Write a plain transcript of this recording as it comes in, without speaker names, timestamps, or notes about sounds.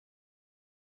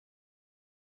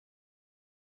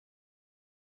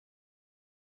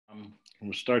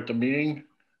We'll start the meeting,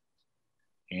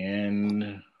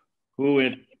 and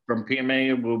from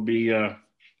PMA will be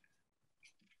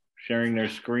sharing their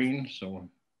screen. So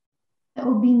that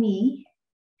will be me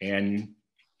and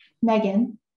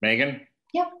Megan. Megan.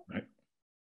 Yep. Right.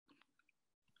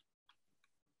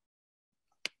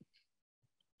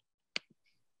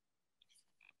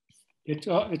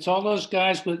 It's all those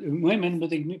guys with women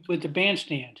with the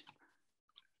bandstand.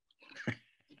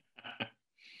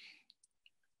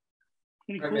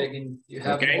 All right, Megan, you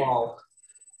have okay. the ball.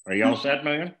 Are you all set,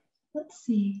 Megan? Let's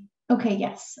see. Okay,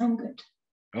 yes, I'm good.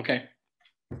 Okay.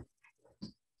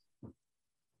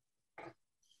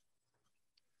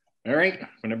 All right,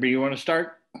 whenever you want to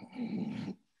start.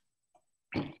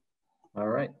 All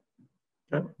right.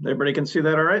 Okay. Everybody can see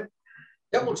that all right?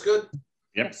 Yep, looks good.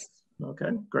 Yep.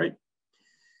 Okay, great.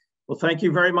 Well, thank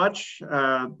you very much.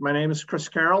 My name is Chris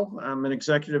Carroll. I'm an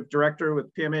executive director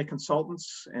with PMA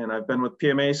Consultants, and I've been with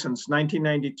PMA since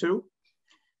 1992.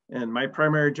 And my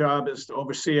primary job is to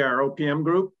oversee our OPM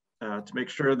group to make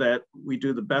sure that we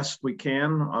do the best we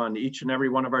can on each and every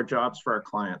one of our jobs for our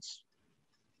clients.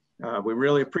 We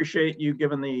really appreciate you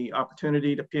giving the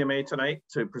opportunity to PMA tonight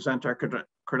to present our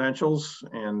credentials,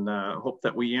 and hope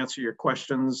that we answer your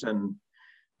questions and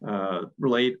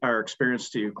relate our experience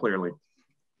to you clearly.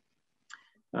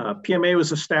 PMA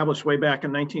was established way back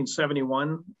in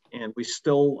 1971, and we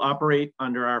still operate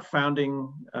under our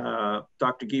founding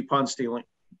Dr. Guy Ponstilion,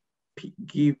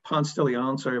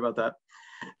 sorry about that,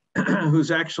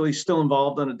 who's actually still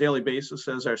involved on a daily basis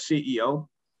as our CEO.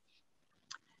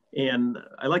 And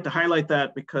I like to highlight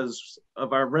that because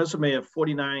of our resume of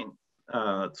 49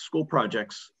 school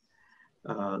projects,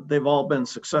 they've all been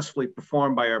successfully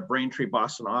performed by our Braintree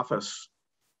Boston office.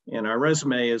 And our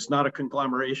resume is not a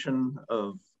conglomeration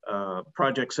of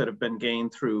projects that have been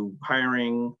gained through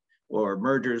hiring or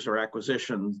mergers or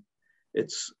acquisitions.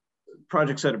 It's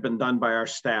projects that have been done by our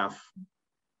staff.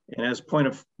 And as a point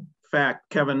of fact,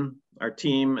 Kevin, our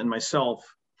team, and myself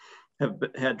have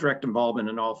had direct involvement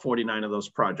in all 49 of those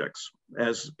projects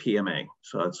as PMA.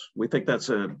 So we think that's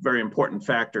a very important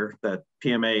factor that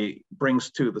PMA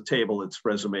brings to the table, its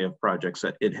resume of projects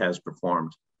that it has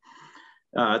performed.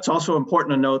 It's also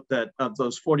important to note that of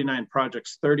those 49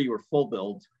 projects, 30 were full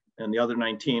build, and the other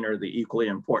 19 are the equally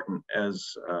important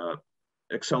as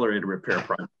accelerated repair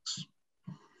projects.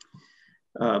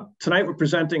 Tonight, we're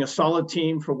presenting a solid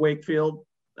team for Wakefield.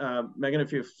 Megan,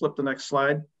 if you flip the next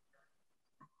slide.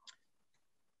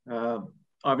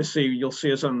 Obviously, you'll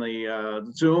see us on the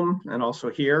Zoom and also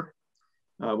here.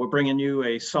 We're bringing you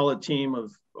a solid team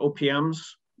of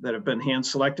OPMs that have been hand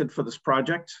selected for this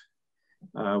project.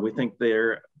 We think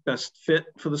they're best fit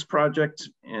for this project,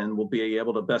 and will be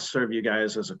able to best serve you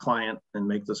guys as a client and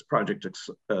make this project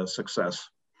a success.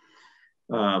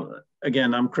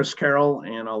 Again, I'm Chris Carroll,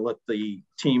 and I'll let the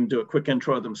team do a quick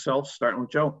intro of themselves, starting with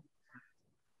Joe.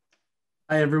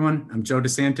 Hi, everyone. I'm Joe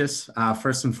DeSantis.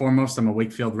 First and foremost, I'm a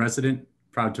Wakefield resident.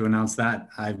 Proud to announce that.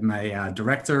 I'm a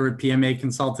director at PMA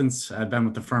Consultants. I've been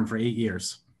with the firm for 8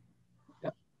 years.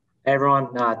 Hey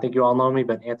everyone, I think you all know me,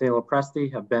 but Anthony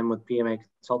Lopresti. I've been with PMA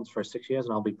Consultants for 6 years,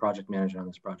 and I'll be project manager on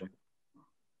this project.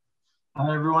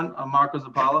 Hi everyone, I'm Marco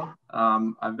Zappala.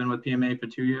 I've been with PMA for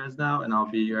 2 years now, and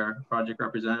I'll be your project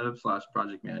representative /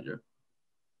 project manager.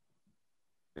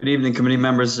 Good evening, committee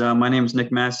members. My name is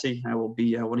Nick Massey. I will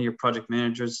be one of your project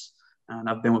managers, and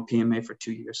I've been with PMA for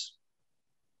 2 years.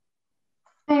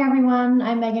 Hi everyone,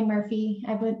 I'm Megan Murphy.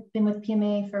 I've been with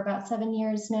PMA for about 7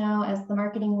 years now as the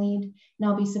marketing lead, and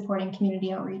I'll be supporting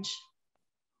community outreach.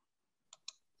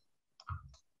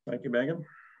 Thank you, Megan.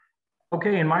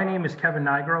 Okay, and my name is Kevin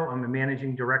Nigro. I'm a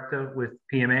managing director with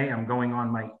PMA. I'm going on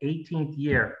my 18th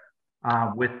year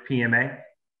with PMA,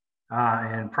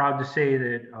 and proud to say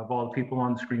that of all the people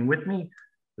on the screen with me,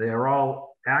 they are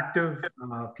all active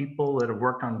people that have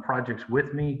worked on projects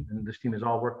with me, and this team has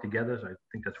all worked together, so I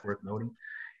think that's worth noting.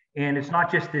 And it's not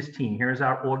just this team. Here's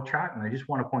our org chart, and I just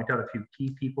want to point out a few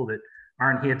key people that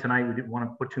aren't here tonight. We didn't want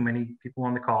to put too many people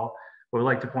on the call, but we'd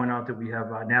like to point out that we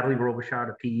have Natalie Robichaud,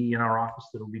 a PE in our office,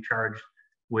 that will be charged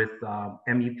with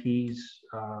MEPs,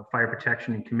 fire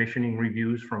protection and commissioning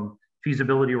reviews from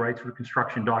feasibility rights for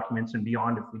construction documents and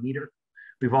beyond if we need her.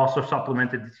 We've also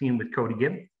supplemented the team with Cody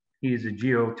Gibb. He is a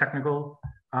geotechnical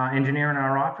engineer in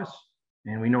our office,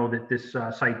 and we know that this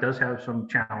site does have some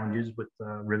challenges with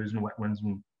rivers and wetlands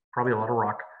and probably a lot of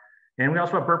rock. And we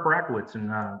also have Bert Barakowitz,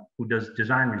 who does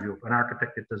design review, an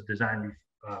architect that does design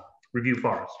review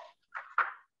for us.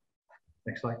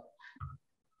 Next slide.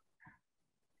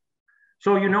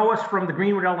 So you know us from the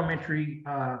Greenwood Elementary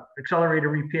Accelerated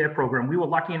Repair Program. We were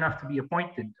lucky enough to be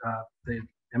appointed. The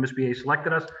MSBA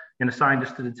selected us and assigned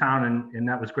us to the town, and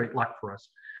that was great luck for us.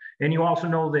 And you also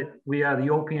know that we are the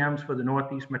OPMs for the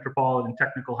Northeast Metropolitan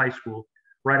Technical High School,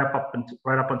 right up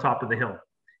on top of the hill.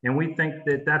 And we think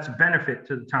that that's a benefit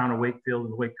to the town of Wakefield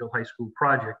and the Wakefield High School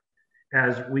project,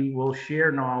 as we will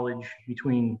share knowledge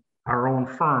between our own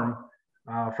firm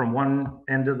from one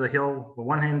end of the hill,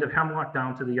 one end of Hemlock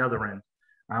down to the other end.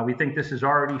 We think this has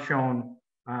already shown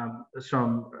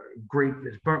some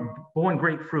it's borne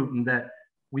great fruit in that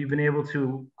we've been able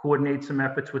to coordinate some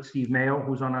efforts with Steve Mayo,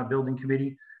 who's on our building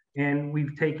committee, and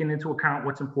we've taken into account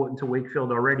what's important to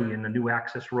Wakefield already in the new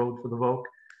access road for the Voc.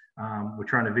 We're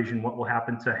trying to vision what will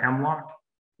happen to Hemlock.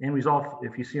 And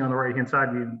if you see on the right-hand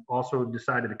side, we also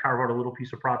decided to carve out a little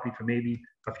piece of property for maybe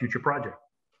a future project.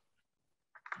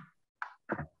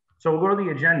 So we'll go to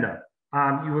the agenda.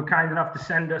 You were kind enough to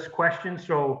send us questions.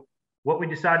 So what we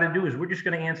decided to do is we're just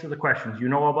going to answer the questions. You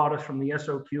know about us from the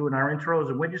SOQ and our intros,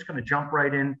 and we're just going to jump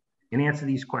right in and answer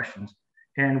these questions.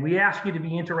 And we ask you to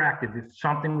be interactive. If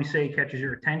something we say catches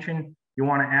your attention, you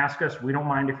want to ask us, we don't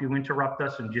mind if you interrupt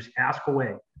us and just ask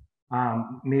away.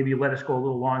 Maybe let us go a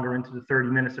little longer into the 30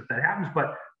 minutes if that happens,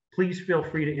 but please feel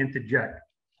free to interject.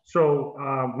 So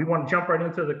we want to jump right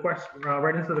into the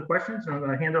questions, and I'm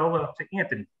going to hand it over to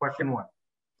Anthony. Question 1.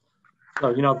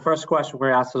 So, the first question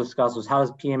we're asked to discuss was, how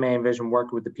does PMA envision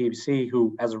working with the PBC,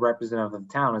 who, as a representative of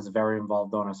the town, is a very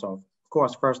involved donor? So, of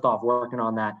course, first off, working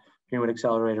on that Greenwood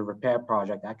Accelerated Repair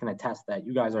project, I can attest that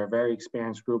you guys are a very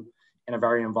experienced group and a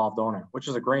very involved donor, which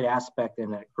is a great aspect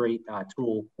and a great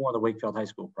tool for the Wakefield High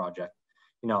School project.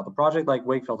 The project like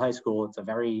Wakefield High School, it's a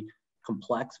very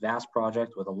complex, vast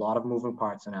project with a lot of moving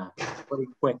parts and a pretty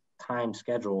quick time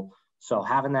schedule. So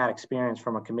having that experience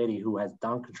from a committee who has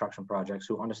done construction projects,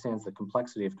 who understands the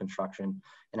complexity of construction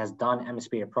and has done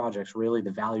MSBA projects, really the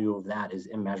value of that is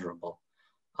immeasurable.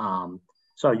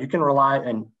 So you can rely,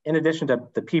 and in addition to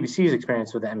the PBC's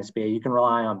experience with the MSBA, you can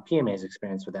rely on PMA's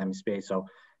experience with the MSBA. So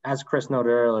as Chris noted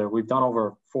earlier, we've done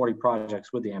over 40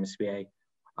 projects with the MSBA,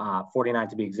 49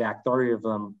 to be exact, 30 of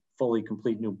them fully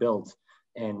complete new builds.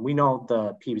 And we know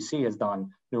the PBC has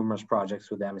done numerous projects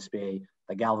with the MSBA,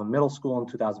 the Galvin Middle School in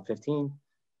 2015,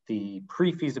 the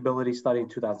pre-feasibility study in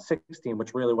 2016,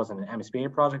 which really wasn't an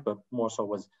MSBA project, but more so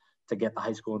was to get the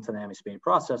high school into the MSBA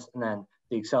process, and then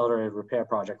the accelerated repair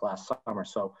project last summer.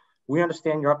 So we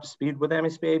understand you're up to speed with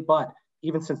MSBA, but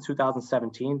even since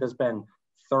 2017, there's been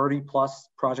 30 plus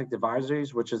project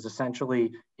advisories, which is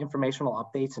essentially informational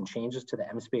updates and changes to the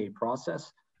MSBA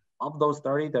process. Of those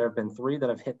 30, there have been 3 that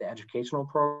have hit the educational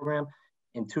program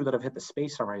and 2 that have hit the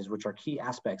space summaries, which are key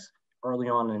aspects early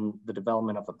on in the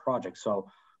development of the project. So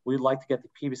we'd like to get the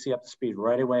PBC up to speed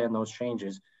right away on those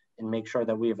changes and make sure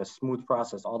that we have a smooth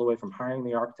process all the way from hiring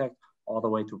the architect all the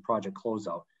way to project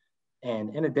closeout.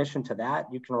 And in addition to that,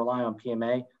 you can rely on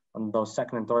PMA on those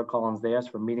second and third columns there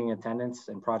for meeting attendance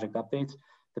and project updates.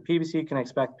 The PBC can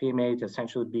expect PMA to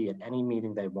essentially be at any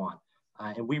meeting they want.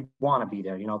 And we want to be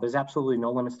there. There's absolutely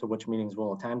no limits to which meetings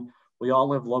we'll attend. We all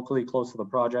live locally close to the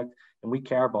project, and we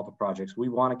care about the projects. We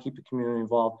want to keep the community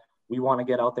involved. We want to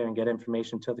get out there and get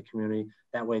information to the community.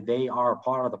 That way they are a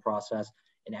part of the process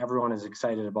and everyone is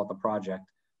excited about the project.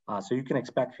 So you can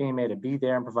expect PMA to be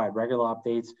there and provide regular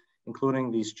updates,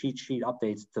 including these cheat sheet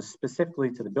updates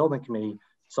specifically to the building committee,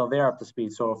 so they're up to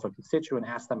speed. So if a constituent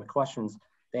asks them questions,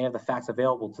 they have the facts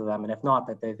available to them. And if not,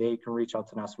 that they can reach out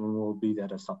to us and we'll be there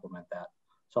to supplement that.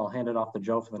 So I'll hand it off to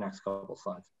Joe for the next couple of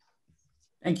slides.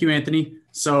 Thank you, Anthony.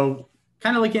 So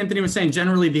kind of like Anthony was saying,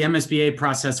 generally the MSBA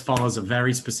process follows a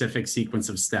very specific sequence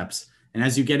of steps. And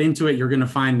as you get into it, you're going to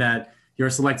find that your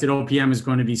selected OPM is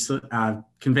going to be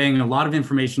conveying a lot of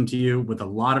information to you with a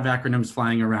lot of acronyms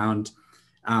flying around.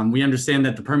 We understand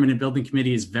that the Permanent Building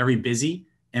Committee is very busy,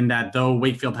 and that though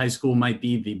Wakefield High School might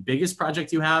be the biggest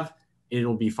project you have,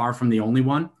 it'll be far from the only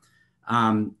one.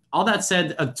 All that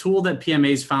said, a tool that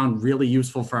PMA's found really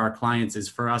useful for our clients is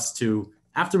for us to,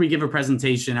 after we give a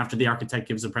presentation, after the architect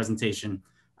gives a presentation,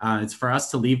 it's for us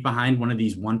to leave behind one of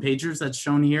these one-pagers that's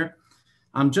shown here.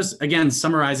 Just again,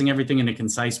 summarizing everything in a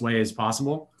concise way as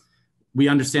possible. We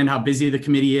understand how busy the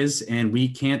committee is, and we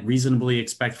can't reasonably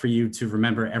expect for you to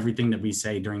remember everything that we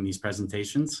say during these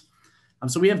presentations.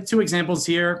 So we have 2 examples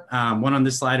here, one on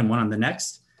this slide and one on the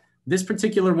next. This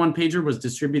particular one-pager was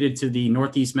distributed to the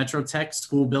Northeast Metro Tech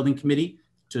School Building Committee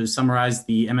to summarize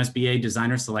the MSBA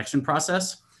designer selection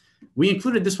process. We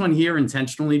included this one here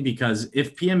intentionally because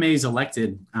if PMA is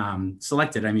selected,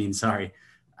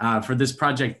 for this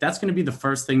project, that's going to be the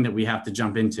first thing that we have to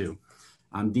jump into.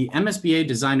 The MSBA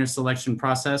designer selection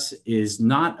process is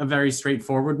not a very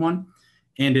straightforward one,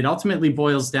 and it ultimately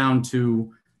boils down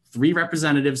to 3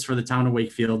 representatives for the town of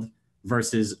Wakefield,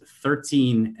 versus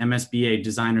 13 MSBA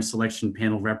designer selection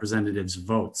panel representatives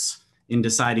votes in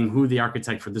deciding who the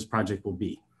architect for this project will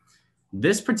be.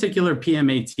 This particular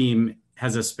PMA team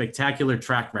has a spectacular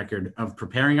track record of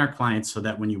preparing our clients so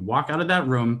that when you walk out of that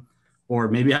room, or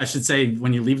maybe I should say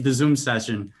when you leave the Zoom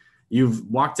session, you've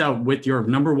walked out with your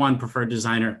 #1 preferred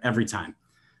designer every time.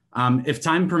 If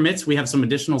time permits, we have some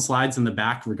additional slides in the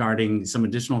back regarding some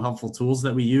additional helpful tools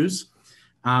that we use.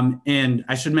 And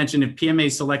I should mention, if PMA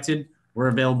is selected, we're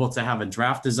available to have a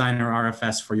draft designer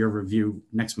RFS for your review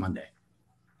next Monday.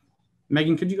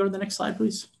 Megan, could you go to the next slide,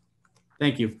 please?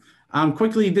 Thank you.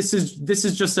 Quickly, this is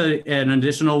just an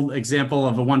additional example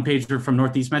of a one-pager from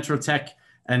Northeast Metro Tech,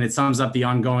 and it sums up the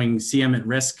ongoing CM at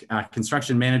risk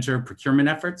construction manager procurement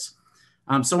efforts.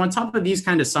 So on top of these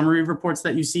kind of summary reports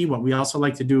that you see, what we also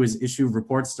like to do is issue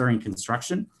reports during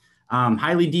construction.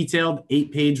 Highly detailed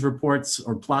 8-page reports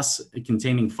or plus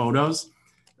containing photos.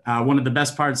 One of the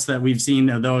best parts that we've seen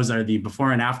of those are the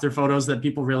before and after photos that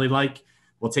people really like.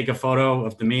 We'll take a photo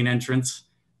of the main entrance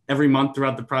every month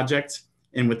throughout the project.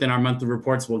 And within our monthly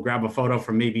reports, we'll grab a photo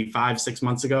from maybe 5-6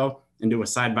 months ago and do a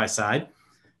side-by-side.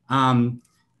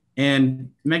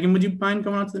 And Megan, would you mind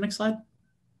going on to the next slide?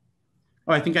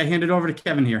 Oh, I think I handed over to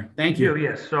Kevin here. Thank you.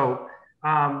 Yes. So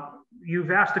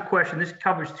you've asked a question. This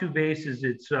covers 2 bases.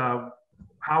 It's how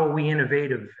are we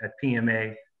innovative at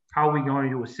PMA? How are we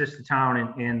going to assist the town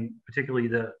and particularly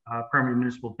the Permanent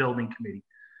Municipal Building Committee?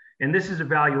 And this is a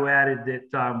value added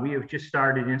that we have just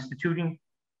started instituting.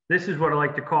 This is what I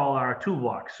like to call our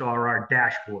toolbox or our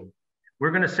dashboard.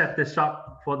 We're going to set this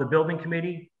up for the building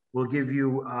committee. We'll give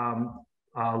you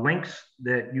links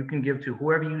that you can give to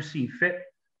whoever you see fit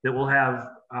that will have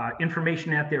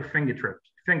information at their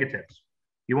fingertips.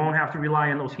 You won't have to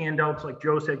rely on those handouts like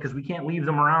Joe said, because we can't leave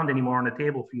them around anymore on the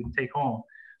table for you to take home.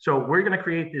 So we're going to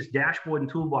create this dashboard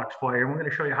and toolbox for you, and we're going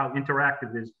to show you how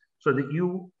interactive it is so that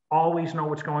you always know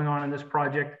what's going on in this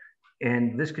project.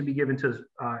 And this can be given to,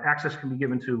 access can be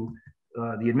given to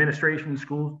the administration,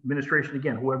 school administration,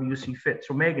 again, whoever you see fit.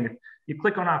 So Megan, if you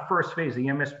click on our first phase, the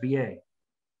MSBA,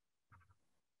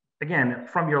 again,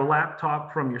 from your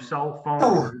laptop, from your cell phone,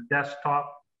 or your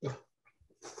desktop.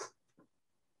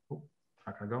 Oh,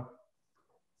 not gonna go.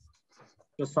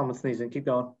 Just someone sneezing, keep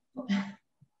going.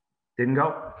 Didn't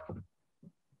go?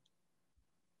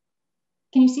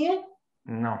 Can you see it?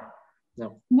 No.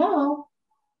 No. No.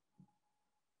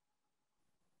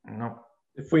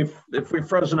 If we've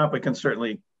frozen up, we can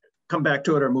certainly come back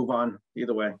to it or move on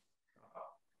either way.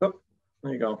 Oh,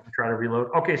 there you go. Try to reload.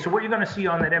 Okay, so what you're going to see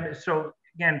on that, so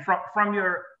again, from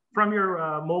your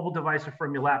mobile device or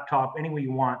from your laptop, any way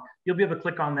you want, you'll be able to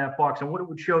click on that box, and what it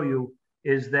would show you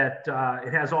is that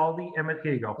it has all the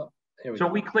here you go. So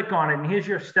we click on it, and here's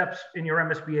your steps in your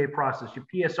MSBA process: your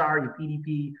PSR, your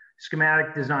PDP,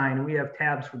 schematic design, and we have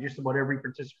tabs for just about every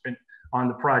participant on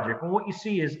the project. And what you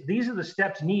see is these are the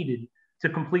steps needed to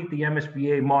complete the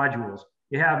MSBA modules.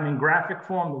 You have them in graphic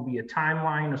form. There'll be a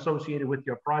timeline associated with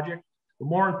your project. But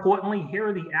more importantly, here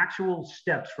are the actual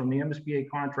steps from the MSBA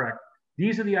contract.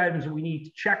 These are the items that we need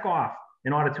to check off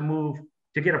in order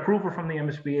to get approval from the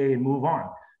MSBA and move on.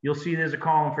 You'll see there's a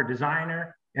column for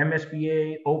designer,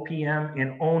 MSBA, OPM,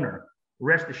 and owner.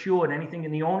 Rest assured, anything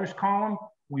in the owner's column,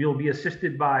 we'll be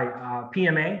assisted by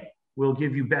PMA. We'll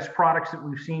give you best products that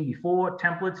we've seen before,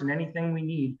 templates, and anything we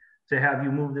need to have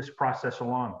you move this process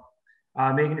along.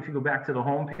 Megan, if you go back to the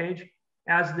home page,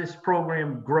 as this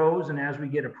program grows and as we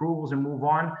get approvals and move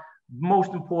on,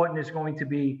 most important is going to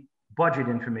be budget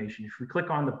information. If we click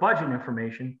on the budget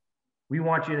information, we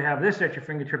want you to have this at your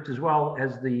fingertips as well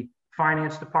as the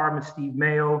finance department, Steve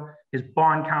Mayo, his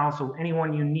bond counsel,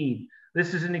 anyone you need.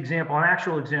 This is an example, an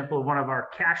actual example of one of our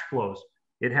cash flows.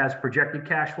 It has projected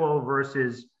cash flow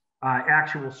versus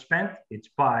actual spent. It's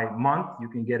by month. You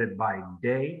can get it by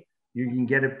day. You can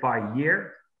get it by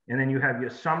year. And then you have your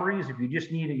summaries. If you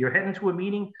just need it, you're heading to a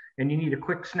meeting and you need a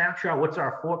quick snapshot. What's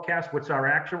our forecast? What's our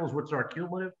actuals? What's our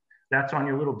cumulative? That's on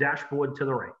your little dashboard to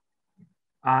the right.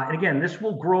 And again, this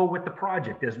will grow with the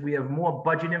project. As we have more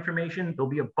budget information,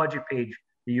 there'll be a budget page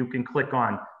that you can click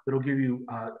on. That'll give you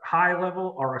a high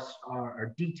level or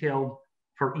a detailed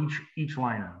for each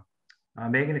line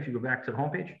item. Megan, if you go back to the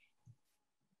homepage.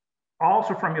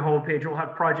 Also from your homepage, we'll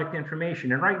have project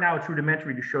information. And right now it's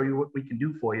rudimentary to show you what we can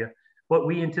do for you, but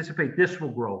we anticipate this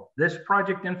will grow. This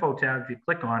project info tab, if you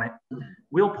click on it,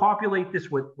 we'll populate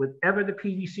this with whatever the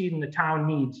PDC in the town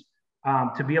needs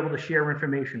to be able to share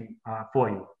information for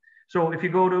you. So if you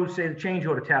go to, say, the change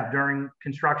order tab during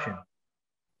construction,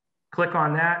 click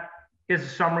on that. Here's a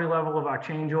summary level of our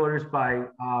change orders by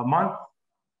month,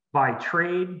 by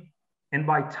trade, and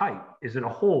by type. Is it a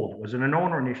hold? Was it an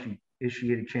owner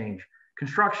initiated change?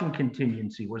 construction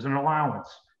contingency? Was an allowance?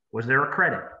 Was there a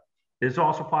credit? There's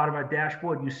also part of our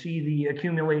dashboard. You see the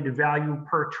accumulated value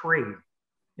per trade.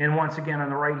 And once again,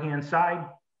 on the right-hand side,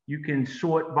 you can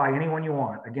sort by anyone you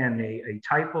want. Again, a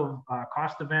type of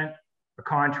cost event, a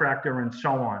contractor, and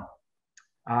so on.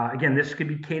 Again, this could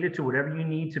be catered to whatever you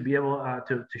need to be able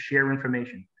to share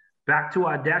information. Back to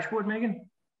our dashboard, Megan.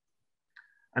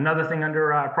 Another thing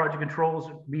under project controls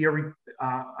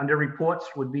under reports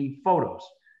would be photos.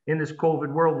 In this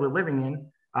COVID world we're living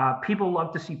in, people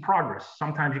love to see progress.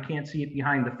 Sometimes you can't see it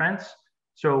behind the fence.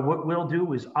 So what we'll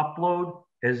do is upload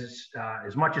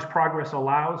as much as progress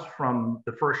allows from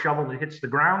the first shovel that hits the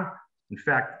ground. In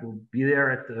fact, we'll be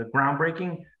there at the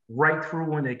groundbreaking, right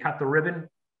through when they cut the ribbon.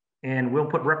 And we'll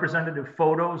put representative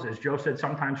photos, as Joe said,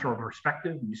 sometimes from a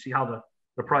perspective. You see how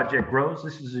the project grows.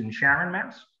 This is in Sharon,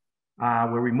 Mass,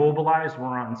 where we mobilize,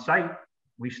 we're on site.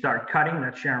 We start cutting,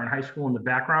 that's Sharon High School in the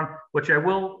background, which I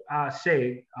will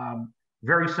say,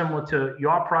 very similar to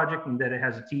your project in that it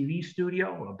has a TV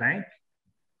studio, a bank,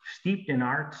 steeped in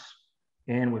arts,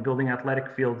 and we're building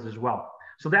athletic fields as well.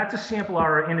 So that's a sample of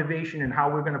our innovation and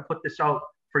how we're going to put this out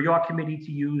for your committee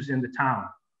to use in the town.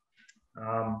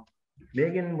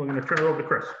 Megan, we're going to turn it over to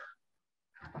Chris.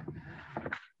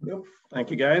 Yep.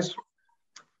 Thank you, guys.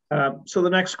 So the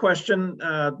next question,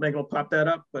 Megan will pop that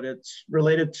up, but it's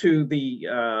related to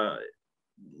the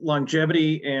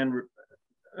longevity and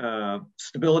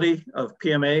stability of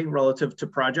PMA relative to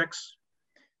projects.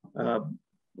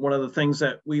 One of the things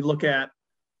that we look at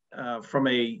from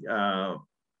a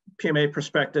PMA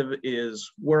perspective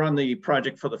is we're on the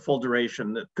project for the full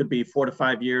duration. That could be 4 to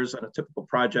 5 years on a typical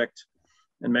project.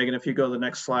 And Megan, if you go to the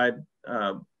next slide,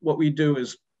 what we do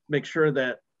is make sure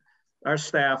that our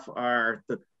staff are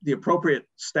the appropriate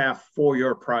staff for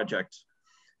your project.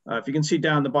 If you can see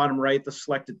down the bottom right, the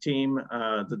selected team,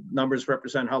 the numbers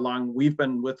represent how long we've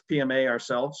been with PMA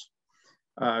ourselves.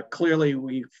 Clearly,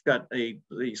 we've got a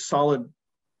solid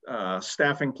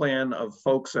staffing plan of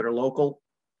folks that are local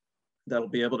that'll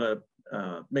be able to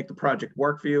make the project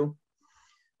work for you.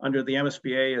 Under the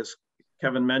MSBA, as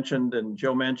Kevin mentioned and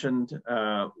Joe mentioned,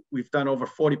 we've done over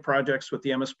 40 projects with the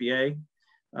MSBA.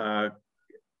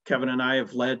 Kevin and I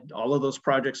have led all of those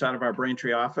projects out of our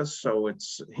Braintree office, so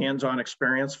it's hands-on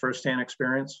experience, firsthand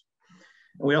experience.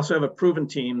 And we also have a proven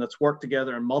team that's worked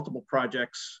together in multiple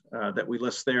projects that we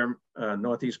list there,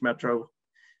 Northeast Metro,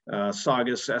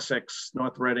 Saugus, Essex,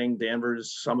 North Reading,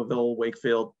 Danvers, Somerville,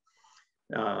 Wakefield.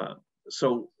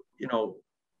 So, you know,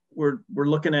 we're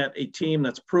looking at a team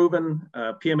that's proven.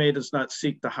 PMA does not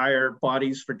seek to hire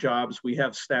bodies for jobs. We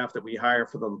have staff that we hire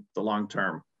for the long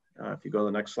term. If you go to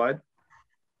the next slide.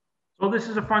 So this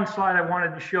is a fun slide I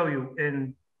wanted to show you,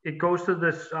 and it goes to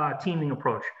this teaming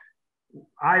approach.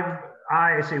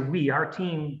 I say we, our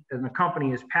team and the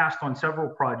company has passed on several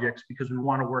projects because we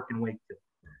want to work in Wakefield.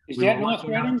 Is that North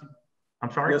Reading?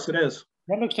 I'm sorry? Yes, it is.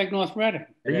 That looks like North Reading.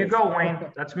 There you go, Wayne.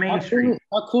 That's Main Street.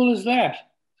 How cool is that?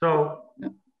 So,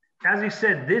 as he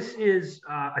said, this is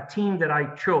a team that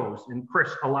I chose and Chris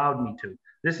allowed me to.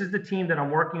 This is the team that I'm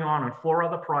working on 4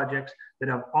 other projects that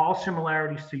have all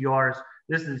similarities to yours.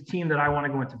 This is the team that I want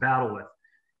to go into battle with.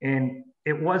 And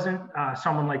it wasn't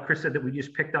someone like Chris said that we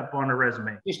just picked up on a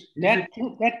resume.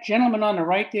 That gentleman on the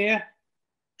right there?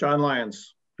 John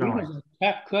Lyons. He was a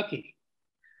tough cookie.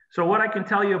 So what I can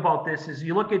tell you about this is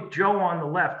you look at Joe on the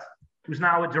left, who's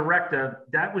now a director.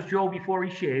 That was Joe before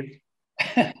he shaved.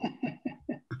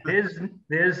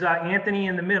 There's Anthony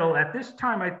in the middle. At this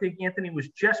time, I think Anthony was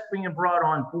just being brought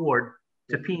on board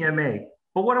to PMA.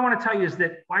 But what I want to tell you is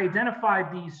that I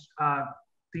identified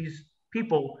these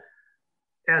people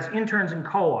as interns and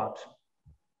co-ops,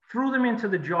 threw them into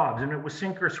the jobs, and it was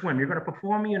sink or swim. You're going to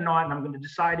perform me or not, and I'm going to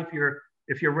decide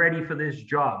if you're ready for this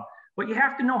job. But you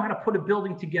have to know how to put a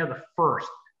building together first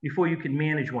before you can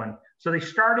manage one. So they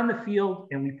start in the field,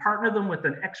 and we partner them with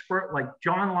an expert like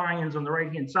John Lyons on the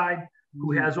right-hand side,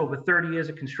 who has over 30 years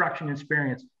of construction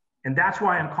experience. And that's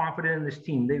why I'm confident in this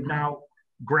team. They've now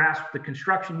grasped the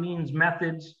construction means,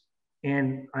 methods,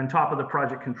 and on top of the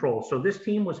project control. So this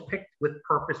team was picked with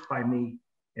purpose by me.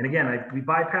 And again, we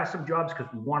bypass some jobs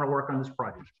because we want to work on this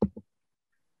project.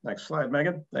 Next slide,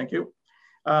 Megan. Thank you.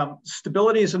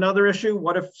 Stability is another issue.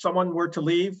 What if someone were to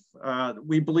leave?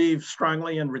 We believe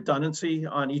strongly in redundancy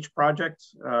on each project.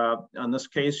 On this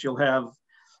case, you'll have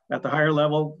at the higher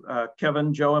level,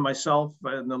 Kevin, Joe, and myself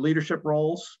in the leadership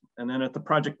roles. And then at the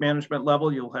project management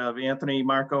level, you'll have Anthony,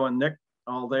 Marco, and Nick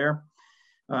all there.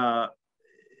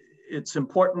 It's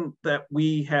important that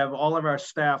we have all of our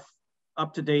staff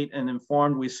up to date and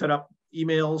informed. We set up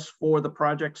emails for the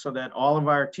project so that all of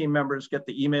our team members get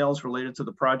the emails related to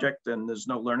the project and there's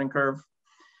no learning curve.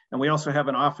 And we also have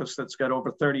an office that's got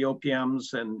over 30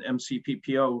 OPMs and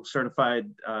MCPPO certified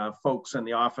folks in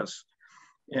the office.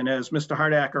 And as Mr.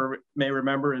 Hardacker may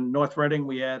remember, in North Reading,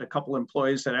 we had a couple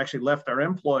employees that actually left our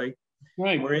employ.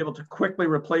 Right. We're able to quickly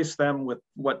replace them with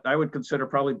what I would consider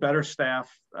probably better staff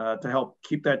to help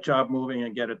keep that job moving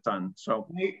and get it done. So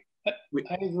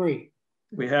I agree.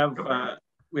 We have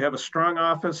a strong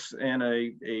office and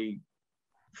a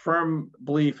firm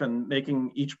belief in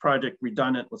making each project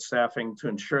redundant with staffing to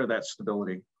ensure that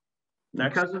stability.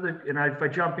 Next. Because of the, and if I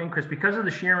jump in, Chris, because of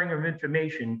the sharing of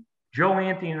information, Joe,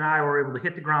 Anthony, and I were able to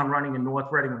hit the ground running in North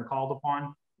Reading when called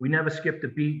upon. We never skipped a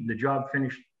beat, and the job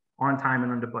finished on time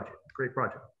and under budget. Great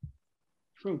project.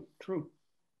 True, true.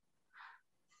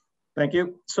 Thank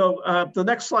you. So the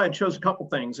next slide shows a couple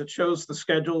things. It shows the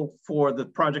schedule for the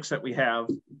projects that we have.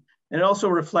 And it also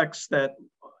reflects that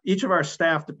each of our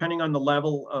staff, depending on the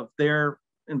level of their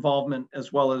involvement,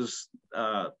 as well as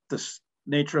the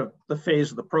nature of the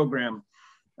phase of the program,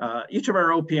 each of our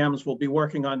OPMs will be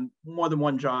working on more than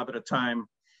one job at a time.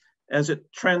 As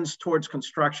it trends towards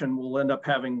construction, we'll end up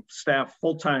having staff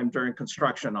full-time during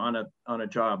construction on a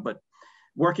job. But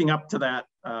working up to that,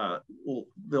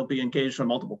 they'll be engaged on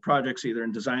multiple projects, either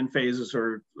in design phases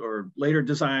or later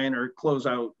design or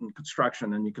closeout and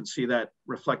construction. And you can see that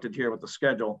reflected here with the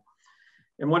schedule.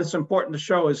 And what it's important to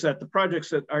show is that the projects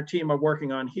that our team are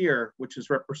working on here, which is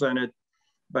represented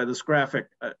by this graphic,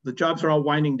 the jobs are all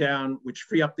winding down, which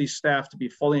free up these staff to be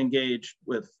fully engaged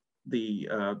with the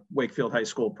Wakefield High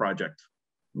School project.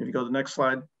 If you go to the next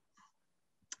slide.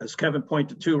 As Kevin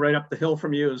pointed to, right up the hill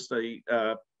from you is the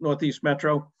Northeast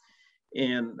Metro.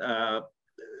 And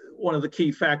one of the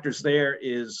key factors there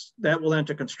is that will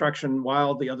enter construction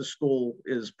while the other school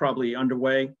is probably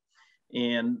underway.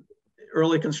 And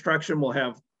early construction will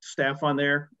have staff on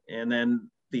there. And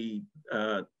then the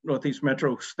Northeast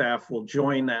Metro staff will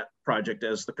join that project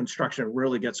as the construction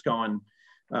really gets going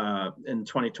in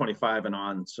 2025 and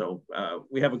on. So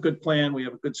we have a good plan, we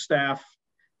have a good staff,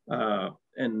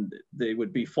 and they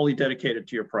would be fully dedicated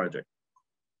to your project.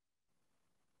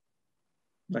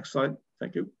 Next slide,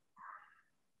 thank you.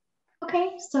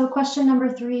 Okay, so question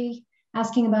number 3,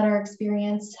 asking about our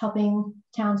experience helping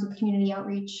towns with community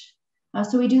outreach.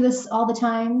 So we do this all the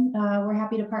time. We're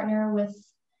happy to partner with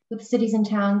cities and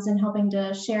towns in helping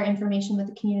to share information with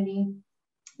the community.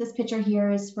 This picture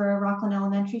here is for Rockland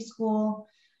Elementary School.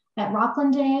 At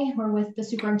Rockland Day, we're with the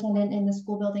superintendent and the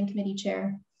school building committee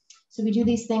chair. So we do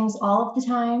these things all of the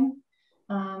time.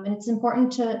 And it's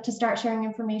important to start sharing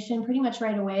information pretty much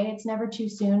right away. It's never too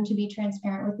soon to be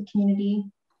transparent with the community.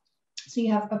 So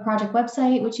you have a project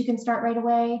website, which you can start right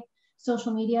away.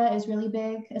 Social media is really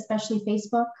big, especially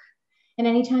Facebook. And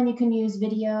anytime you can use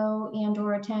video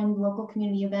and/or attend local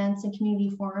community events and community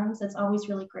forums, that's always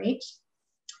really great.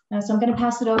 So I'm going to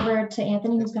pass it over to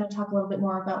Anthony, who's going to talk a little bit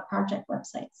more about project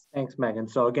websites. Thanks, Megan.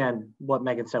 So again, what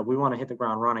Megan said, we want to hit the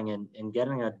ground running, and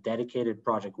getting a dedicated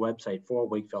project website for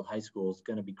Wakefield High School is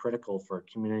going to be critical for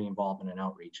community involvement and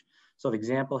outreach. So the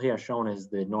example here shown is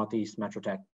the Northeast Metro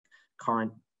Tech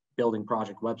current building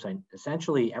project website.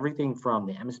 Essentially everything from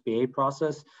the MSBA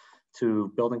process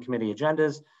to building committee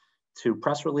agendas, to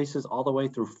press releases, all the way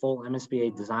through full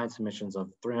MSBA design submissions of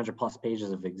 300+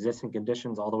 pages of existing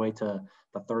conditions, all the way to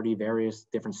the 30 various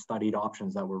different studied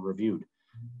options that were reviewed.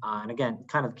 And again,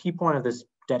 kind of the key point of this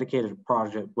dedicated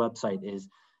project website is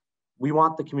we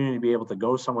want the community to be able to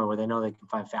go somewhere where they know they can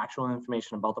find factual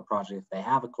information about the project if they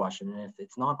have a question. And if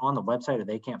it's not on the website or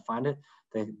they can't find it,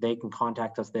 they can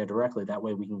contact us there directly. That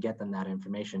way we can get them that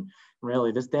information. And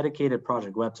really, this dedicated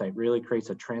project website really creates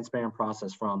a transparent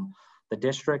process from the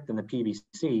district and the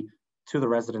PBC to the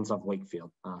residents of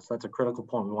Wakefield. So that's a critical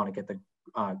point we want to get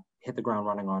hit the ground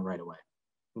running on right away.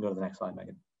 Go to the next slide,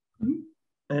 Megan.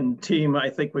 And team, I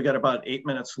think we got about 8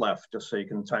 minutes left, just so you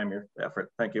can time your effort.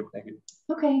 Thank you. Thank you.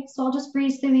 Okay, so I'll just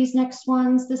breeze through these next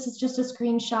ones. This is just a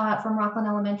screenshot from Rockland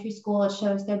Elementary School. It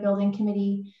shows their building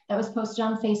committee that was posted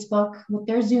on Facebook with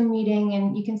their Zoom meeting,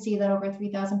 and you can see that over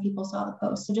 3,000 people saw the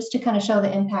post. So just to kind of show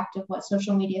the impact of what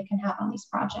social media can have on these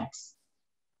projects.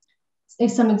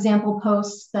 There's some example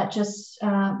posts that just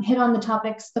hit on the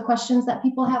topics, the questions that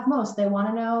people have most. They want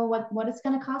to know what it's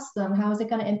going to cost them, how is it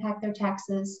going to impact their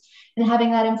taxes, and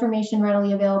having that information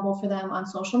readily available for them on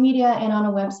social media and on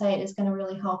a website is going to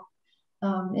really help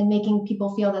in making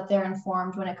people feel that they're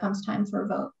informed when it comes time for a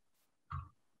vote.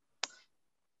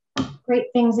 Great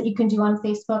things that you can do on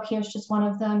Facebook. Here's just one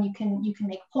of them. You can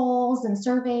make polls and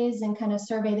surveys and kind of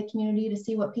survey the community to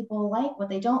see what people like, what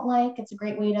they don't like. It's a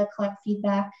great way to collect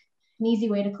feedback. An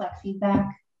easy way to collect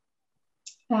feedback.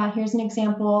 Here's an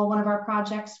example. One of our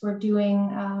projects we're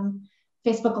doing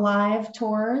Facebook Live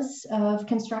tours of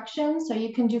construction. So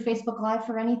you can do Facebook Live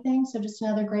for anything. So just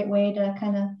another great way to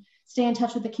kind of stay in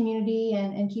touch with the community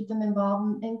and keep them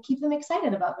involved and keep them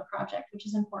excited about the project, which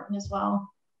is important as well.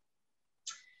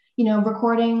 You know,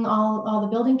 recording all the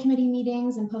building committee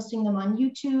meetings and posting them on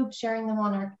YouTube, sharing them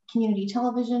on our community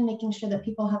television, making sure that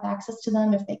people have access to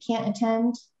them if they can't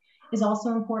attend is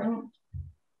also important.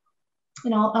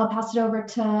 And I'll pass it over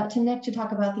to Nick to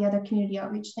talk about the other community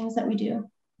outreach things that we do.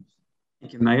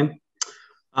 Thank you, Megan.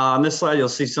 On this slide, you'll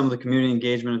see some of the community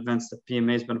engagement events that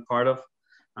PMA has been a part of.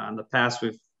 In the past,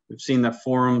 we've seen that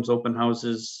forums, open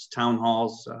houses, town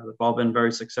halls, they've all been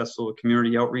very successful with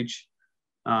community outreach.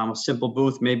 A simple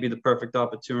booth may be the perfect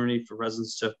opportunity for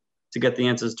residents to get the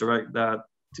answers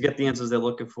they're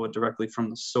looking for directly from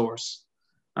the source.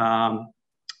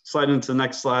 Sliding into the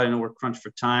next slide, I know we're crunched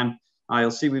for time.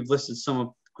 You'll see we've listed some of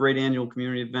the great annual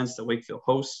community events that Wakefield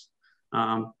hosts.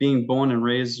 Being born and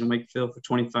raised in Wakefield for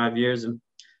 25 years and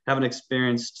having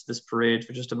experienced this parade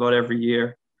for just about every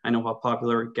year, I know how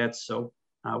popular it gets. So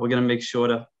we're going to make sure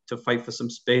to fight for some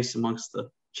space amongst the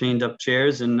chained up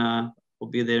chairs, and we'll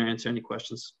be there to answer any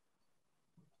questions.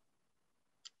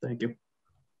 Thank you.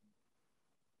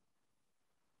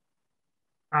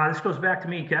 This goes back to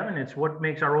me, Kevin. It's what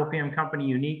makes our OPM company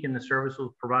unique in the service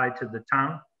we'll provide to the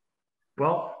town.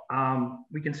 Well,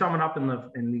 we can sum it up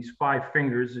in these 5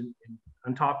 fingers. And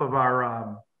on top of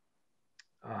our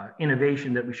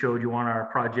innovation that we showed you on our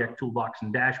project toolbox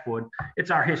and dashboard,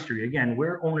 it's our history. Again,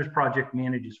 we're owners project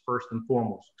managers first and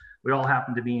foremost. We all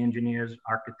happen to be engineers,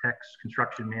 architects,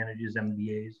 construction managers,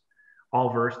 MBAs, all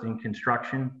versed in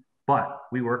construction, but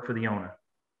we work for the owner.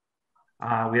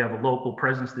 We have a local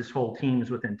presence. This whole team is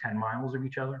within 10 miles of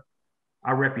each other.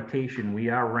 Our reputation, we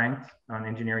are ranked on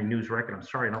Engineering News Record. I'm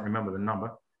sorry, I don't remember the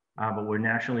number, but we're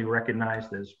nationally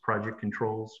recognized as project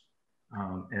controls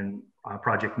and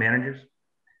project managers.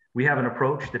 We have an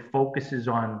approach that focuses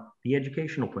on the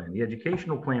educational plan. The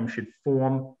educational plan should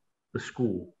form the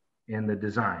school and the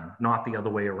design, not the other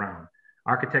way around.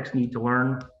 Architects need to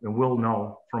learn and will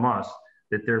know from us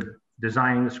that they're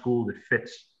designing the school that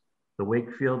fits the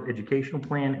Wakefield educational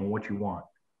plan and what you want.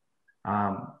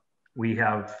 We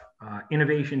have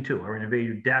innovation too. Our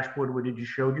innovative dashboard, what I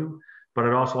just showed you, but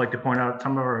I'd also like to point out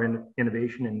some of our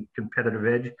innovation and competitive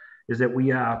edge is that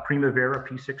we are Primavera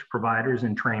P6 providers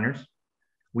and trainers.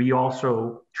 We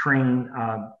also train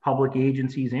public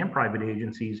agencies and private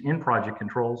agencies in project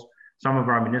controls. Some of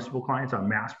our municipal clients are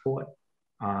Massport,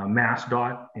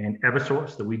 MassDOT, and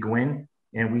Eversource that we go in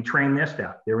and we train their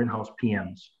staff, their in-house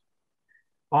PMs.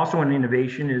 Also an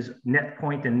innovation is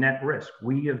NetPoint and NetRisk.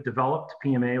 We have developed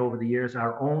PMA over the years,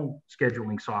 our own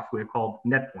scheduling software called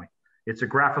NetPoint. It's a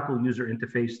graphical user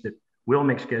interface that will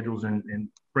make schedules and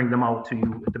bring them out to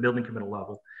you at the building committee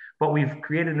level. But we've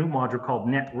created a new module called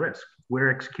NetRisk. We're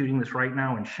executing this right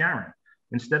now in Sharon.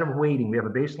 Instead of waiting, we have a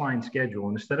baseline schedule.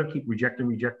 And instead of keep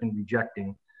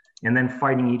rejecting, and then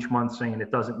fighting each month saying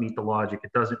it doesn't meet the logic,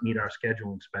 it doesn't meet our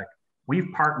scheduling spec,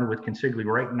 we've partnered with Consigli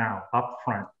right now up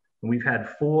front. And we've had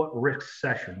 4 risk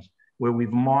sessions where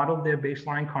we've modeled their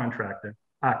baseline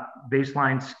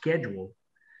baseline schedule,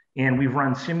 and we've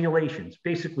run simulations,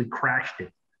 basically crashed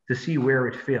it to see where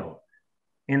it failed.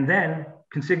 And then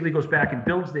Consigli goes back and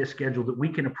builds their schedule that we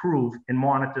can approve and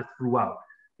monitor throughout.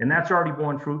 And that's already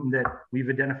borne fruit in that we've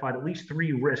identified at least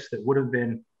 3 risks that would have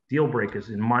been deal breakers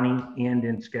in money and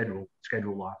in schedule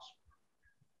loss.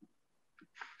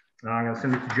 I'm gonna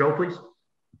send it to Joe, please.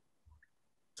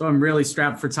 So I'm really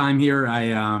strapped for time here. I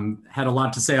had a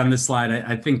lot to say on this slide.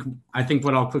 I think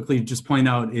what I'll quickly just point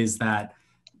out is that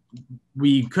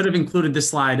we could have included this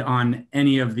slide on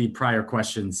any of the prior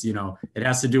questions. You know, it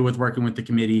has to do with working with the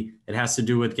committee. It has to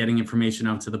do with getting information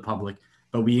out to the public.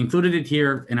 But we included it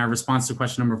here in our response to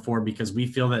question number 4 because we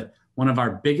feel that one of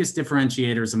our biggest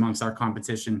differentiators amongst our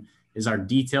competition is our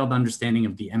detailed understanding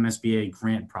of the MSBA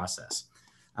grant process.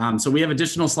 So we have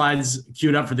additional slides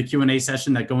queued up for the Q&A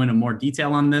session that go into more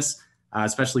detail on this,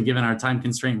 especially given our time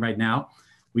constraint right now.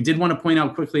 We did want to point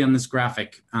out quickly on this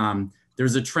graphic,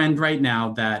 there's a trend right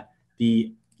now that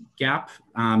the gap,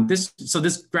 this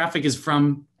graphic is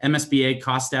from MSBA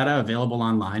cost data available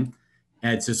online.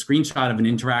 It's a screenshot of an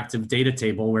interactive data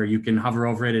table where you can hover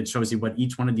over it. It shows you what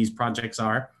each one of these projects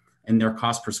are and their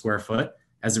cost per square foot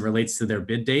as it relates to their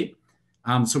bid date.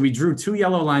 So we drew 2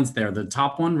 yellow lines there. The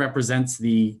top one represents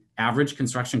the average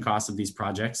construction cost of these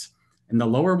projects, and the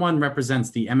lower one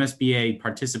represents the MSBA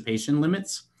participation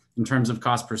limits in terms of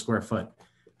cost per square foot.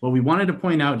 What we wanted to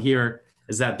point out here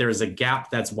is that there is a gap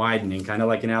that's widening, kind of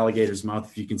like an alligator's mouth,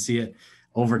 if you can see it,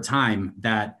 over time,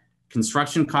 that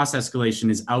construction cost escalation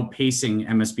is outpacing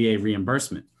MSBA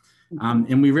reimbursement.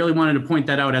 And we really wanted to point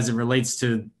that out as it relates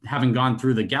to having gone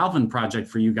through the Galvin project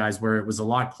for you guys, where it was a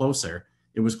lot closer.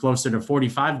 It was closer to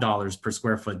 $45 per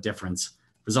square foot difference,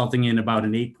 resulting in about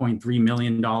an $8.3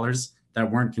 million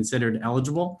that weren't considered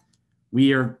eligible.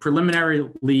 We are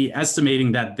preliminarily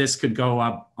estimating that this could go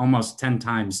up almost 10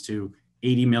 times to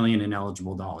 80 million in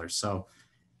eligible dollars. So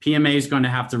PMA is going to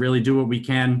have to really do what we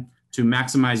can to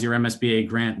maximize your MSBA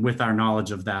grant with our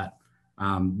knowledge of that,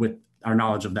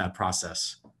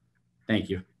 process. Thank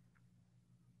you.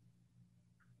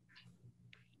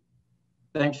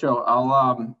 Thanks, Joe.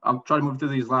 I'll try to move through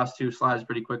these last two slides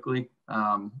pretty quickly.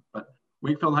 But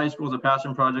Wakefield High School is a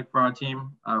passion project for our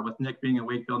team, with Nick being a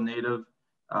Wakefield native,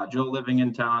 Joe living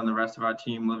in town, and the rest of our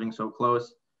team living so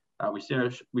close. We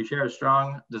share a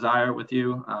strong desire with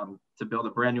you to build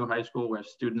a brand new high school where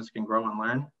students can grow and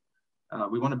learn.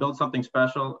 We want to build something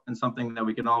special and something that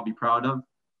we can all be proud of.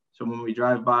 So when we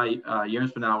drive by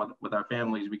years from now with our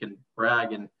families, we can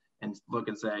brag and look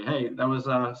and say, hey, that was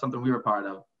something we were part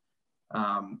of.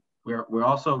 We're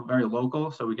also very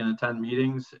local, so we can attend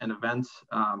meetings and events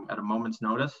at a moment's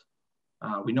notice.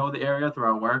 We know the area through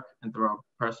our work and through our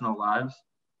personal lives,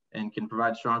 and can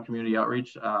provide strong community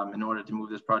outreach in order to move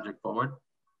this project forward.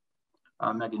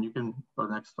 Megan, you can go to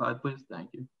the next slide, please. Thank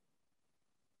you.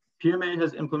 PMA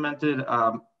has implemented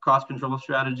cost control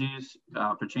strategies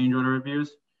for change order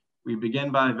reviews. We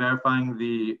begin by verifying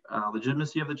the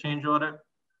legitimacy of the change order,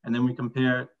 and then we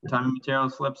compare time and material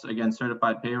slips against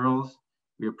certified payrolls.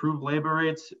 We approve labor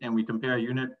rates, and we compare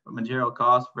unit material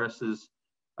costs versus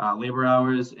labor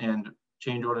hours and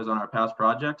change orders on our past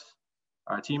projects.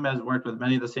 Our team has worked with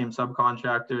many of the same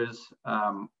subcontractors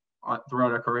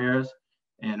throughout our careers,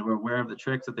 and we're aware of the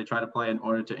tricks that they try to play in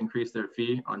order to increase their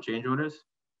fee on change orders.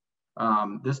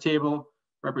 This table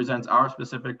represents our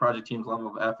specific project team's level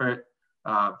of effort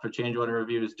for change order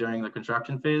reviews during the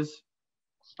construction phase.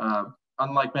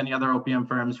 Unlike many other OPM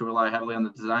firms who rely heavily on the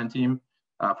design team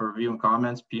for review and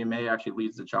comments, PMA actually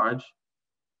leads the charge.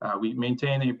 We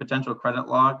maintain a potential credit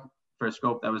log for a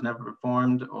scope that was never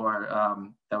performed or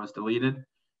that was deleted,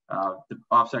 to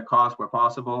offset costs where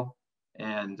possible.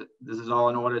 And this is all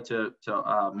in order to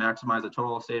maximize the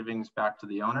total savings back to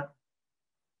the owner.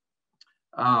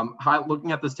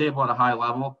 Looking at this table at a high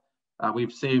level,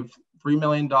 we've saved $3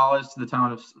 million to the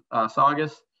town of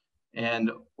Saugus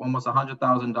and almost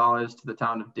 $100,000 to the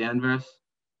town of Danvers.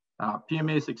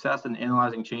 PMA's success in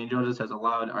analyzing change orders has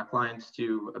allowed our clients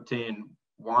to obtain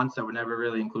wants that were never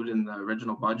really included in the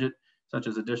original budget, such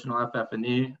as additional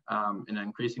FF&E and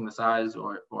increasing the size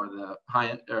or the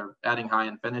adding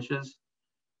high-end finishes.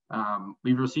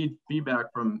 We've received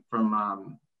feedback from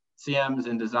CMs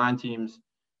and design teams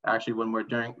actually when we're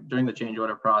during the change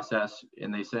order process,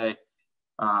 and they say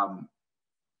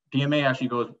PMA actually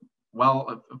goes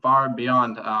far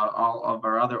beyond all of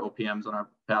our other OPMs on our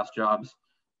past jobs.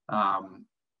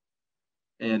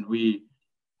 And we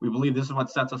believe this is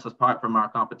what sets us apart from our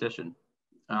competition.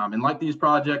 And like these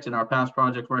projects and our past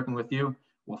projects working with you,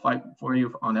 we'll fight for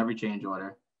you on every change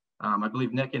order. I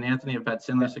believe Nick and Anthony have had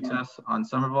similar success on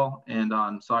Somerville and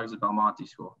on Saugus Belmonte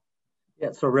School.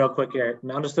 Yeah, so real quick here,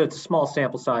 now just it's a small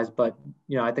sample size, but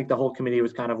I think the whole committee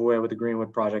was kind of aware with the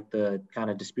Greenwood project, the kind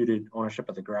of disputed ownership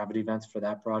of the gravity vents for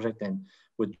that project. And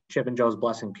with Chip and Joe's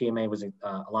blessing, PMA was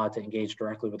allowed to engage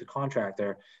directly with the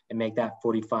contractor and make that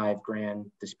 45 grand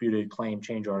disputed claim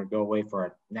change order go away for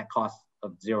a net cost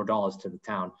of $0 to the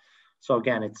town. So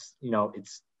again, it's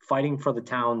it's fighting for the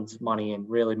town's money and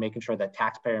really making sure that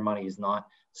taxpayer money is not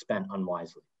spent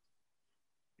unwisely.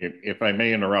 If I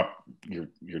may interrupt,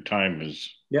 your time is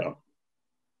up.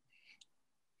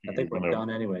 I think we're done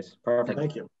anyways. Perfect.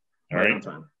 Thank you. All right.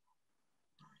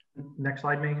 Next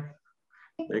slide, Megan.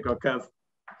 There you go, Kev.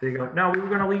 There you go. No, we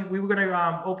were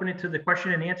gonna open it to the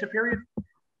question and answer period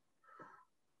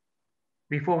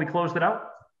before we closed it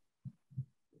out.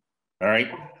 All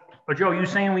right. But Joe, you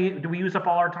saying do we use up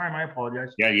all our time? I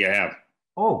apologize. Yeah, you have.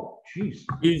 Oh, geez.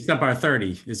 Used up our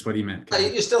 30 is what he meant.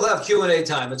 You still have Q&A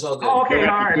time. It's all good. Oh, okay.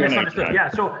 All right. Misunderstood. Yeah.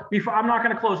 So I'm not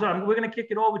going to close it. We're going to kick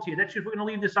it over to you. We're going to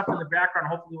leave this up in the background.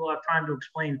 Hopefully we'll have time to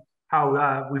explain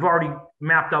how we've already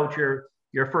mapped out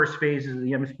your first phases of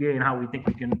the MSBA and how we think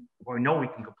we can, or know we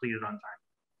can complete it on time.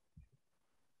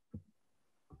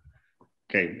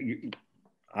 Okay.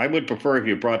 I would prefer if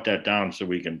you brought that down so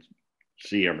we can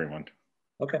see everyone.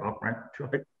 Okay. Oh, right. Sure.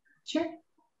 Sure.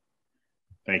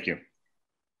 Thank you.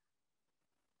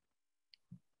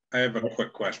 I have a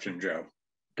quick question, Joe.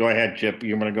 Go ahead, Chip.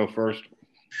 You want to go first?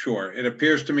 Sure. It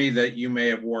appears to me that you may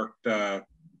have worked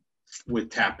with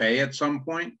TAP A at some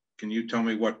point. Can you tell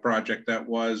me what project that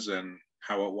was and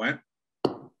how it went?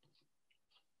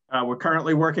 We're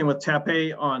currently working with TAP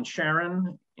A on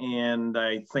Sharon and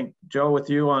I think Joe with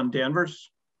you on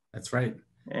Danvers. That's right.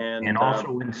 And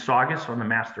also in Saugus on the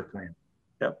master plan.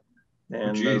 Yep.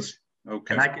 And geez.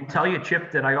 Okay. And I can tell you,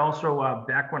 Chip, that I also,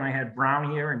 back when I had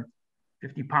Brown here and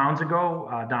 50 pounds ago,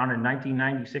 down in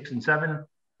 1996 and 7,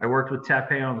 I worked with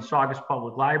Tappé on the Saugus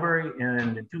Public Library,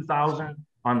 and in 2000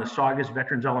 on the Saugus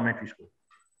Veterans Elementary School.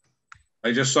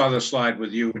 I just saw the slide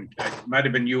with you, and it might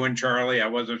have been you and Charlie. I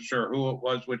wasn't sure who it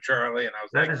was with Charlie, and I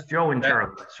was that is Joe and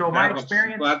Charlie. So my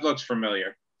experience, that looks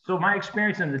familiar. So my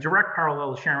experience in the direct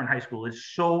parallel of Sharon High School is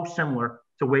so similar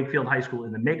to Wakefield High School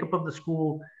in the makeup of the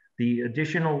school, the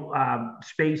additional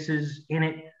spaces in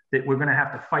it that we're going to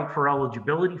have to fight for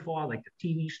eligibility for, like the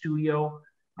TV studio,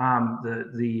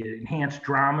 the enhanced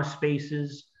drama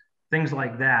spaces, things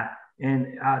like that.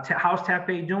 And how's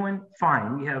Tappé doing?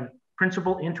 Fine. We have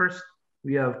principal interest.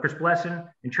 We have Chris Blesson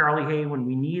and Charlie Hay when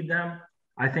we need them.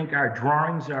 I think our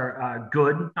drawings are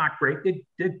good, not great.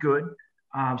 They're good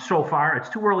so far. It's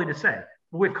too early to say.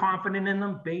 But we're confident in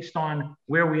them based on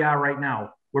where we are right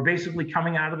now. We're basically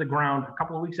coming out of the ground a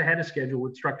couple of weeks ahead of schedule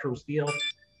with structural steel,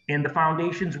 and the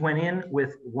foundations went in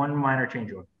with one minor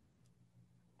change order.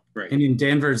 Great. And in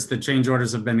Danvers, the change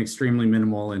orders have been extremely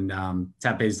minimal, and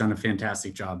Tappé's done a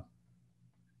fantastic job.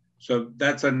 So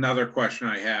that's another question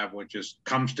I have, which is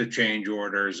comes to change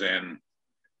orders and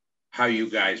how you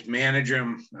guys manage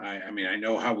them. I mean, I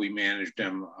know how we managed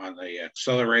them on the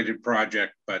accelerated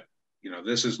project, but you know,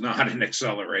 this is not an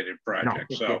accelerated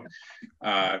project. No.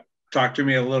 So talk to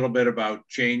me a little bit about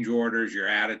change orders, your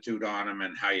attitude on them,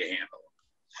 and how you handle them.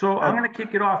 So I'm going to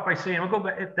kick it off by saying, I'll go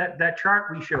back at that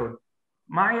chart we showed.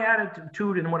 My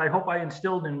attitude and what I hope I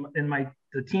instilled in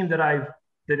the team that I've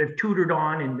tutored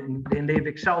on and they've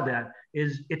excelled at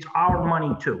is it's our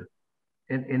money too.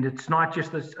 And it's not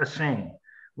just a saying.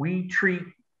 We treat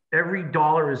every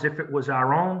dollar as if it was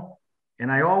our own. And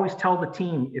I always tell the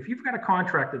team, if you've got a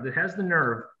contractor that has the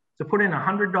nerve to put in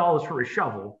 $100 for a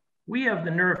shovel, we have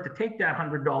the nerve to take that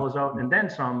 $100 out and then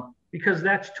some, because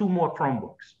that's 2 more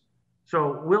Chromebooks.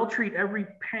 So we'll treat every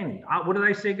penny. What did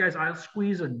I say, guys? I'll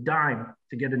squeeze a dime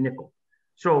to get a nickel.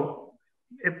 So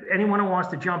if anyone who wants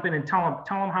to jump in and tell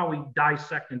them how we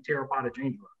dissect and tear apart a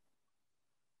change order.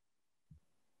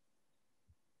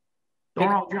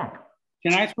 Don't all jump.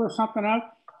 Can I throw something out?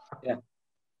 Yeah.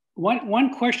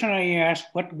 One question I asked,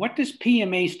 what does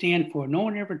PMA stand for? No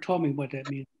one ever told me what that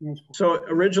means. So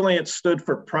originally it stood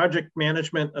for Project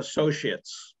Management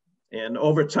Associates. And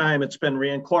over time, it's been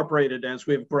reincorporated as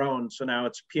we've grown. So now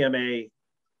it's PMA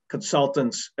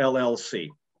Consultants, LLC.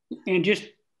 And just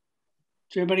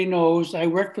so everybody knows, I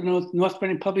work for North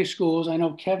Reading Public Schools. I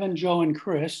know Kevin, Joe, and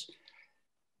Chris.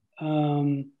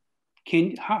 How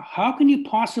can you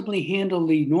possibly handle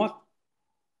the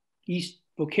Northeast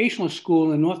Vocational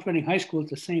School and North Reading High School at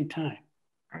the same time?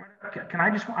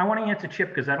 I want to answer Chip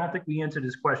because I don't think we answered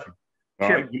his question.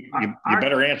 Chip, you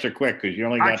better answer quick because you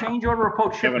only got 7 change order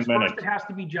approach. Chip, first it has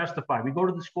to be justified. We go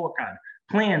to the scorecard.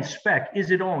 Plan, spec,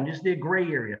 is it owned? Is there gray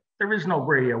area? There is no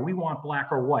gray area. We want black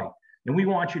or white, and we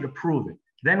want you to prove it.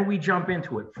 Then we jump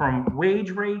into it from wage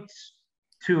rates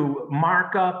to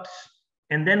markups,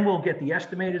 and then we'll get the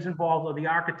estimators involved or the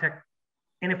architect.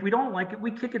 And if we don't like it,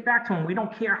 we kick it back to them. We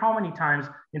don't care how many times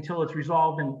until it's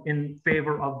resolved in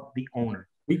favor of the owner.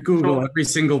 We Google every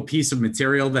single piece of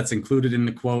material that's included in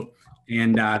the quote.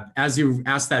 And as you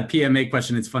asked that PMA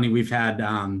question, it's funny, we've had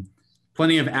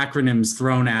plenty of acronyms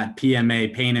thrown at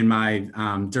PMA, pain in my,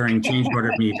 during change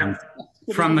order meetings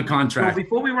from the contract. So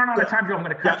before we run out of time, Joe, I'm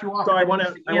going to cut you off. So I want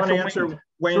to answer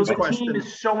Wayne's question. The team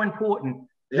is so important.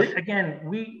 Yep.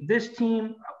 Again, this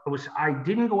team I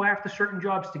didn't go after certain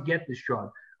jobs to get this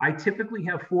job. I typically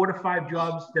have 4 to 5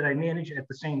 jobs that I manage at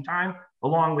the same time,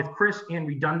 along with Chris and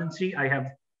redundancy.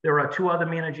 There are 2 other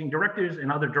managing directors and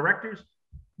other directors.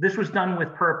 This was done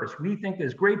with purpose. We think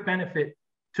there's great benefit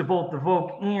to both the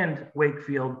VOC and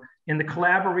Wakefield in the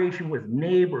collaboration with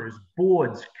neighbors,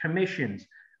 boards, commissions,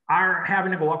 our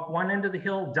having to go up one end of the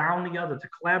hill, down the other to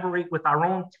collaborate with our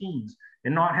own teams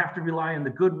and not have to rely on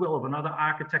the goodwill of another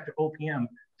architect or OPM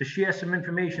to share some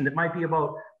information that might be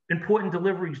about important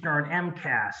deliveries during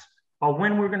MCAS or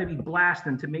when we're going to be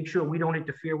blasting to make sure we don't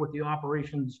interfere with the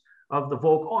operations of the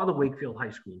VOC or the Wakefield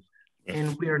High Schools.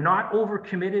 And we are not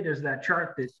overcommitted as that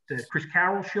chart that Chris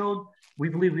Carroll showed. We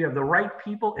believe we have the right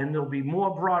people and there'll be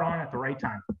more brought on at the right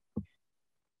time.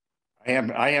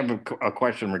 I have a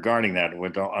question regarding that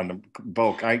on the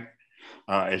VOC.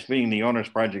 As being the owner's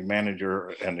project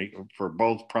manager for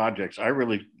both projects, I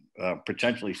really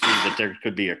potentially see that there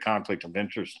could be a conflict of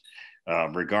interest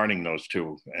regarding those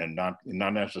two and not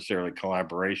necessarily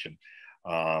collaboration.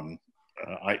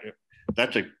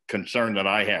 that's a concern that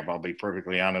I have. I'll be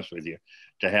perfectly honest with you.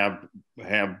 To have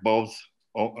both,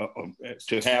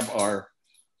 to have our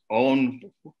own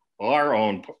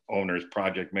owner's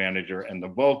project manager and the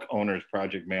Volk owner's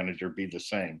project manager be the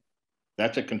same.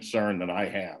 That's a concern that I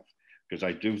have, because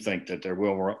I do think that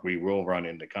we will run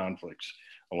into conflicts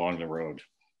along the road.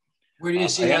 Where do you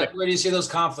see that? Where do you see those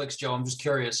conflicts, Joe? I'm just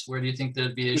curious. Where do you think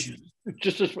there'd be issues?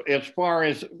 Just as far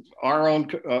as our own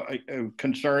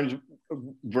concerns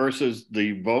versus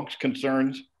the Volk's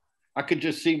concerns, I could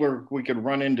just see where we could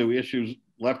run into issues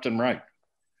left and right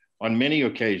on many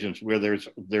occasions where there's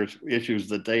issues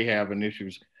that they have and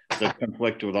issues that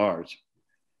conflict with ours.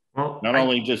 Well, not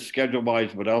only just schedule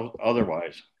wise, but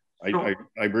otherwise. I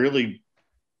really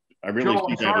Joe,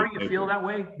 I'm sorry you feel that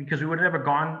way, because we would have never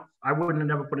gone. I wouldn't have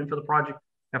never put in for the project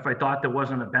if I thought there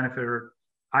wasn't a benefit.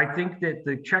 I think that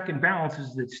the check and balance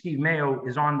is that Steve Mayo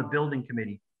is on the building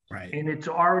committee. Right. And it's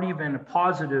already been a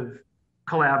positive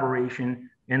collaboration,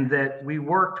 in that we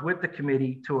worked with the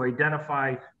committee to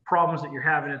identify problems that you're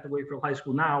having at the Wakefield High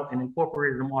School now and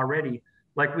incorporated them already.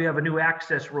 Like, we have a new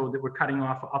access road that we're cutting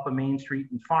off of Upper Main Street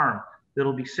and Farm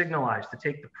that'll be signalized to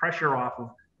take the pressure off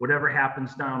of whatever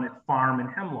happens down at Farm and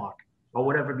Hemlock, or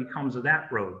whatever becomes of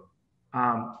that road.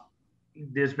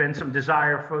 There's been some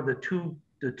desire for the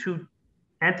two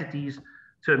entities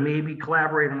to maybe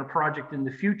collaborate on a project in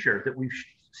the future that we've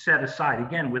set aside,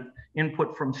 again, with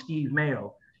input from Steve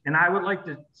Mayo. And I would like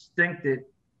to think that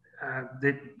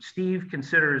that Steve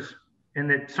considers, and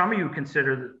that some of you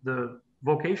consider, the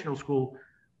vocational school,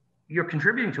 you're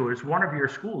contributing to it. It's one of your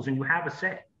schools and you have a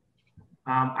say.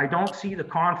 I don't see the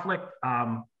conflict.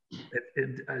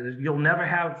 You'll never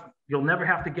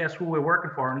have to guess who we're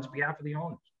working for, and it's behalf of the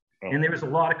owners. Oh. And there is a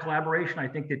lot of collaboration. I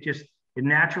think that it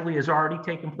naturally has already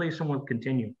taken place and will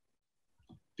continue.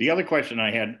 The other question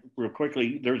I had real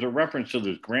quickly, there's a reference to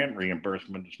this grant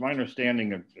reimbursement. It's my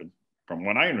understanding from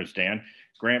what I understand,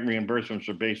 grant reimbursements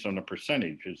are based on a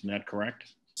percentage. Isn't that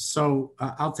correct? So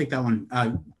I'll take that one.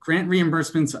 Grant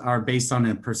reimbursements are based on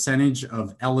a percentage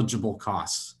of eligible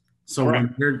costs. So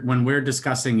when we're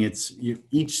discussing,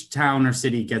 each town or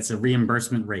city gets a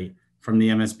reimbursement rate from the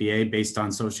MSBA based on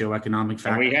socioeconomic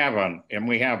factors. And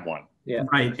we have one. Yeah.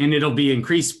 Right. And it'll be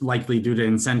increased likely due to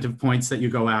incentive points that you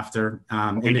go after.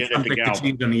 And it's something to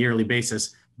change on a yearly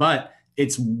basis. But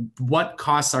it's what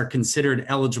costs are considered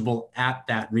eligible at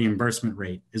that reimbursement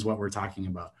rate is what we're talking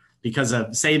about. Because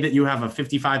say that you have a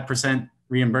 55%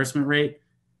 reimbursement rate,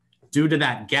 due to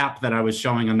that gap that I was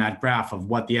showing on that graph of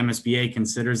what the MSBA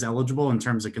considers eligible in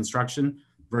terms of construction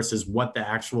versus what the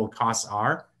actual costs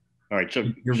are. All right.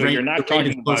 So you're not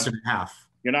talking about closer to half.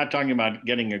 You're not talking about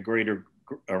getting a greater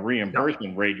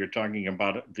reimbursement rate. You're talking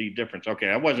about the difference. Okay.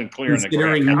 I wasn't clear in the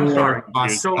graph. I'm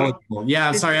sorry.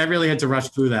 Yeah. Sorry. I really had to rush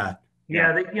through that.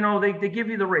 Yeah, they give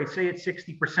you the rate. Say it's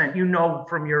 60%. You know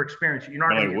from your experience, you're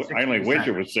not going to get 60%. I only wish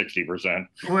it was 60%.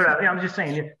 Well, I'm just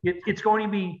saying it's going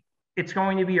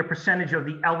to be a percentage of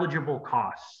the eligible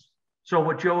costs. So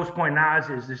what Joe's point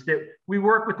out is that we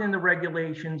work within the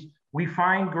regulations. We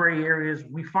find gray areas.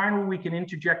 We find where we can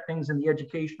interject things in the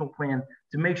educational plan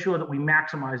to make sure that we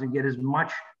maximize and get as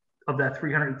much of that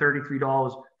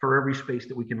 $333 for every space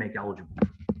that we can make eligible.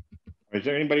 Is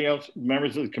there anybody else,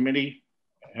 members of the committee,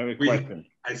 have a question?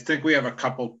 I think we have a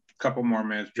couple more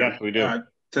minutes. Yes, we do.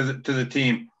 To the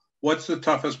team, what's the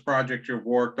toughest project you've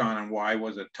worked on, and why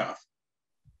was it tough?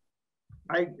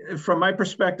 From my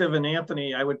perspective, and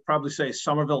Anthony, I would probably say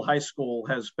Somerville High School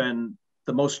has been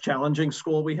the most challenging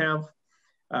school we have.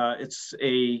 It's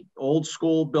a old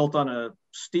school built on a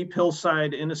steep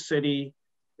hillside in a city,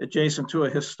 adjacent to a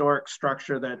historic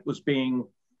structure that was being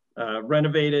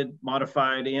renovated,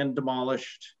 modified, and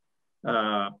demolished.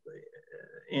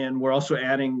 And we're also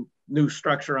adding new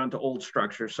structure onto old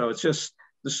structure. So it's just,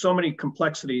 there's so many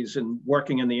complexities in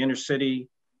working in the inner city,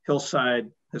 hillside,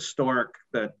 historic,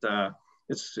 that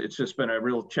it's just been a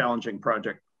real challenging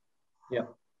project. Yeah.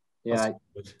 Yeah.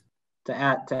 To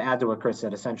add to what Chris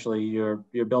said, essentially you're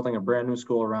building a brand new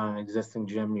school around an existing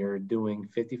gym. You're doing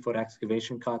 50-foot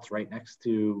excavation cuts right next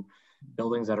to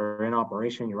buildings that are in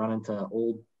operation. You run into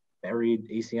old buried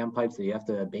ACM pipes that you have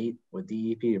to abate with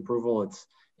DEP approval. It's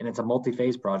a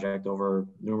multi-phase project over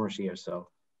numerous years. So,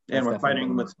 and we're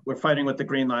fighting with the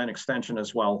Green Line extension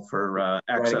as well for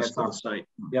access to the site.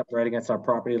 Yep, right against our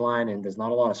property line, and there's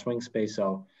not a lot of swing space,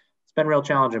 so it's been real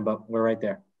challenging, but we're right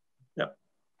there. Yep.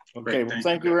 Okay, well,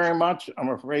 thank you very much. I'm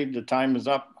afraid the time is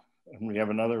up, and we have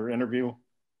another interview.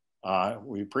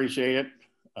 We appreciate it,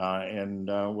 and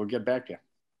we'll get back to you.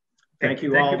 Thank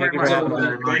you all. Thank you very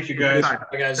much. Thank you, guys. Bye,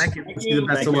 guys. Thank you. Wish you the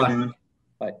best of luck.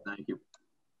 Bye. Thank you.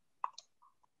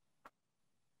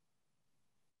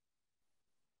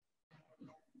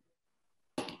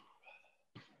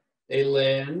 Hey,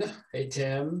 Lynn. Hey,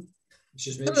 Tim.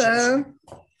 Excuse me. Hello.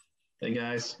 Hey,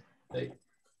 guys. Hey.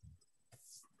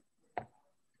 All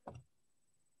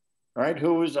right,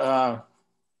 who's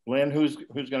Lynn? Who's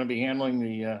going to be handling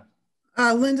the?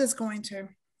 Linda's going to.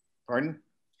 Pardon?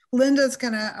 Linda's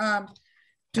going to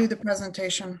do the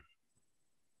presentation.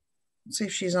 Let's see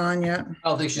if she's on yet. I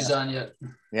don't think she's on yet.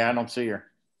 Yeah, I don't see her.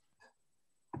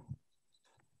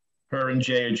 Her and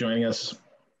Jay are joining us.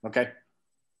 Okay.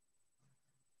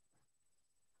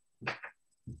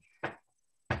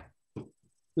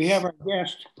 We have our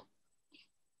guest.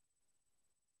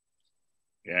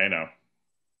 Yeah, I know.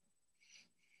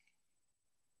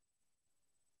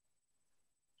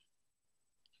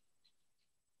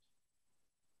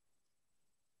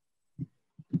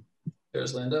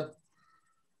 There's Linda.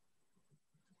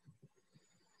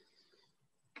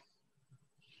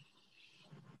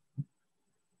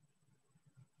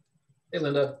 Hey,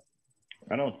 Linda.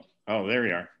 I don't. Oh, there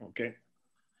you are. Okay.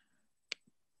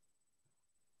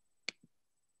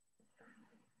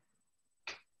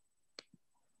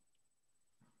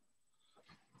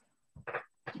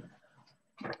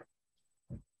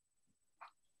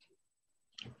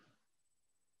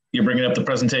 You're bringing up the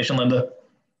presentation, Linda?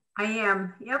 I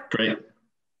am. Yep. Great.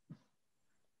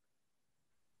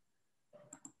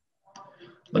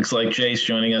 Looks like Jay's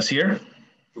joining us here.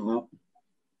 Uh-huh.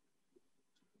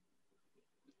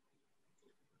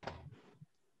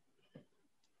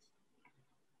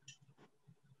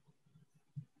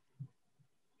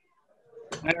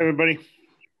 Hi, everybody.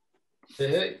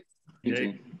 Hey.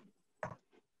 Jay.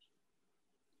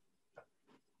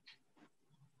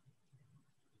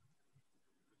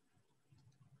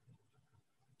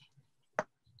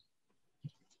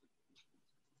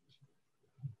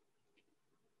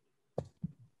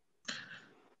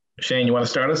 Shane, you want to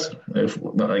start us?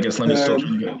 I guess Linda's still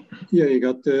trying to go. Yeah, you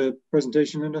got the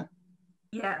presentation, Linda?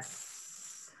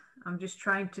 Yes. I'm just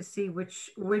trying to see which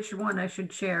one I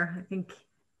should share. I think,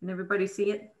 can everybody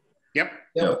see it? Yep.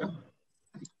 Yep.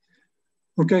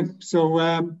 Okay,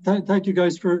 so thank you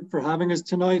guys for having us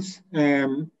tonight.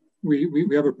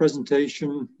 We have a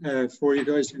presentation for you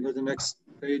guys. You can go to the next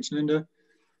page, Linda.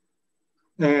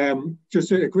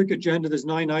 Just a quick agenda. There's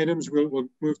 9 items. We'll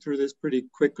move through this pretty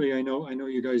quickly. I know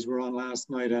you guys were on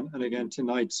last night and again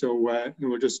tonight. So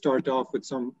we'll just start off with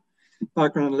some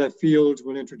background on left field.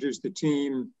 We'll introduce the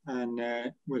team and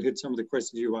we'll hit some of the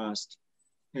questions you asked.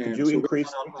 Could you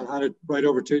increase? I'll hand it right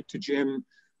over to Jim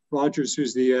Rogers,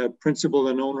 who's the principal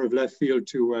and owner of Left Field,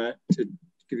 to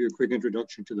give you a quick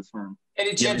introduction to the firm.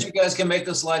 Any chance you guys can make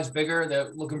the slides bigger?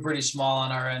 They're looking pretty small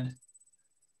on our end.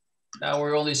 Now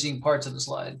we're only seeing parts of the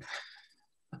slide.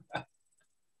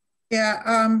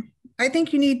 Yeah, I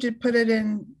think you need to put it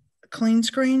in clean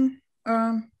screen,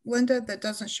 Linda, that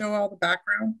doesn't show all the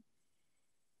background.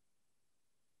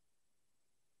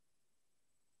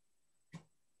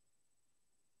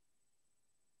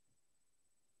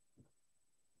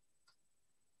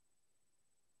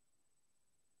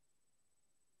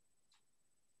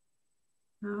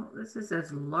 No, this is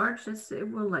as large as it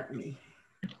will let me.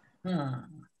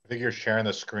 I think you're sharing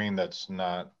the screen that's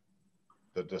not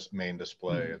the main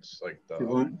display. It's like the.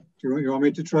 Do you want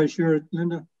me to try share it,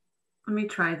 Linda? Let me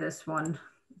try this one.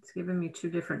 It's giving me 2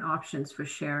 different options for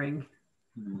sharing.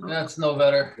 That's no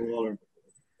better. Can you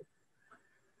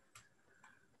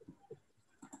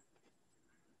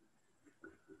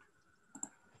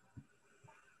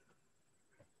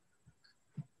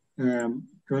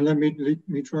let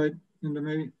me try it, Linda,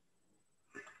 maybe?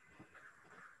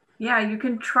 Yeah, you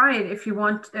can try it if you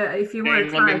want. If you want to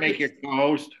try. Let me make you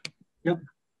co-host. Yep.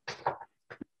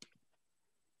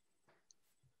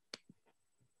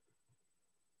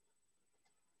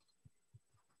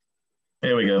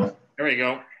 There we go. There we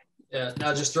go. Yeah,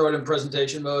 now just throw it in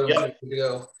presentation mode. Yep. Good to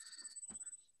go.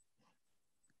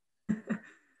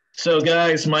 So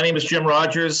guys, my name is Jim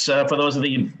Rogers. For those of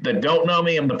you that don't know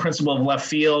me, I'm the principal of Left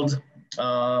Field.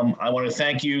 I want to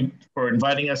thank you for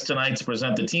inviting us tonight to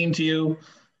present the team to you.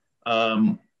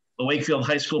 The Wakefield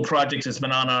High School project has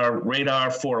been on our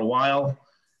radar for a while.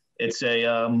 It's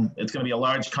going to be a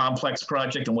large, complex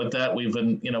project, and with that, we've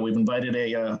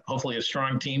invited hopefully a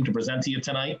strong team to present to you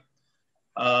tonight.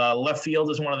 Left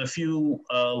Field is one of the few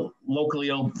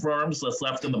locally owned firms that's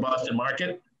left in the Boston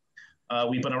market.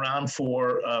 We've been around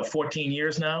for 14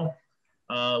 years now.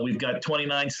 We've got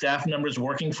 29 staff members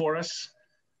working for us.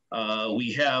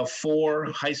 We have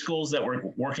 4 high schools that we're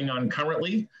working on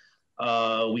currently.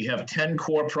 We have 10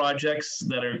 core projects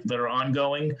that are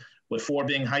ongoing, with 4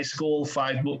 being high school,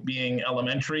 5 being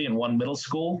elementary, and 1 middle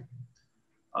school.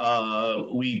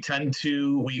 We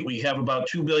have about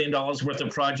 $2 billion worth of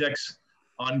projects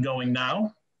ongoing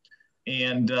now.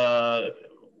 And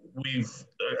we've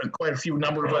quite a few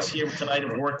number of us here tonight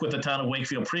have worked with the town of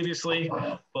Wakefield previously.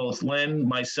 Both Lynn,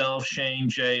 myself, Shane,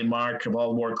 Jay, and Mark have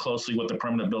all worked closely with the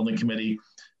Permanent Building Committee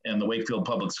and the Wakefield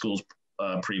Public Schools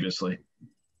previously.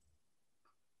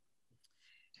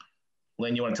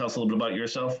 Lynn, you want to tell us a little bit about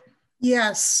yourself?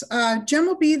 Yes, Jim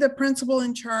will be the principal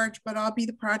in charge, but I'll be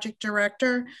the project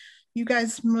director. You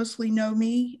guys mostly know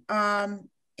me,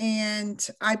 and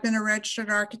I've been a registered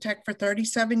architect for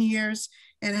 37 years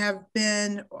and have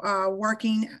been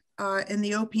working in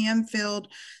the OPM field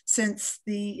since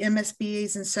the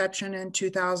MSBA's inception in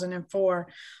 2004.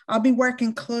 I'll be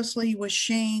working closely with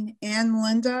Shane and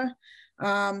Linda.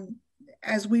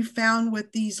 As we found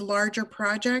with these larger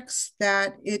projects,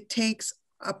 that it takes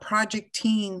a project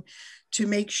team to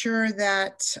make sure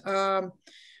that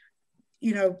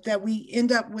that we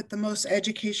end up with the most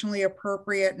educationally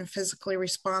appropriate and physically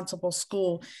responsible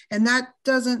school. And that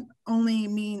doesn't only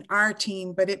mean our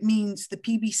team, but it means the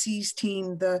PBC's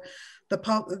team, the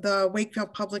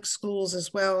Wakefield Public Schools,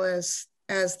 as well as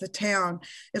the town.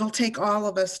 It'll take all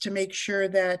of us to make sure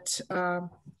that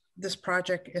this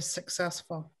project is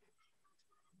successful.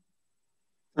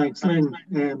 Thanks, Lynn.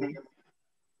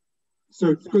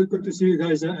 So it's good to see you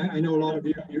guys. I know a lot of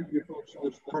you folks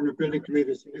on the Permanent Building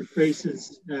Committee, new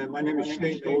faces. My name is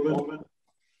Shane Nolan.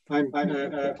 I'm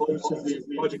proposed as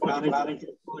the project manager of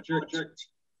the project.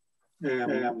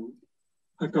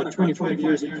 I've got 25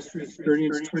 years industry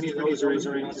experience, 20 of those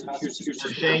are in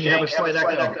Massachusetts. Shane, you have a slight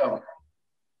echo.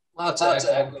 Lots of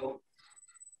echo.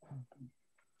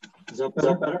 Is that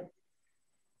better?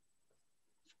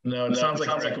 No, it sounds like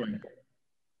it's echoing.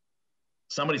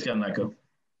 Somebody's got an echo.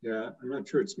 Yeah, I'm not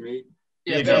sure it's me.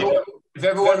 Yeah, if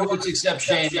everyone votes except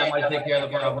Shane, that might take care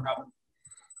of the problem.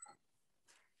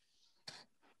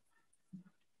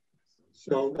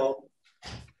 So,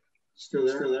 still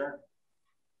there?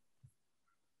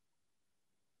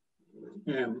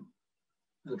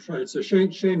 I'll try it. So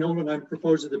Shane Nolan, I'm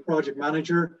proposed as the project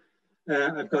manager.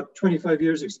 I've got 25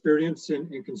 years experience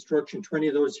in construction, 20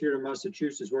 of those here in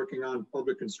Massachusetts working on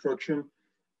public construction.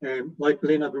 Like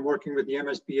Lynn, I've been working with the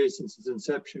MSBA since its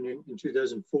inception in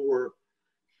 2004.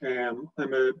 I'm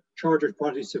a chartered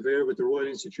quantity surveyor with the Royal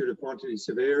Institute of Quantity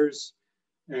Surveyors.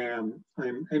 I'm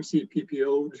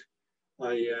MCPPO'd.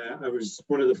 I was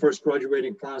one of the first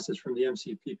graduating classes from the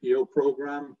MCPPO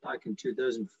program back in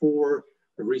 2004.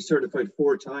 I've recertified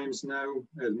 4 times now,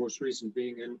 the most recent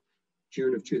being in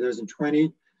June of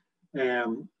 2020.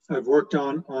 I've worked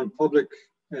on public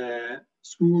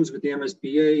schools with the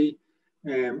MSBA,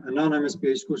 and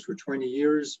non-MSBA schools for 20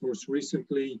 years. Most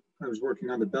recently, I was working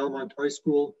on the Belmont High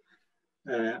School.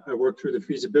 I worked through the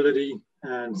feasibility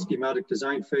and schematic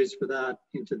design phase for that,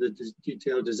 into the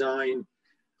detailed design,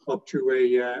 up to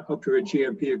a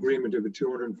GMP agreement of a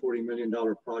 $240 million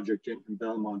project in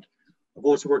Belmont. I've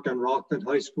also worked on Rockland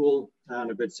High School and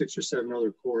about 6 or 7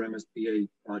 other core MSBA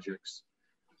projects.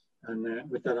 And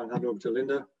with that, I'll hand over to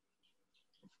Linda.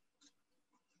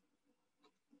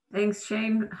 Thanks,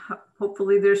 Shane.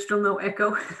 Hopefully there's still no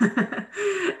echo.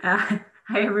 Hi,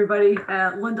 everybody.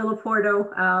 Linda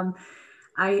Laporto.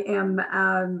 I am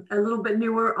a little bit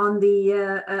newer on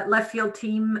the left field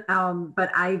team, but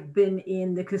I've been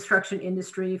in the construction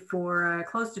industry for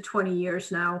close to 20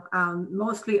 years now,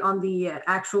 mostly on the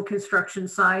actual construction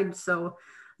side. So a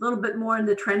little bit more in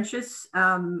the trenches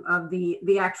of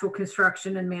the actual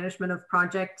construction and management of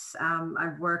projects.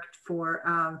 I've worked for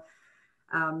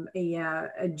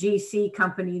a GC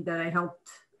company that I helped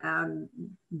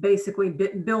basically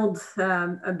build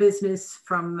a business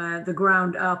from the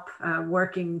ground up,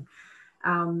 working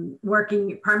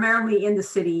primarily in the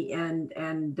city and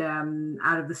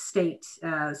out of the state,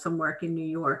 some work in New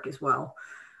York as well.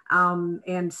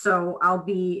 And so I'll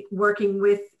be working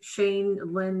with Shane,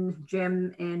 Lynn,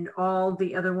 Jim, and all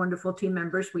the other wonderful team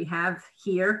members we have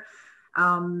here.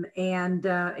 And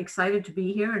excited to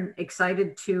be here and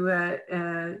excited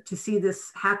to see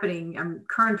this happening. I'm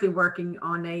currently working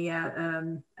on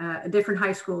a different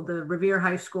high school, the Revere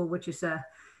High School, which is a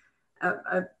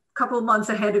couple of months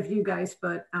ahead of you guys,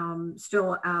 but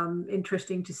still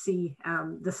interesting to see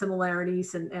the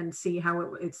similarities and see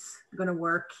how it's going to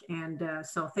work. And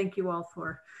so thank you all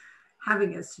for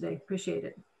having us today. Appreciate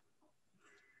it.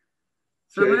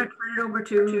 So I'm going to turn it over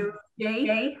to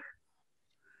Jay.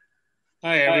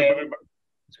 Hi, everybody.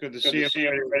 It's good to see you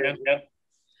again.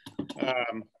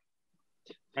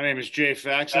 My name is Jay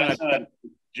Faxon. I've been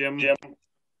Jim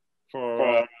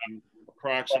for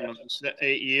approximately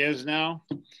 8 years now.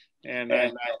 And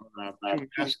I have 2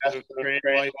 Master of Trade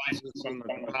licenses from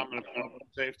the Department of Public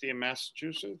Safety in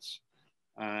Massachusetts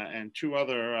and 2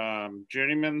 other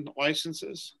journeyman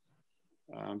licenses.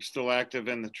 I'm still active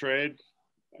in the trade.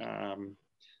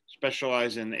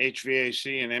 Specialize in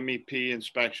HVAC and MEP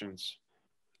inspections.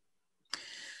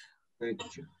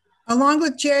 Along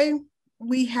with Jay,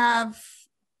 we have,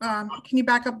 can you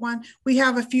back up one? We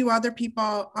have a few other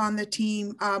people on the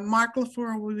team. Mark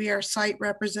LaFleur will be our site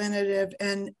representative.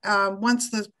 And once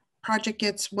the project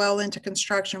gets well into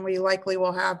construction, we likely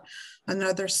will have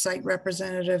another site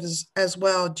representative as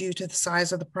well due to the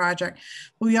size of the project.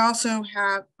 We also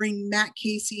bring Matt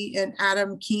Casey and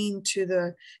Adam Keene to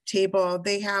the table.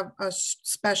 They have a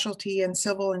specialty in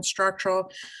civil and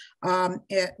structural,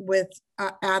 with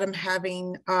Adam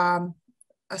having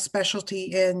a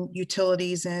specialty in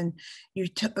utilities and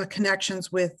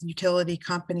connections with utility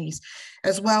companies,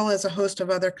 as well as a host of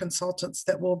other consultants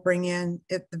that we'll bring in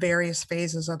at the various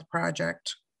phases of the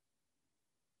project.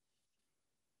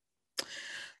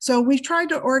 So we've tried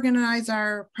to organize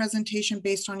our presentation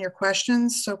based on your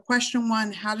questions. So question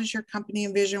one, how does your company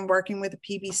envision working with the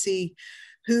PBC,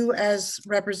 who as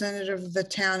representative of the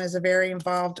town is a very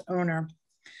involved owner?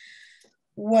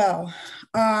 Well,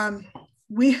 Leftfield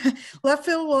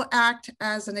will act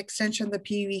as an extension of the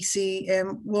PBC,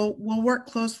 and we'll work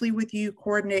closely with you,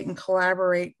 coordinate and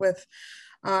collaborate with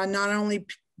not only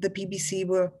the PBC,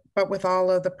 but with all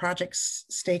of the project's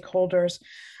stakeholders.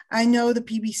 I know the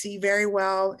PBC very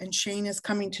well, and Shane is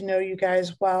coming to know you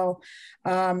guys well.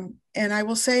 And I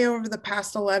will say over the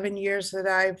past 11 years that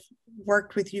I've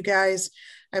worked with you guys,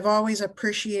 I've always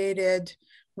appreciated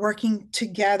working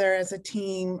together as a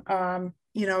team.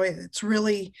 You know, it's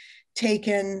really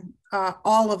taken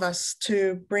all of us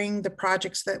to bring the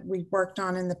projects that we've worked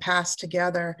on in the past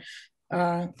together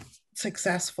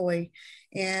successfully.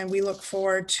 And we look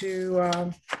forward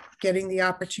to getting the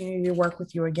opportunity to work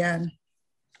with you again.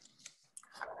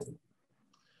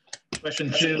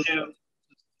 Question two.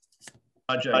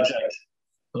 Project.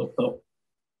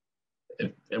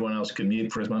 If everyone else could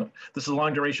mute for a moment. This is a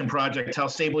long duration project. How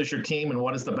stable is your team, and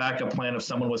what is the backup plan if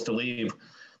someone was to leave?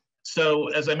 So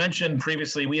as I mentioned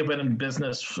previously, we have been in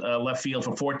business Leftfield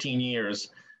for 14 years.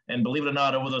 And believe it or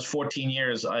not, over those 14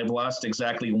 years, I've lost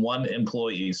exactly one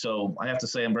employee. So I have to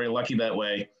say I'm very lucky that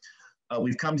way.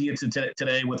 We've come to you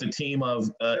today with a team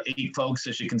of 8 folks,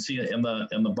 as you can see in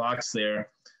the box there.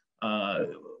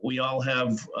 We all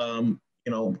have, you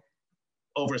know,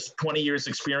 over 20 years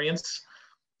experience.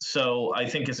 So I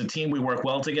think as a team, we work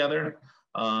well together.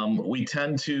 We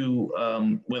tend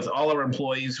to, with all our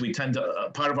employees, we tend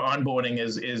to, part of our onboarding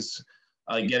is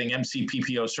getting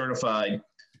MCPPO certified.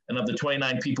 And of the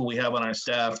 29 people we have on our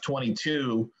staff,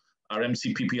 22 are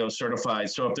MCPPO certified.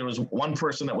 So if there was one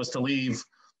person that was to leave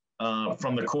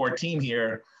from the core team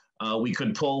here, we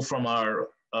could pull from our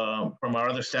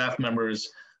other staff members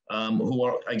who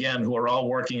are all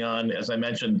working on, as I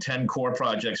mentioned, 10 core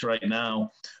projects right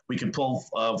now. We could pull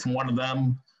from one of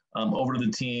them over to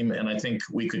the team, and I think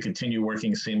we could continue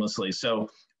working seamlessly. So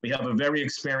we have a very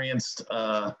experienced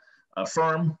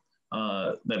firm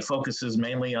that focuses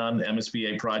mainly on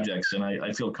MSBA projects, and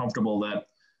I feel comfortable that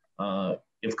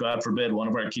if God forbid one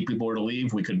of our key people were to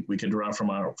leave, we could draw from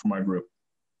our group.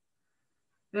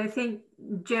 I think,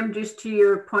 Jim, just to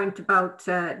your point about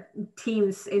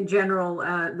teams in general,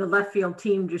 the Leftfield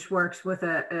team just works with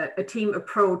a team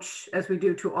approach as we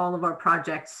do to all of our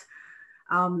projects.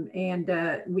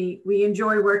 We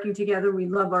enjoy working together. We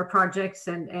love our projects,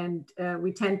 and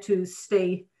we tend to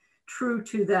stay true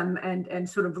to them and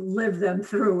sort of live them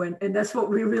through. And that's what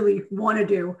we really want to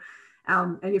do.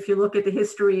 And if you look at the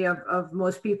history of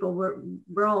most people,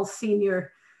 we're all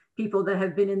senior people that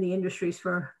have been in the industries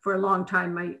for a long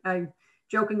time. I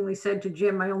jokingly said to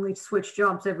Jim, I only switch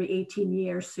jobs every 18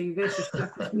 years. So you guys are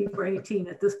stuck with me for 18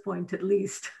 at this point, at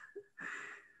least.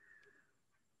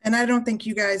 And I don't think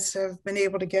you guys have been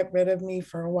able to get rid of me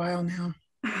for a while now.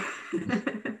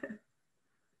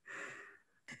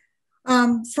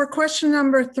 For question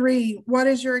number 3, what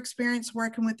is your experience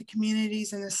working with the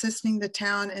communities and assisting the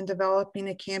town in developing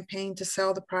a campaign to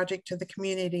sell the project to the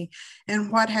community?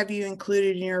 And what have you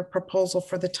included in your proposal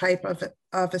for the type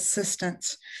of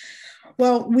assistance?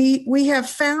 Well, we have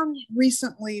found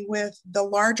recently with the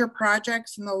larger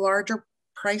projects and the larger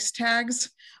price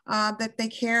tags that they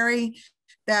carry,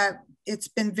 that it's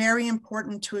been very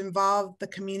important to involve the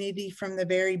community from the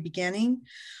very beginning.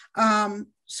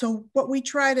 So what we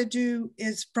try to do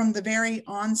is from the very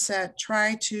onset,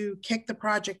 try to kick the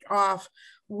project off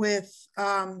with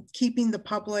keeping the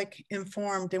public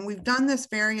informed. And we've done this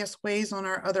various ways on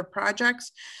our other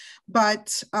projects,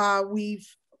 but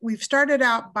we've started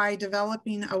out by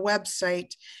developing a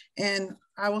website, and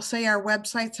I will say our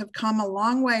websites have come a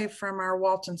long way from our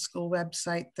Walton School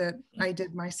website that I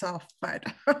did myself. But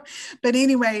but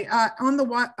anyway, on the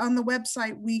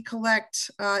website, we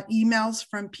collect emails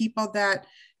from people that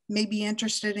may be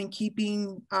interested in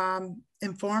keeping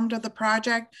informed of the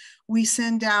project. We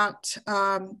send out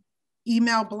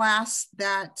email blasts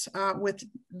that with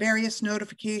various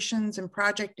notifications and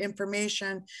project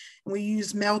information. And we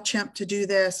use MailChimp to do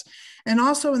this. And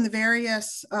also in the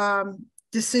various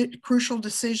crucial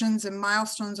decisions and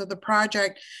milestones of the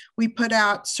project, we put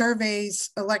out surveys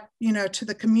to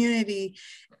the community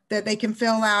that they can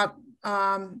fill out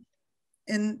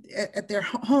at their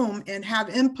home and have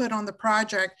input on the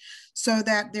project so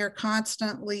that they're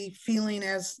constantly feeling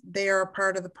as they are a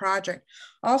part of the project.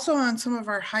 Also on some of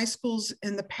our high schools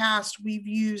in the past, we've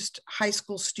used high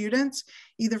school students,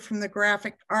 either from the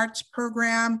graphic arts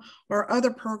program or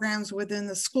other programs within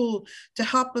the school to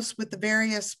help us with the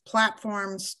various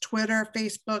platforms, Twitter,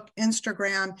 Facebook,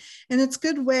 Instagram. And it's a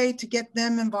good way to get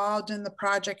them involved in the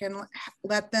project and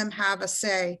let them have a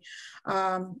say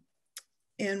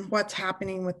in what's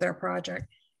happening with their project.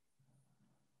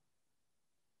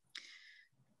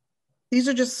 These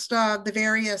are just the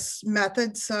various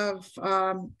methods of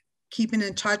keeping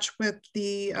in touch with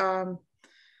the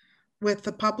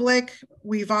public.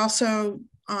 We've also,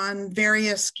 on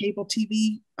various cable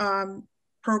TV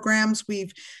programs,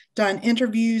 we've done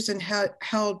interviews and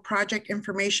held project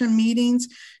information meetings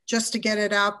just to get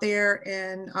it out there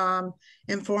and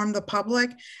inform the public,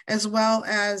 as well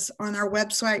as on our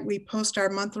website, we post our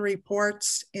monthly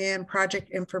reports and project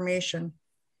information.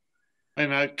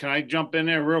 And can I jump in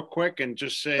there real quick and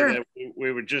just say Sure. that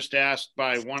we were just asked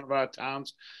by one of our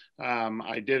towns.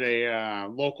 I did a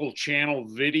local channel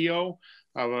video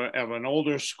of an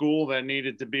older school that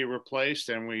needed to be replaced,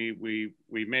 and we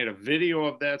made a video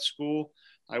of that school.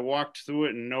 I walked through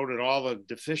it and noted all the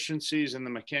deficiencies in the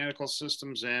mechanical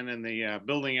systems and in the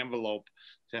building envelope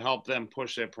to help them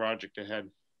push their project ahead.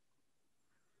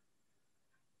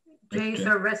 Jay's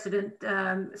our resident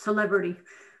celebrity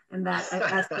in that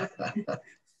aspect.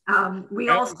 We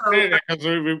also because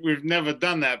we've never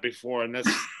done that before, and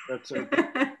that's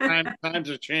times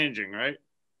are changing, right?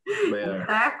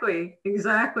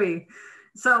 Exactly.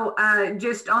 So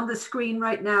just on the screen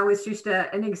right now is just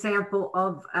an example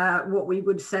of what we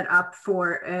would set up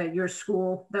for your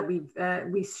school that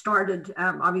we started.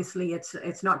 Obviously,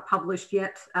 it's not published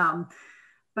yet,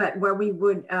 but where we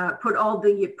would put all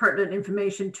the pertinent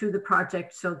information to the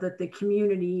project so that the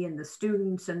community and the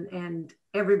students and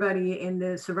everybody in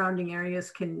the surrounding areas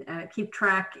can keep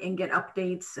track and get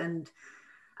updates. And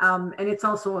it's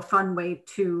also a fun way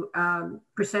to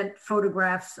present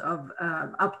photographs of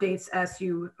updates as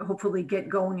you hopefully get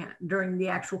going during the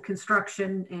actual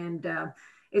construction. And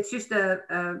it's just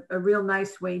a real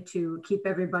nice way to keep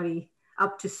everybody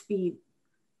up to speed.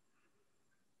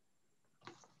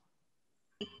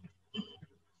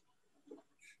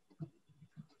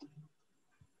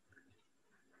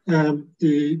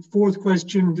 The fourth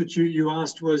question that you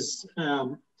asked was,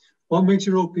 what makes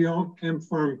your OPM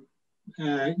firm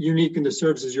unique in the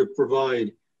services you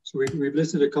provide? So we've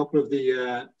listed a couple of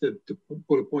the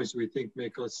bullet points that we think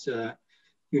make us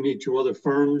unique to other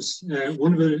firms.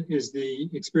 One of it is the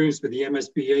experience with the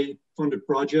MSBA funded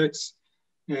projects.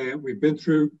 We've been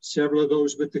through several of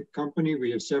those with the company.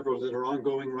 We have several that are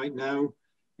ongoing right now.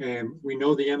 We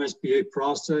know the MSBA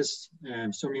process.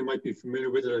 Some of you might be familiar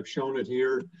with it. I've shown it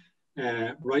here.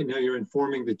 Right now you're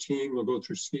informing the team. We'll go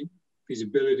through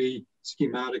feasibility,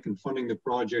 schematic, and funding the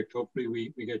project. Hopefully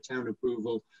we get town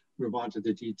approval, move on to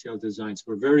the detailed design. So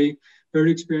we're very,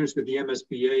 very experienced with the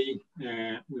MSBA.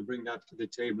 We bring that to the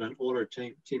table, and all our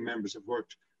team members have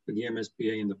worked with the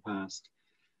MSBA in the past.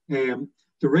 The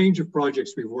range of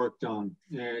projects we've worked on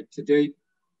to date,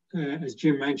 as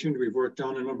Jim mentioned, we've worked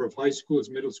on a number of high schools,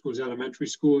 middle schools, elementary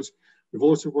schools. We've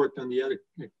also worked on the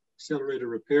accelerator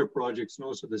repair projects and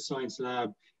also the science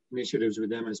lab initiatives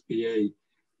with MSBA.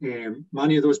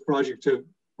 Many of those projects have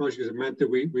meant that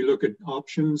we look at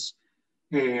options,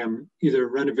 either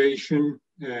renovation,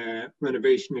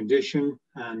 renovation addition,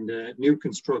 and new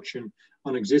construction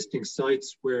on existing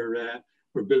sites where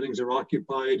buildings are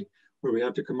occupied, where we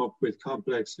have to come up with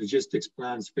complex logistics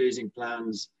plans, phasing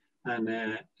plans, and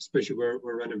especially where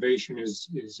renovation is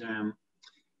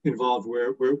involved,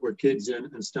 where kids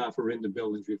and staff are in the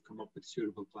buildings. We've come up with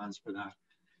suitable plans for that.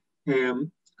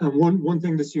 And one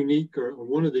thing that's unique, or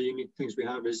one of the unique things we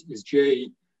have is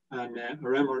Jay and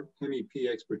our MEP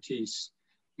expertise.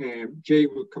 Jay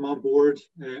will come on board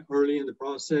early in the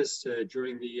process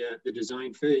during the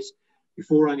design phase,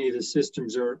 before any of the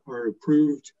systems are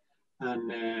approved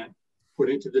and put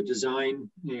into the design.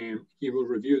 He will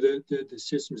review the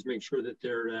systems, make sure that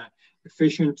they're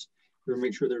efficient. He'll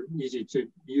make sure they're easy to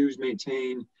use,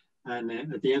 maintain, and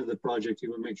at the end of the project, he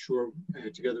will make sure,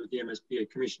 together with the MSBA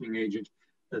commissioning agent,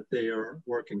 that they are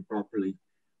working properly.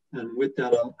 And with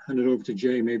that, I'll hand it over to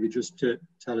Jay, maybe just to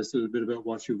tell us a little bit about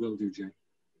what you will do, Jay.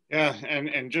 Yeah,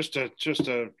 and just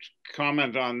to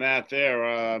comment on that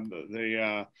there,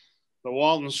 the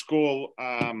Walton School,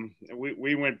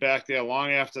 we went back there long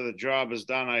after the job is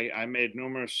done. I made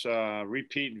numerous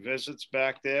repeat visits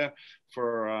back there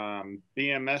for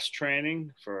BMS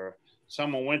training, for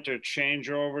summer winter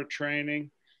changeover training,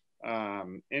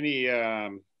 any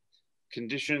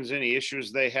conditions, any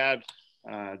issues they had.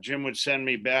 Jim would send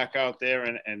me back out there,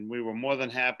 and we were more than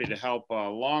happy to help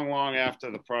long after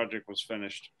the project was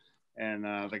finished. And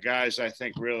the guys, I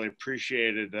think, really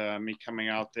appreciated me coming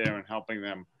out there and helping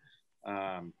them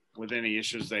with any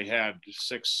issues they had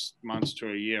 6 months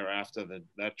to a year after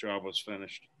that job was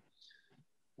finished.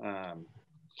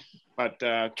 But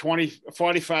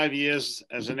 45 years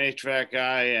as an HVAC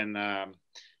guy,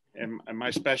 and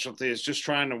my specialty is just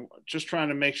trying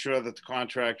to make sure that the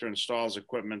contractor installs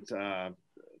equipment to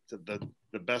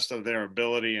the best of their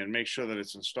ability, and make sure that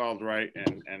it's installed right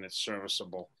and it's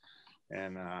serviceable.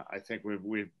 And I think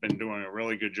we've been doing a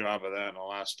really good job of that in the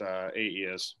last 8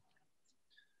 years.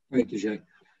 Thank you, Jay.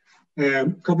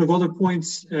 A couple of other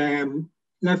points.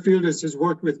 Left Field has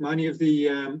worked with many of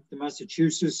the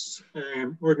Massachusetts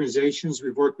organizations.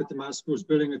 We've worked with the Mass Schools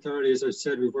Building Authority. As I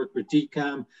said, we've worked with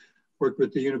DCAM, worked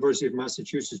with the University of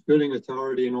Massachusetts Building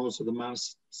Authority, and also the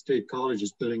Mass State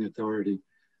Colleges Building Authority.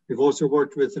 We've also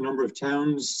worked with a number of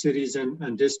towns, cities,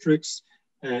 and districts,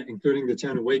 including the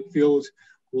town of Wakefield,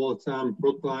 Waltham,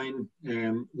 Brookline,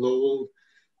 Lowell.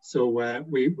 So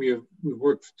we've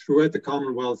worked throughout the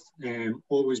Commonwealth and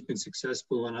always been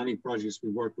successful on any projects we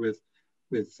work with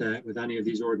any of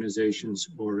these organizations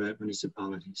or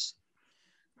municipalities.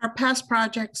 Our past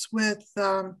projects with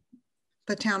the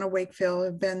town of Wakefield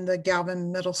have been the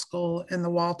Galvin Middle School and the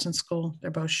Walton School. They're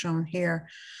both shown here.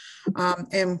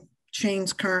 And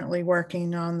Shane's currently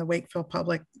working on the Wakefield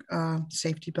Public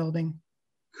Safety Building.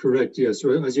 Correct, yes.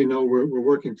 So as you know, we're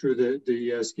working through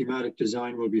the schematic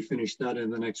design. We'll be finished that in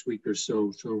the next week or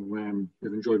so. So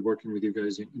we've enjoyed working with you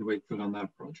guys in Wakefield on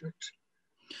that project.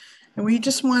 And we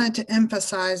just wanted to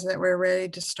emphasize that we're ready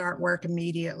to start work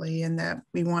immediately and that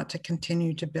we want to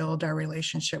continue to build our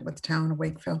relationship with the town of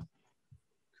Wakefield.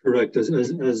 Correct. As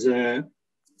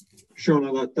shown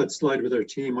on that slide with our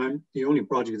team, the only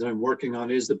project that I'm working on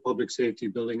is the public safety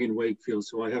building in Wakefield.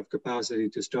 So I have capacity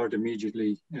to start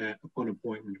immediately upon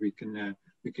appointment. We can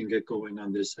get going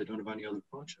on this. I don't have any other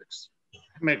projects.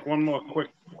 Make one more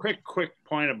quick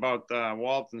point about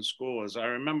Walton School. Is I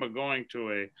remember going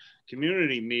to a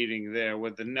community meeting there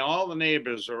with all the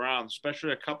neighbors around,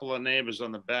 especially a couple of neighbors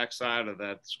on the back side of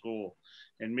that school,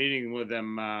 and meeting with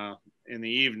them in the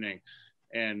evening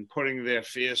and putting their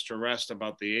fears to rest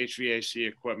about the HVAC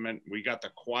equipment. We got the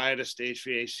quietest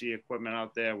HVAC equipment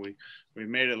out there. We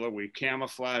made it look, we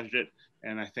camouflaged it,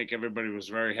 and I think everybody was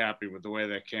very happy with the way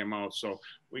that came out. So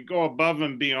we go above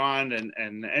and beyond,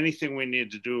 and anything we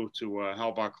need to do to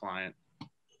help our client.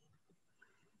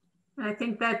 I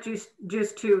think that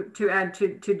just to add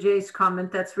to Jay's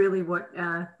comment, that's really what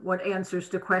answers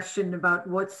the question about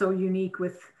what's so unique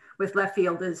with Left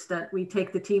Field, is that we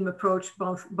take the team approach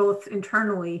both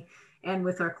internally and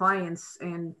with our clients.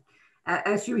 And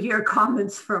as you hear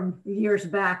comments from years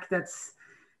back, that's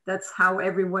how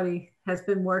everybody has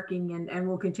been working and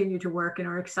will continue to work and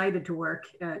are excited to work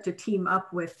to team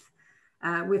up with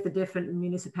the different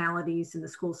municipalities and the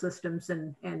school systems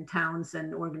and towns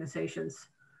and organizations.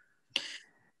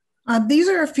 These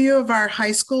are a few of our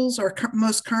high schools, or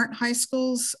most current high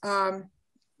schools.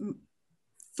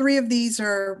 3 of these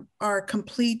are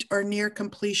complete or near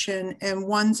completion, and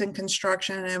one's in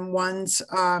construction and one's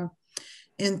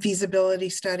in feasibility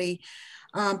study.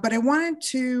 But I wanted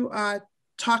to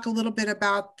talk a little bit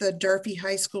about the Durfee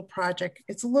High School project.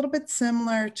 It's a little bit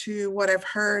similar to what I've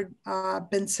heard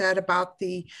been said about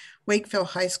the Wakefield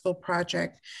High School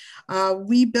project.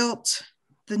 We built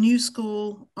the new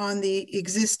school on the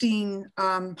existing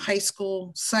high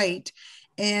school site,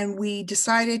 and we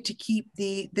decided to keep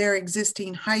their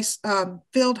existing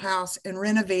field house and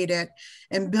renovate it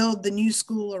and build the new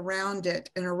school around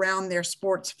it and around their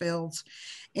sports fields.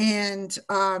 And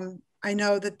I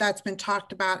know that that's been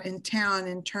talked about in town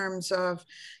in terms of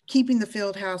keeping the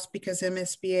field house, because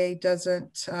MSBA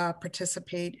doesn't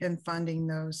participate in funding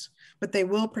those, but they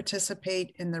will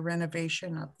participate in the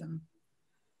renovation of them.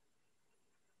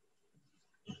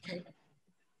 Okay.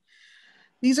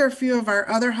 These are a few of our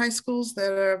other high schools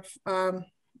that have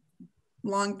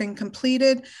long been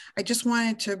completed. I just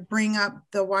wanted to bring up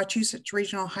the Wachusett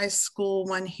Regional High School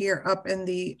one here up in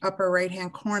the upper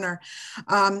right-hand corner.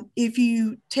 If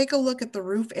you take a look at the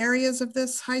roof areas of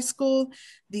this high school,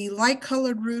 the light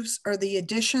colored roofs are the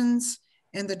additions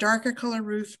and the darker color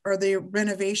roof are the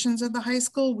renovations of the high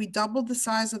school. We doubled the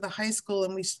size of the high school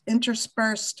and we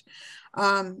interspersed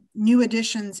new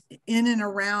additions in and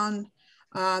around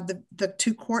the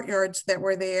two courtyards that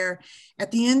were there.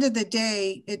 At the end of the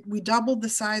day, we doubled the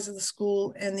size of the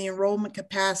school and the enrollment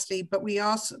capacity, but we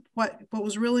also, what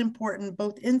was really important,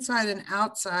 both inside and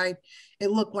outside,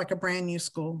 it looked like a brand new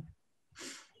school.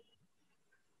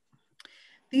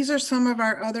 These are some of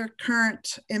our other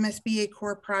current MSBA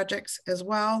core projects as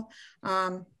well.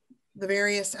 The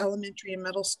various elementary and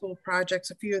middle school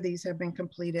projects, a few of these have been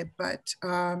completed, but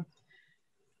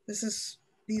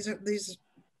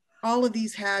all of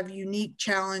these have unique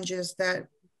challenges that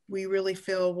we really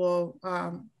feel will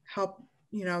help,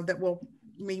 that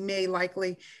we may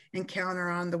likely encounter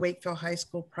on the Wakefield High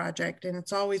School project. And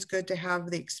it's always good to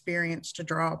have the experience to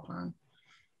draw upon.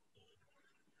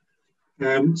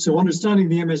 So understanding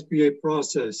the MSBA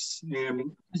process,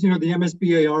 as you know, the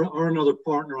MSBA are another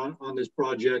partner on this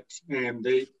project, and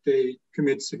they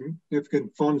commit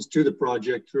significant funds to the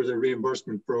project through the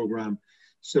reimbursement program.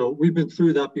 So we've been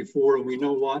through that before, and we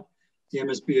know what the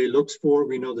MSBA looks for.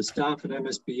 We know the staff at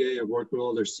MSBA. I've worked with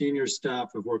all their senior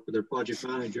staff. I've worked with their project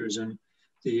managers and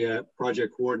the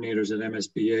project coordinators at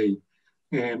MSBA.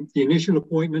 The initial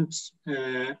appointments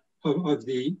of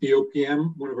the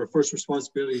OPM, one of our first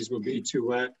responsibilities will be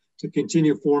to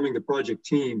continue forming the project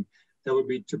team. That would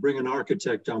be to bring an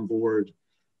architect on board.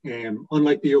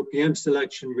 Unlike the OPM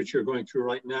selection, which you're going through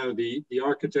right now, the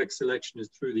architect selection is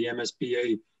through the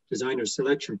MSBA designer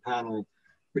selection panel,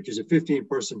 which is a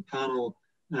 15-person panel,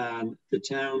 and the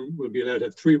town will be allowed to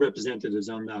have 3 representatives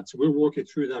on that. So we'll walk you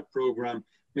through that program,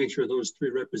 make sure those 3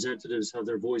 representatives have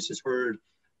their voices heard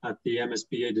at the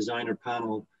MSBA designer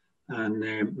panel,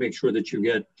 and make sure that you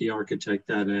get the architect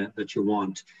that you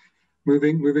want.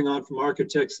 Moving on from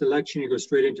architect selection, you go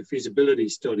straight into feasibility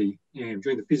study. And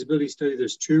during the feasibility study,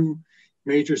 there's 2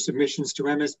 major submissions to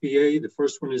MSBA. The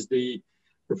first one is the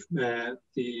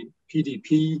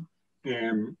PDP.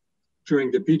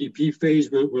 During the PDP phase,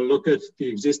 we'll look at the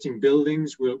existing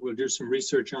buildings. We'll do some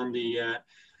research on the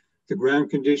ground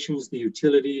conditions, the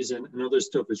utilities, and other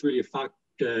stuff. It's really a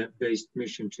fact-based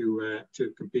mission to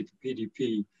complete the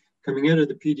PDP. Coming out of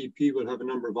the PDP, we'll have a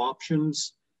number of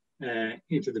options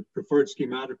into the preferred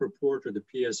schematic report or the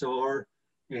PSR.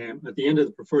 At the end of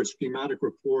the preferred schematic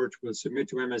report, we'll submit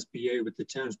to MSBA with the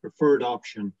town's preferred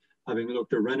option, having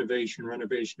looked at renovation,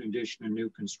 addition, and new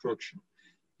construction.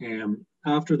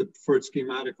 After the preferred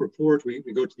schematic report, we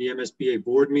go to the MSBA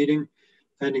board meeting.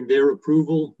 Pending their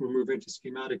approval, we'll move into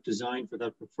schematic design for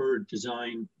that preferred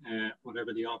design,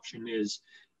 whatever the option is.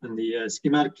 And the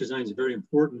schematic design is a very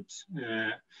important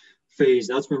phase.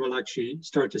 That's when we'll actually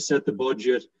start to set the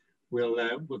budget.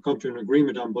 We'll come to an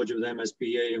agreement on budget with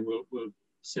MSBA, and we'll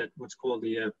set what's called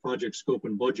the project scope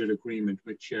and budget agreement,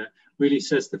 which really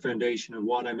sets the foundation of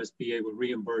what MSBA will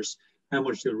reimburse, how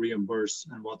much they'll reimburse,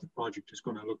 and what the project is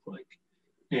going to look like.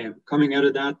 Coming out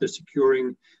of that, they're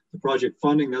securing the project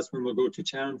funding. That's when we'll go to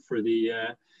town for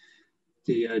the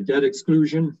debt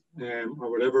exclusion or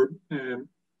whatever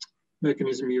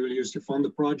mechanism you will use to fund the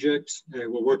project.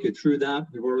 We'll work you through that.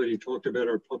 We've already talked about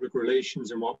our public relations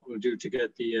and what we'll do to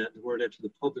get the word out to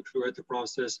the public throughout the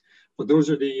process. But those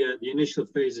are the initial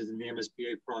phases in the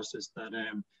MSBA process that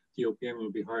the OPM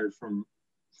will be hired from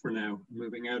for now.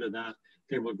 Moving out of that,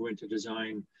 then we'll go into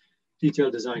design,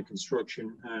 detailed design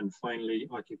construction, and finally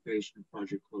occupation and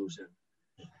project closeout.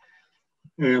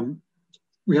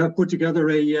 We have put together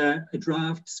a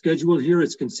draft schedule here.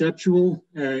 It's conceptual.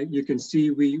 You can see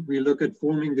we look at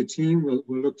forming the team. We'll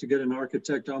look to get an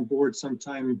architect on board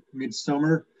sometime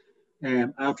midsummer.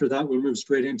 After that, we'll move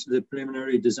straight into the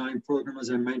preliminary design program.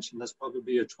 As I mentioned, that's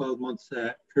probably a 12-month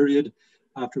period,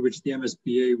 after which the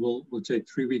MSBA will take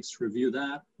 3 weeks to review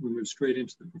that. We'll move straight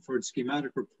into the preferred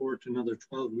schematic report, another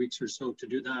 12 weeks or so to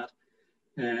do that.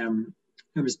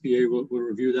 MSBA will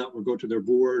review that. We'll go to their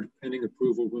board. Pending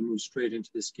approval, we'll move straight into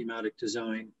the schematic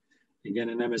design. Again,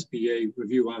 an MSBA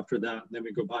review after that. And then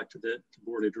we go back to the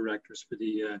board of directors for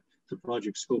the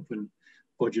project scope and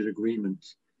budget agreement.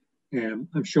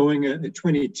 I'm showing a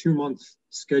 22-month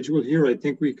schedule here. I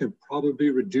think we could probably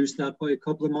reduce that by a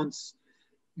couple of months.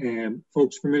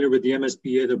 Folks familiar with the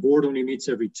MSBA, the board only meets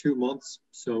every 2 months.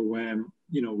 So,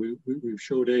 you know, we've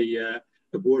showed a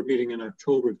board meeting in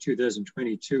October of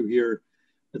 2022 here.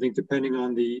 I think depending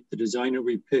on the designer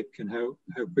we pick and how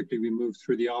quickly we move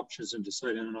through the options and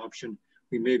decide on an option,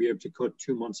 we may be able to cut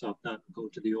 2 months off that and go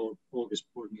to the August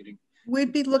board meeting.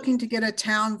 We'd be looking to get a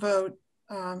town vote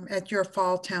at your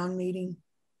fall town meeting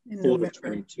in Fall November. of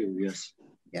 22, yes.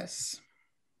 Yes.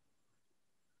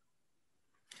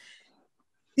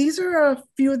 These are a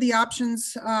few of the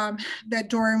options that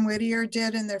Dorian Whittier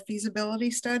did in their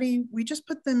feasibility study. We just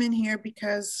put them in here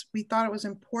because we thought it was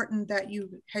important that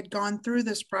you had gone through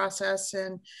this process,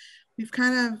 and we've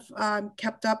kind of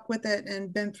kept up with it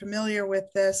and been familiar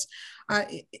with this.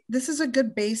 This is a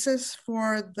good basis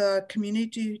for the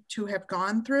community to have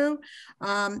gone through,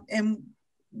 and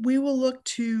we will look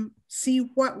to see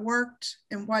what worked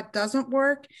and what doesn't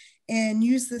work and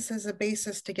use this as a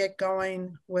basis to get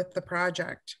going with the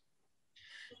project.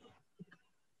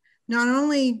 Not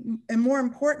only, and more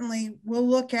importantly, we'll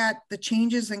look at the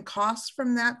changes in costs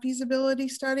from that feasibility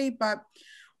study, but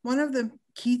one of the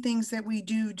key things that we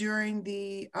do during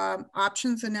the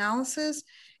options analysis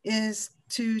is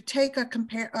to take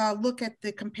a look at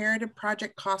the comparative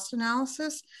project cost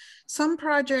analysis. Some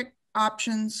project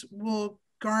options will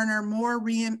garner more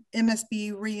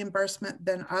MSB reimbursement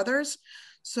than others.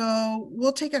 So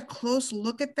we'll take a close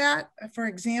look at that. For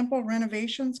example,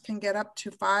 renovations can get up to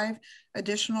 5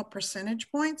 additional percentage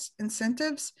points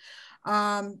incentives.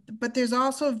 But there's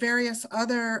also various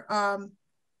other,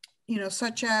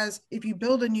 such as if you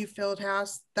build a new field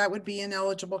house, that would be an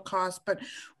eligible cost. But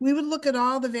we would look at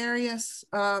all the various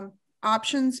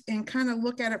options and kind of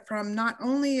look at it from not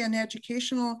only an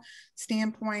educational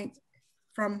standpoint,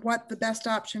 from what the best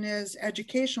option is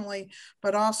educationally,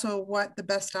 but also what the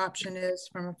best option is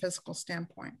from a fiscal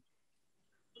standpoint.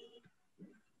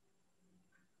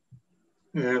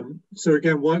 So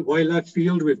again, why left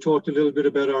field? We've talked a little bit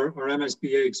about our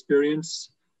MSBA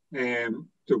experience and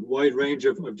the wide range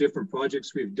of different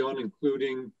projects we've done,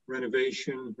 including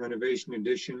renovation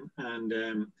addition,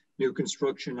 and new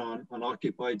construction on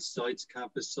occupied sites,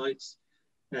 campus sites.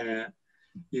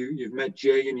 You've met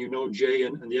Jay, and you know Jay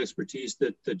and the expertise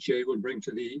that Jay will bring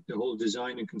to the whole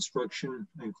design and construction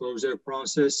and closeout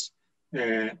process.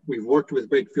 We've worked with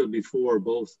Wakefield before.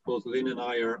 Both Lynn and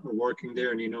I are working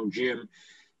there, and you know Jim,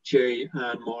 Jay,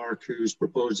 and Mark, whose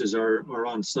proposals are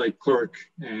on-site clerk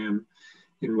in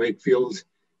Wakefield.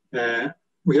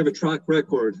 We have a track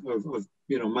record of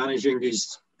managing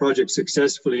these projects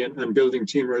successfully and building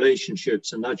team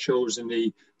relationships, and that shows in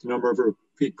the number of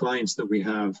repeat clients that we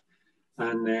have.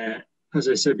 And as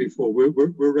I said before,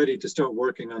 we're ready to start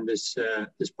working on this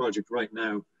project right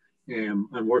now.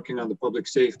 I'm working on the public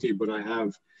safety, but I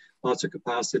have lots of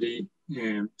capacity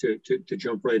to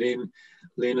jump right in.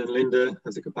 Lynn and Linda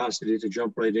have the capacity to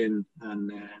jump right in,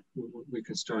 and we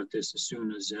can start this as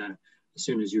soon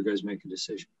as you guys make a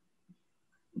decision.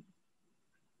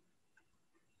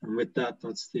 And with that,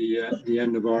 that's the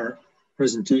end of our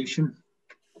presentation.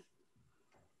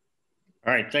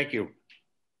 All right, thank you.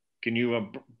 Can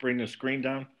you bring the screen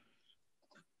down?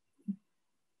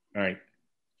 All right.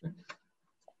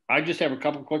 I just have a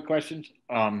couple quick questions.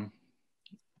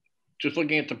 Just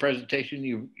looking at the presentation,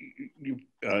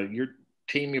 your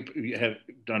team, you have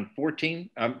done 14.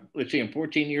 Let's see, in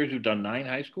 14 years, you've done 9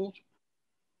 high schools.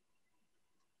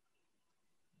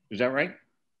 Is that right?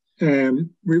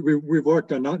 We've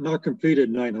worked on not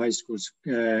completed 9 high schools.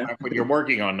 But you're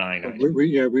working on 9.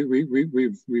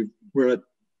 We're at.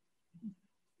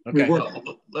 Okay.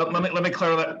 Let me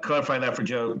clarify that for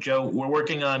Joe. Joe, we're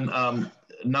working on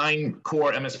 9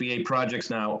 core MSBA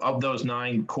projects now. Of those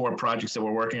 9 core projects that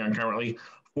we're working on currently,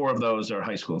 4 of those are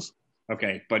high schools.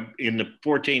 Okay, but in the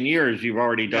 14 years, you've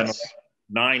already done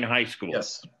 9 high schools.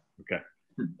 Yes. Okay,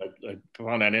 I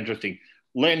found that interesting.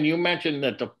 Lynn, you mentioned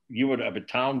that you would have a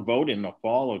town vote in the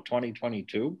fall of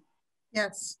 2022.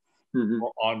 Yes. Mm-hmm.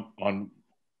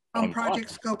 On project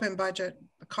scope and budget,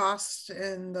 the costs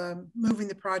and moving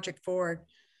the project forward.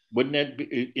 Wouldn't it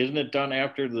be, isn't it done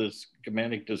after the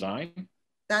schematic design?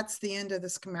 That's the end of the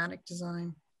schematic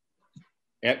design.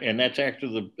 And that's after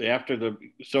the,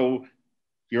 so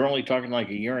you're only talking like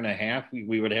a year and a half,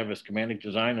 we would have a schematic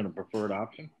design and a preferred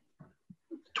option?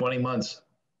 20 months.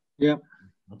 Yeah.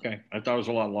 Okay, I thought it was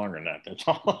a lot longer than that. That's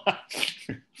all.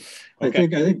 Okay. I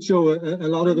think Joe, a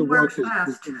lot of the work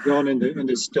has been done in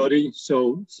the study,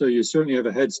 so you certainly have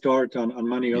a head start on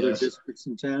many other districts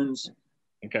and towns.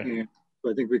 Okay.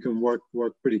 So I think we can work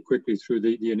pretty quickly through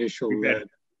the initial.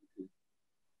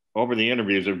 Over the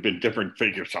interviews, there have been different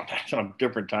figures on that, on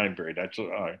different time period. That's all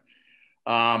right.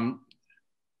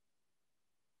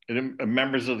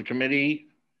 Members of the committee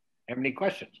have any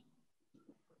questions?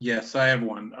 Yes, I have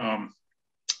one.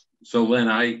 So Lynn,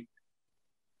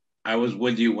 I was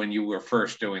with you when you were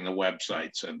first doing the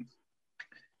websites, and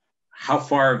how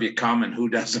far have you come and who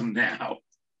does them now?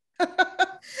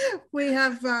 we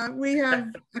have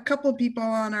a couple of people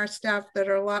on our staff that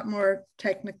are a lot more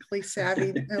technically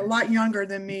savvy, a lot younger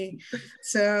than me.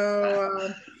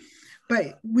 So,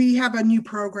 but we have a new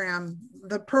program.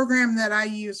 The program that I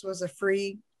used was a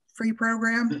free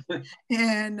program,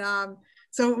 and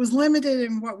so it was limited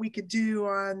in what we could do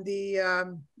on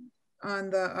the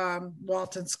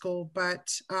Walton School.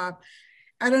 But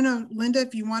I don't know, Linda,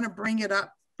 if you want to bring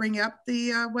up the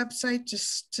website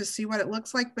just to see what it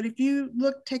looks like. But if you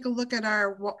take a look at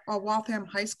our Waltham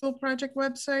High School project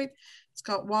website, it's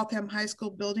called Waltham High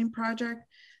School Building Project.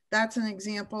 That's an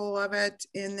example of it.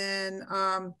 And then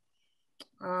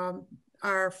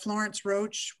our Florence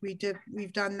Roach, we've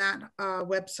done that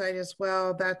website as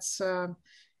well. That's the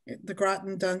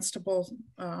Groton Dunstable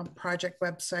project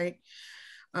website.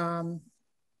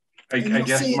 I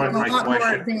guess see my a lot more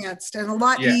question, advanced and a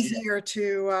lot easier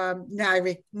to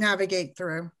navigate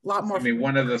through. A lot more. I mean,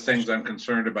 one of the things I'm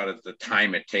concerned about is the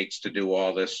time it takes to do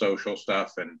all this social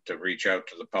stuff and to reach out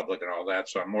to the public and all that.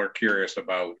 So I'm more curious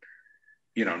about,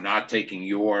 you know, not taking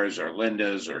yours or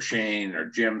Linda's or Shane or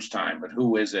Jim's time, but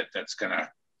who is it that's going to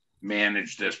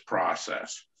manage this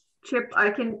process? Chip, I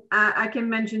can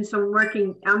mention some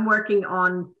I'm working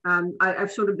on,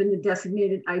 I've sort of been the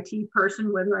designated IT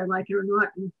person, whether I like it or not.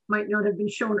 It might not have been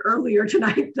shown earlier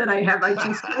tonight that I have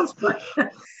IT skills, but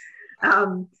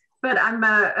I'm,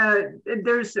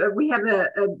 we have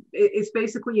it's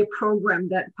basically a program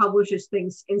that publishes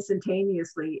things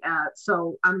instantaneously.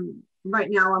 So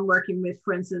right now I'm working with,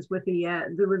 for instance, with the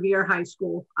Revere High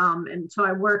School. And so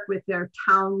I work with their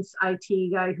town's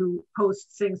IT guy who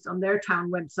posts things on their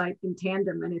town website in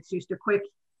tandem. And it's just a quick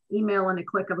email and a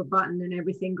click of a button and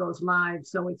everything goes live.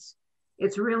 So it's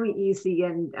really easy.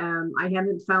 And I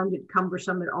haven't found it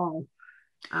cumbersome at all.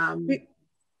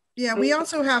 We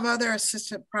also have other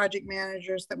assistant project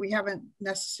managers that we haven't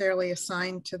necessarily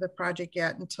assigned to the project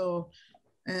yet until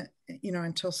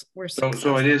until we're so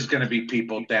it is going to be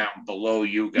people down below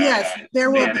you guys. Yes, there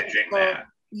will be managing that.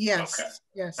 Yes, okay.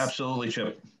 Yes, absolutely,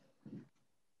 Chip.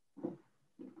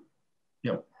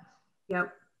 Yep.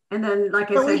 And then, like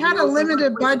I but said, we had a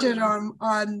limited budget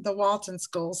on the Walton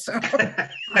School, so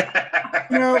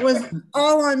it was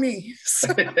all on me.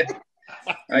 So,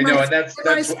 I know, and that's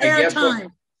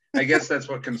I guess that's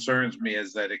what concerns me,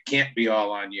 is that it can't be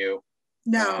all on you.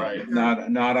 No, right.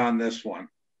 Not on this one.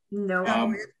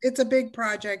 No, it's a big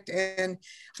project, and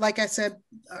like I said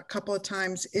a couple of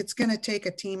times, it's going to take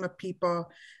a team of people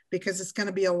because it's going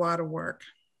to be a lot of work.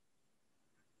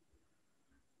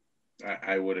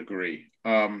 I would agree.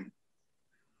 I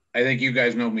think you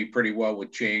guys know me pretty well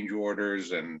with change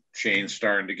orders, and Shane's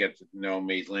starting to get to know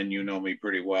me. Lynn, you know me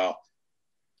pretty well.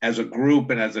 As a group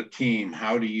and as a team,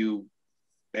 how do you,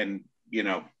 and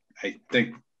I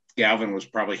think Galvin was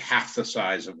probably half the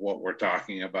size of what we're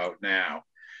talking about now.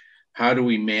 How do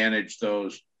we manage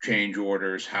those change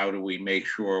orders? How do we make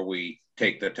sure we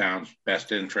take the town's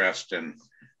best interest, and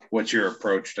what's your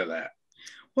approach to that?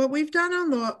 What we've done on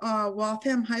the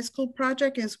Waltham High School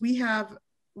project is we have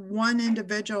one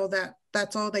individual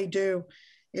that's all they do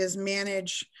is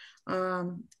manage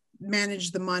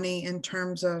the money in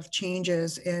terms of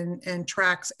changes and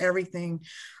tracks everything.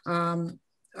 We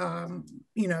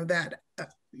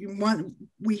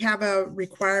have a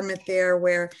requirement there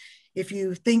where if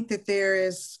you think that there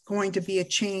is going to be a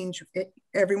change,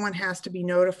 everyone has to be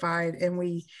notified, and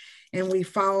we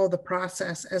follow the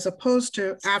process, as opposed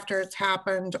to after it's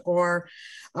happened, or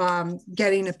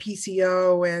getting a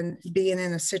PCO and being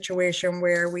in a situation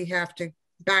where we have to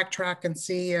backtrack and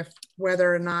see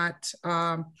whether or not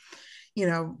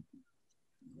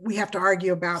we have to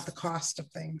argue about the cost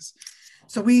of things.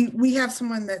 So we have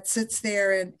someone that sits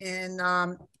there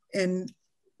and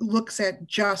looks at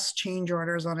just change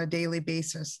orders on a daily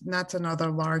basis. And that's another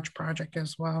large project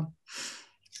as well.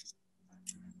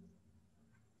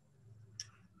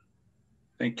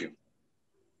 Thank you.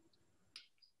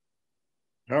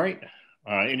 All right.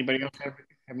 Anybody else have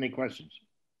any questions?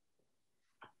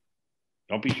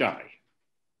 Don't be shy.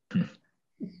 I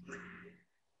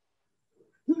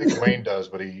think Wayne does,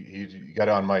 but you got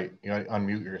to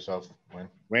unmute yourself,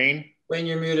 Wayne. Wayne,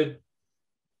 you're muted.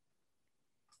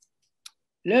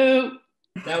 Hello.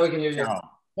 Now we can hear you.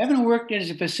 Having worked as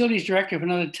a facilities director of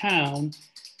another town,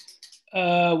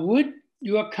 would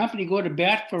your company go to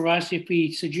bat for us if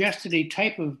we suggested a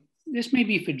type of, this may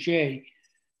be for Jay,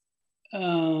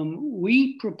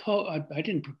 we propose, I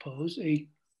didn't propose, a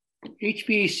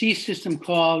HVAC system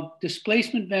called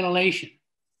displacement ventilation.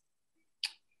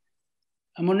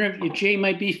 I'm wondering if Jay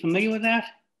might be familiar with that.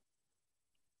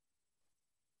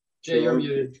 Jay, you're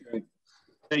muted.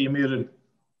 Hey, you're muted.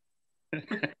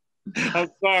 I'm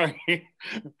sorry.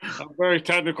 I'm very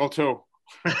technical too.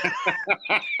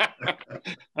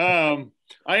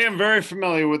 I am very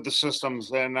familiar with the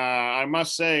systems, and I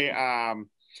must say,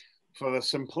 for the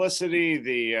simplicity,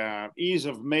 the ease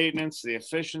of maintenance, the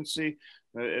efficiency,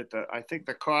 I think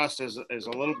the cost is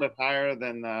a little bit higher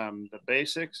than the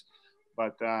basics,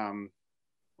 but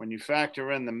when you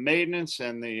factor in the maintenance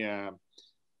and the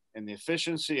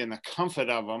efficiency and the comfort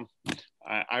of them,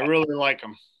 I really like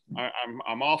them.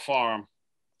 I'm all for them.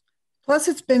 Plus,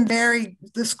 it's been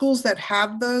the schools that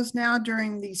have those now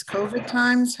during these COVID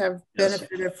times have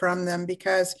benefited from them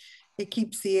because it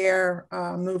keeps the air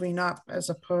moving up as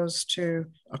opposed to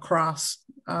across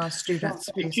students.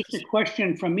 It's just a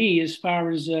question from me as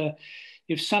far as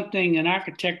if something an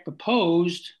architect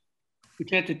proposed,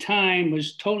 which at the time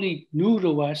was totally new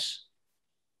to us,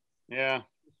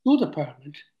 school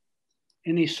department,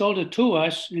 and they sold it to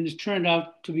us and it's turned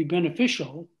out to be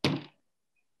beneficial.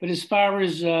 But as far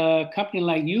as a company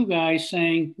like you guys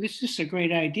saying, this is a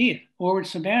great idea, or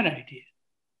it's a bad idea,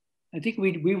 I think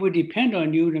we would depend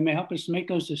on you to help us make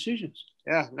those decisions.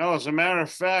 Yeah, no, as a matter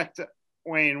of fact,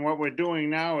 Wayne, what we're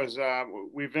doing now is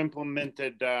we've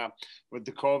implemented with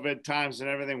the COVID times and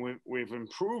everything, we've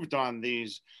improved on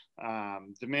these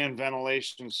demand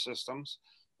ventilation systems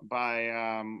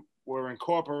by we're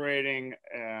incorporating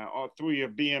through your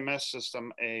BMS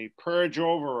system a purge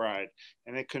override,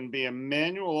 and it can be a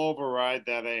manual override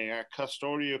that a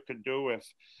custodian could do if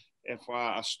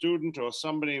a student or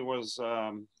somebody was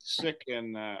sick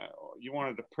and you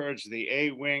wanted to purge the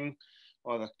A wing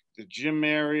or the gym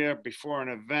area before an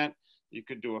event. You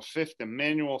could do a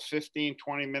manual 15,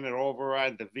 20-minute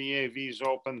override. The VAV's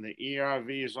open, the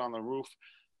ERV's on the roof,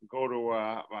 go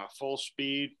to full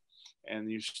speed,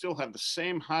 and you still have the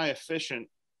same high efficient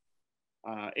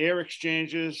air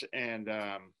exchanges and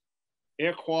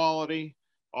air quality.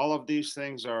 All of these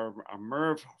things are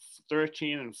MERV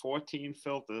 13 and 14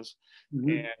 filters.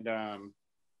 And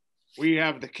we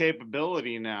have the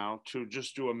capability now to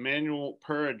just do a manual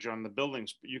purge on the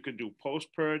buildings. You could do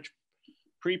post-purge,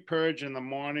 pre-purge in the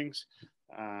mornings.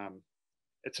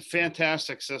 It's a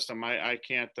fantastic system. I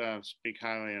can't speak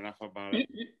highly enough about it.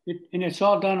 And it's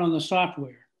all done on the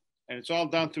software. And it's all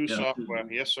done through software.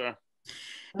 Yes, sir.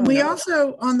 And we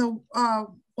also, on the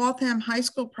Waltham High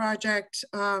School project,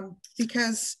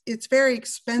 because it's very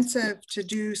expensive to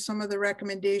do some of the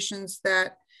recommendations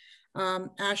that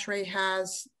ASHRAE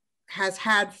has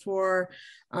had for,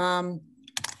 during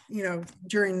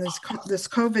this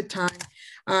COVID time.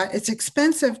 It's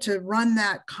expensive to run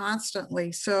that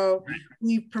constantly. So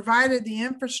we've provided the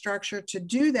infrastructure to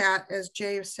do that, as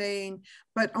Jay is saying,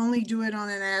 but only do it on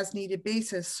an as needed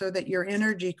basis so that your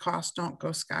energy costs don't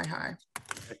go sky high.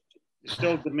 You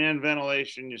still demand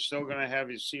ventilation. You're still going to have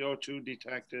your CO2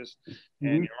 detectors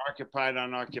and your occupied,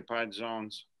 unoccupied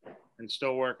zones, and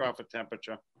still work off of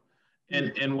temperature.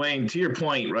 And Wayne, to your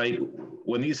point, right,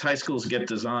 when these high schools get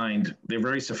designed, they're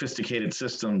very sophisticated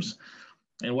systems.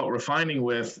 And what we're finding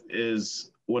with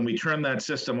is when we turn that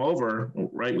system over,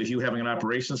 right, with you having an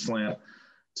operations slant,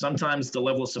 sometimes the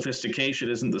level of sophistication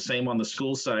isn't the same on the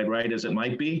school side, right, as it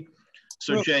might be.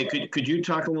 So Jay, could you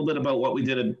talk a little bit about what we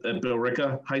did at Bill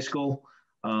Ricca High School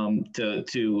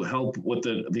to help with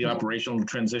the operational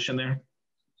transition there?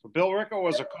 So Bill Ricca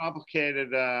was a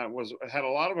complicated, had a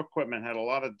lot of equipment, had a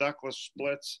lot of ductless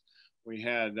splits. We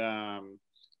had a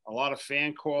lot of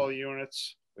fan coil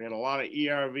units. We had a lot of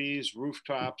ERVs,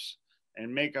 rooftops,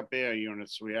 and makeup air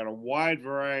units. We had a wide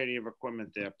variety of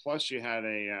equipment there. Plus you had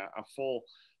a full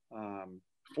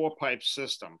 4-pipe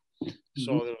system.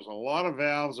 So there was a lot of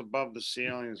valves above the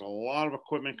ceiling. There's a lot of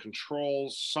equipment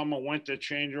controls, summer, winter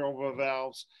changeover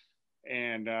valves.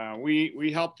 And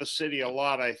we helped the city a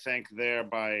lot, I think, there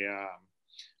by,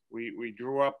 we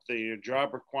drew up the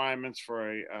job requirements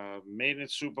for a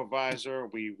maintenance supervisor.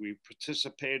 We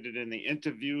participated in the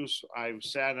interviews. I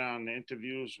sat on the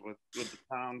interviews with the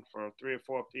town for 3 or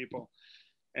 4 people.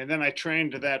 And then I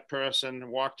trained that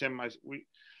person, walked him,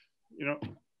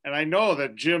 and I know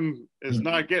that Jim is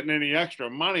not getting any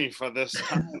extra money for this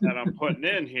time that I'm putting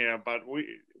in here, but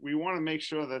we want to make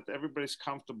sure that everybody's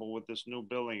comfortable with this new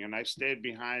building. And I stayed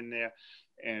behind there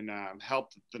and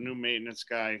helped the new maintenance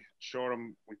guy, showed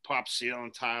him, we popped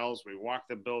ceiling tiles, we walked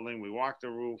the building, we walked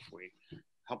the roof, we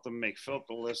helped him make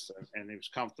filter lists, and he was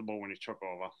comfortable when he took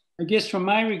over. I guess from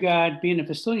my regard, being a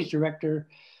facilities director,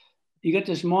 you get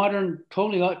this modern,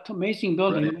 totally amazing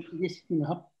building. Right.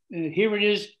 Here it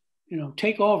is,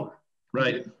 take over.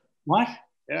 Right. What?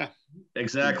 Yeah.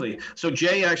 Exactly. So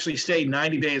Jay actually stayed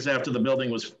 90 days after the building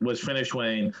was finished,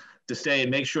 Wayne, to stay and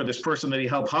make sure this person that he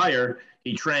helped hire,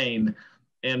 he trained.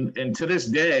 And to this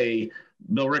day,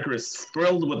 Bill Ricker is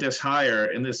thrilled with this hire,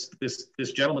 and this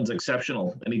gentleman's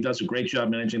exceptional, and he does a great job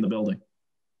managing the building.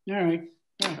 All right.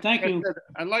 Thank you.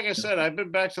 And like I said, I've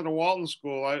been back to the Walton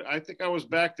School. I think I was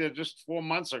back there just 4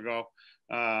 months ago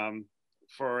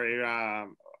for a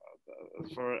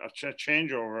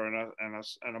changeover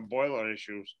and a boiler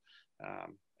issues.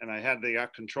 And I had the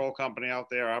control company out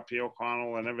there, RP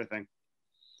O'Connell and everything.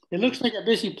 It looks like a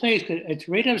busy place because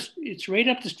it's right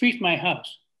up the street from my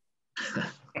house.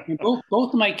 And both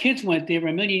of my kids went there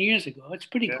a million years ago. It's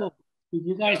pretty cool.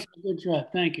 You guys did a good job.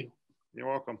 Thank you. You're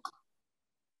welcome.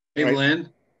 Hey, Lynn.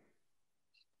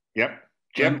 Yep.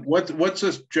 Jim, what's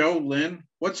this, Joe, Lynn?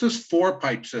 What's this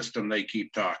 4-pipe system they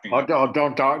keep talking about? Oh,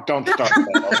 don't start that.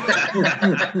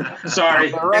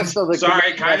 Sorry.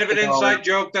 Sorry, kind of an inside know.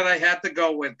 joke that I had to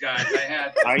go with, guys.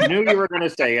 I knew you were going to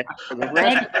say it. For the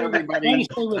rest of everybody,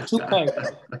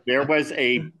 there was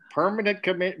a permanent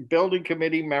building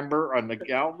committee member on the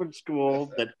Galvin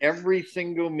School that every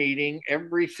single meeting,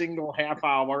 every single half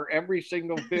hour, every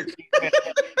single 15 minutes,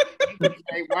 he would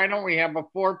say, why don't we have a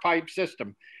 4-pipe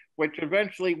system? Which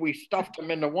eventually we stuffed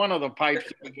him into one of the pipes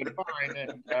that we could find.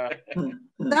 And,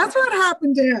 that's what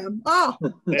happened to him. Oh,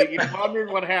 you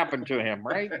wondered what happened to him,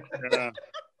 right?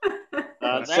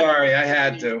 Sorry, I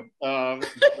had to.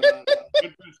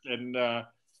 And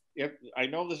if I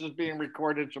know this is being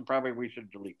recorded, so probably we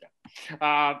should delete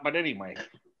that. But anyway,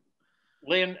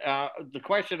 Lynn, the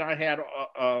question I had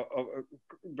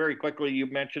very quickly, you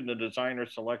mentioned the designer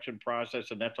selection process,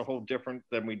 and that's a whole different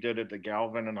than we did at the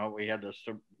Galvin and how we had to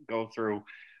go through.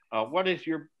 What has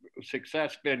your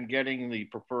success been getting the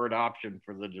preferred option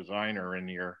for the designer in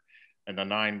the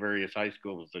 9 various high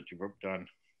schools that you've done?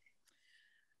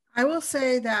 I will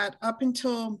say that up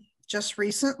until just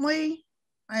recently,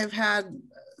 I've had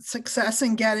success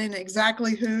in getting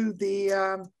exactly who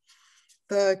the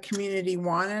community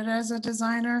wanted as a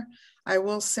designer. I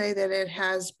will say that it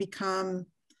has become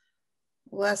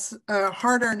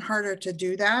harder and harder to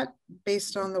do that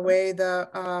based on the way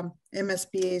the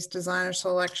MSBA's designer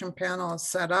selection panel is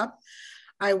set up.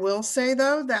 I will say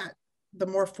though that the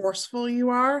more forceful you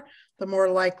are, the more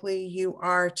likely you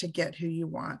are to get who you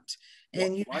want.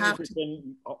 And you have to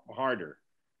been harder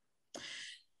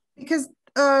because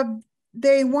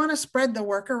they want to spread the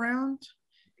work around.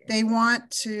 They want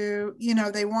to,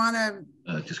 they want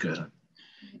to just go ahead.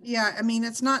 Yeah, I mean,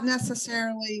 it's not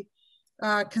necessarily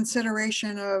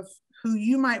consideration of who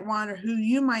you might want or who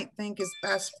you might think is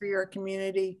best for your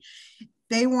community.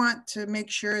 They want to make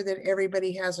sure that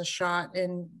everybody has a shot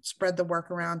and spread the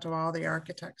work around to all the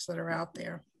architects that are out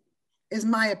there, is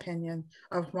my opinion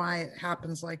of why it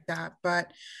happens like that.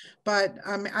 But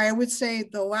I would say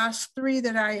the last 3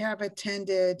 that I have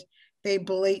attended, they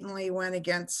blatantly went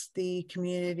against the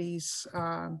community's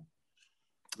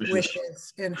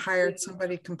wishes and hired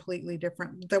somebody completely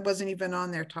different that wasn't even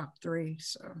on their top 3.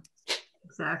 So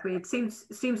exactly, it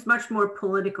seems much more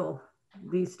political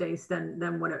these days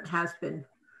than what it has been.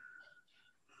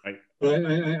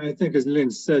 I think, as Lynn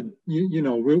said,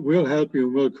 we'll help you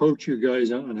and we'll coach you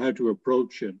guys on how to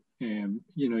approach it. And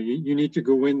you need to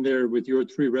go in there with your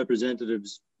 3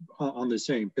 representatives on the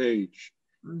same page.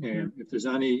 Mm-hmm. And if there's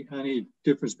any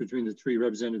difference between the 3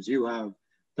 representatives you have,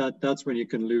 that's when you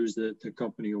can lose the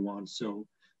company you want. So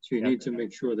you need to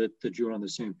make sure that you're on the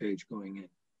same page going in.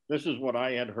 This is what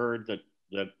I had heard, that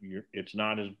it's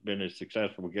not been as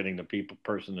successful getting the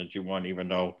person that you want, even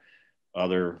though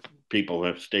other people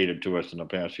have stated to us in the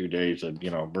past few days that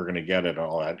we're going to get it,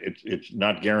 all that. It's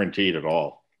not guaranteed at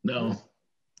all. No.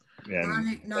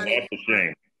 And that's a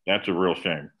shame. That's a real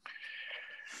shame.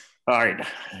 All right.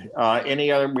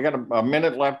 Any other? We got a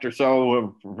minute left or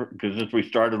so because since we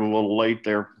started a little late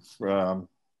there.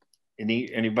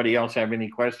 Anybody else have any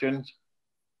questions?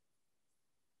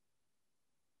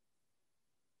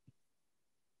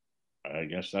 I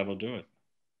guess that'll do it.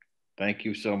 Thank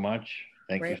you so much.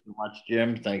 Thank you so much,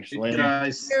 Jim. Thanks, Lynn.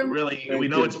 Guys, really, we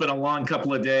know it's been a long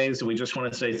couple of days. We just want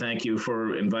to say thank you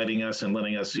for inviting us and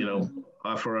letting us,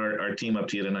 offer our team up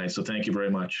to you tonight. So thank you very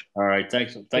much. All right.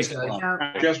 Thanks.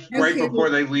 Just right before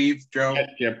they leave, Joe.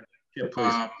 Yes,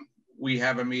 please. We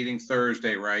have a meeting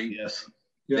Thursday, right? Yes.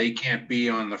 They can't be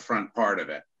on the front part of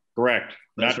it. Correct.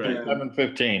 That's not right.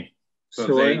 7:15.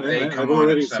 So I've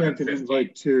already sent an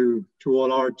invite to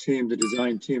all our team, the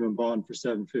design team and Bond, for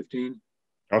 7:15.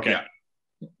 Okay. Yeah.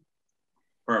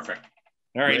 Perfect.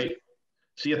 All right. Great.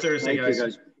 See you Thursday,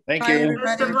 guys. Thank Bye, you. everybody.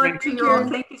 Best of luck to you all.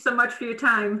 Thank you so much for your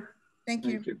time. Thank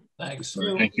you. Thanks.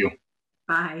 Thank you.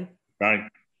 Bye. Bye.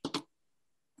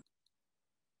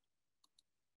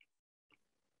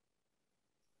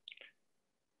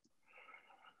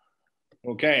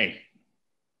 Okay.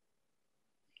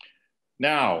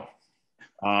 Now,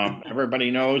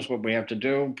 Everybody knows what we have to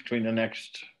do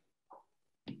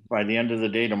by the end of the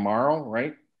day tomorrow,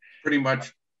 right? Pretty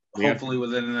much, hopefully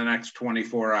within the next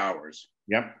 24 hours.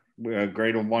 Yep.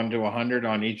 Grade of 1 to 100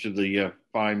 on each of the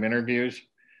 5 interviews.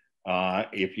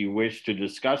 If you wish to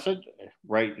discuss it,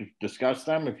 discuss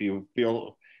them if you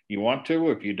feel you want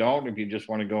to. If you don't, if you just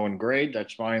want to go and grade,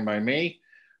 that's fine by me.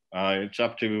 It's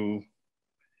up to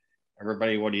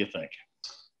everybody. What do you think?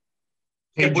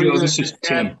 Hey, Joe, this is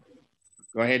Tim.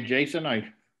 Go ahead, Jason.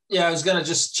 Yeah, I was going to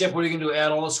just, Chip, what are you going to do?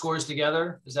 Add all the scores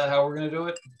together? Is that how we're going to do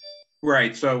it?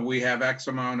 Right. So we have X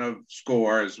amount of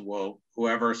scores. Well,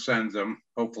 whoever sends them,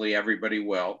 hopefully everybody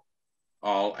will.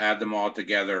 I'll add them all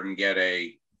together and get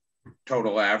a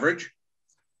total average.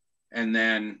 And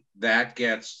then that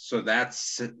gets, so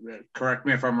that's, correct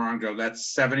me if I'm wrong, Joe,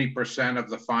 that's 70% of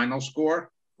the final score.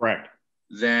 Correct.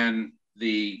 Then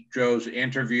Joe's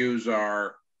interviews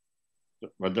are.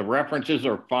 But the references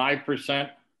are 5%.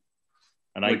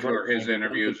 And which are his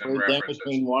interviews and references.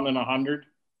 Between 1 and 100.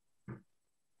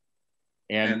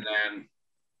 And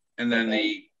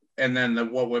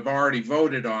then what we've already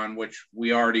voted on, which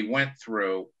we already went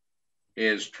through,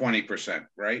 is 20%,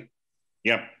 right?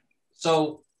 Yep.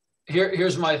 So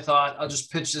here's my thought. I'll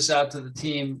just pitch this out to the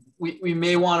team. We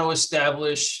may want to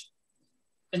establish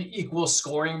an equal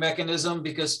scoring mechanism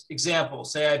because, example,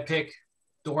 say I pick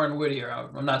Doran Whittier.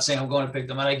 I'm not saying I'm going to pick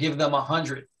them, and I give them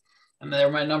 100, and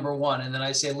they're my number 1, and then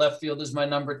I say left field is my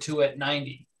number 2 at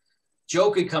 90.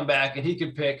 Joe could come back and he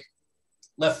could pick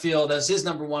left field as his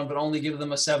number 1, but only give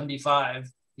them a 75.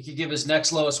 He could give his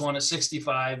next lowest one a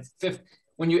 65.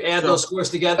 When you add those scores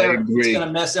together, it's going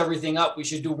to mess everything up. We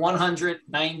should do 100,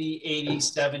 90, 80,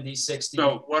 70, 60.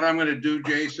 So what I'm going to do,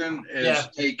 Jason, is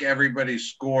take everybody's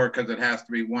score because it has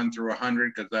to be 1 through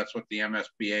 100 because that's what the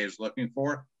MSBA is looking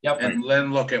for. Yep. And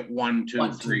then look at 1,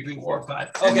 2, 3, 4,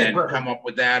 5. And okay, then perfect. come up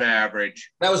with that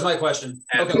average. That was my question.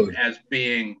 As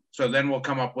being, so then we'll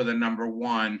come up with a number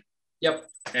 1. Yep.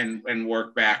 And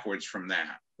work backwards from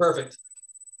that. Perfect.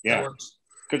 Yeah.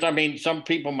 Because I mean, some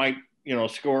people might,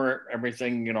 score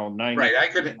everything, 90. Right.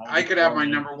 I could have my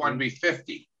number 1 be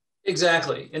 50.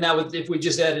 Exactly. And that would, if we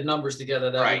just added numbers together,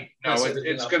 that right. No,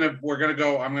 we're going to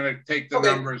go, I'm going to take the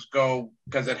numbers,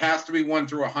 because it has to be 1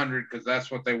 through 100 because that's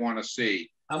what they want to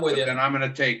see. I'm with you. Then I'm going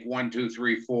to take 1, 2,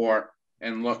 3, 4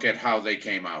 and look at how they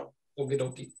came out. Okie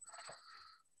dokie.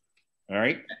 All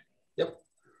right. Yep.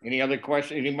 Any other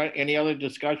question? Any other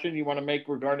discussion you want to make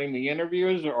regarding the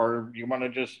interviews, or you want to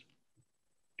just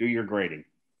do your grading?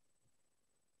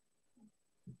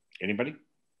 Anybody?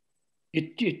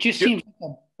 It just seems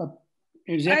like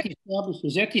is that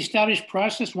the established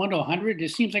process 1 to 100? It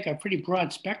seems like a pretty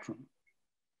broad spectrum.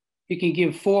 You can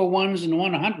give 4 1s and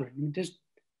 1 100.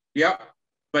 Yep.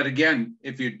 But again,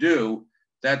 if you do,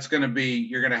 that's going to be,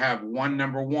 you're going to have 1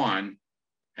 number 1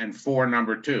 and 4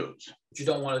 number 2s. Which you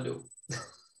don't want to do.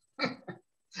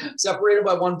 Separated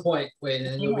by 1 point, Wayne,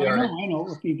 and you'll be all right. I know.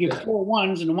 If you give 4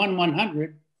 1s and 1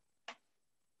 100,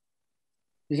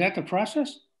 is that the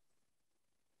process?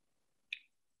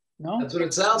 No, that's what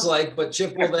it sounds like. But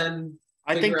Chip will then.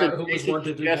 I think the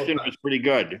suggestion was pretty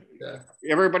good. Yeah.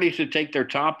 Everybody should take their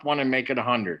top one and make it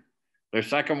 100. Their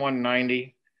second one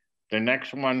 90. Their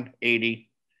next one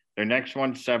 80. Their next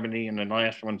one 70, and the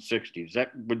last one 60.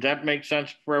 Would that make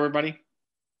sense for everybody?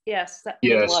 Yes.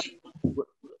 Yes.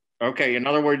 Okay. In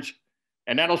other words,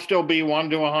 and that'll still be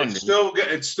 1 to 100.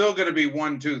 It's still going to be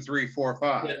 1, 2, 3, 4,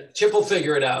 5. Yeah, Chip will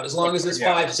figure it out. As long as it's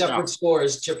 5 separate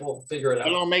scores, Chip will figure it out.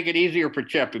 It'll make it easier for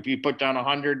Chip if you put down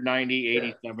 100, 90,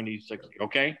 80, 70, 60.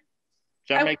 Okay.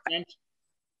 Does that make sense?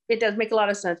 It does make a lot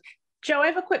of sense. Joe, I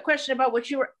have a quick question about what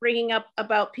you were bringing up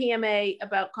about PMA,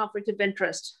 about conflict of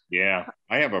interest. Yeah,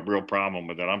 I have a real problem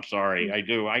with it. I'm sorry. I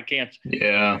do. I can't.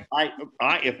 Yeah.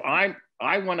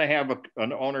 I want to have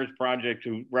an owner's project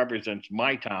who represents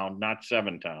my town, not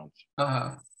 7 towns.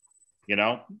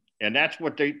 And that's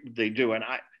what they do. And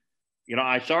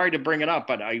I'm sorry to bring it up,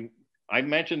 but I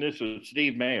mentioned this with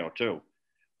Steve Mayo too.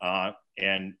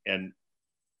 And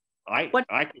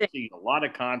I can see a lot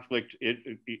of conflict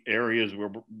areas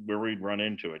where we'd run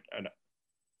into it. And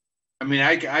I mean,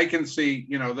 I can see,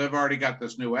 they've already got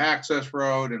this new access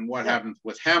road and what happens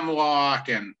with Hemlock,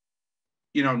 and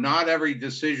not every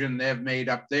decision they've made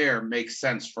up there makes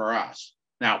sense for us.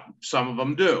 Now, some of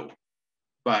them do,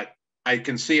 but I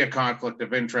can see a conflict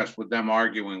of interest with them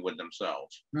arguing with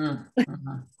themselves.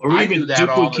 Or even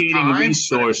duplicating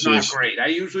resources. It's not great. I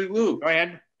usually lose. Go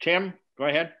ahead, Tim. Go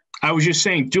ahead. I was just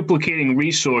saying duplicating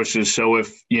resources. So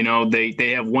if,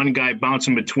 they have one guy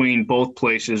bouncing between both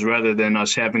places rather than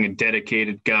us having a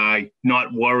dedicated guy,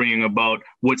 not worrying about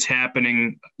what's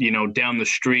happening, down the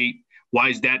street, why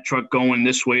is that truck going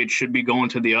this way? It should be going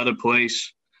to the other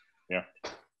place. Yeah.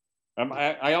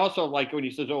 I also like when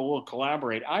he says, oh, we'll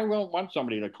collaborate. I don't want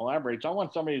somebody to collaborate. I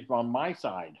want somebody who's on my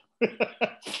side.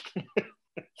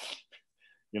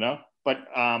 You know, but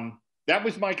that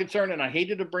was my concern, and I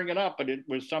hated to bring it up, but it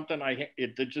was something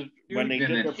when they did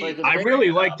their presentation. I really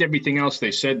liked everything else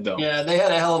they said, though. Yeah, they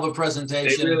had a hell of a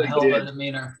presentation, really a hell did. of a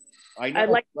demeanor. I know.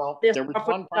 like well, this there was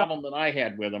one problem that I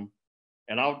had with them,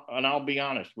 and I'll be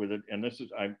honest with it. And this is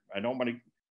I don't want to.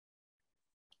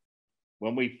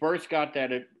 When we first got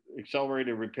that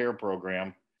accelerated repair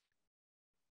program,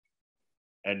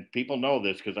 and people know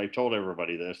this because I told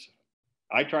everybody this,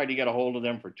 I tried to get a hold of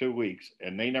them for 2 weeks,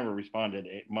 and they never responded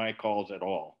to my calls at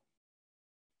all.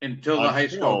 Until the high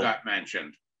school got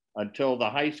mentioned. Until the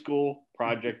high school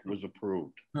project was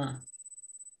approved. Huh.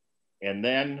 And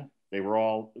then they were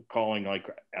all calling like,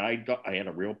 I had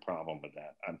a real problem with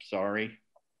that. I'm sorry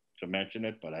to mention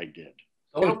it, but I did.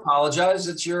 Don't apologize.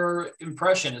 It's your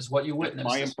impression, is what you witnessed.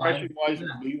 My impression was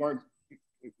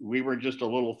we were just a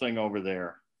little thing over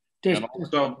there.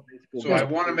 So I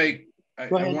want to make, I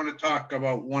want to talk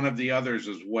about one of the others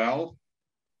as well,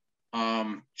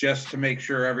 just to make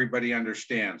sure everybody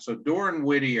understands. So Doran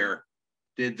Whittier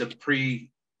did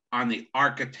on the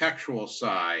architectural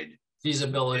side,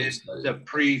 feasibility, the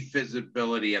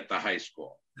pre-feasibility at the high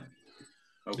school.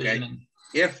 Okay.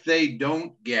 If they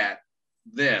don't get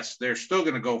this, they're still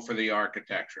going to go for the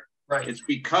architecture. Right. It's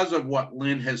because of what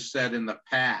Lynn has said in the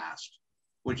past,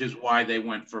 which is why they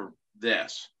went for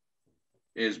this.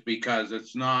 Is because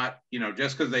it's not, you know,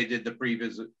 just because they did the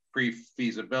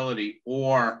pre-feasibility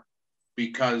or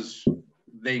because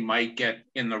they might get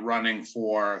in the running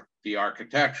for the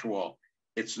architectural,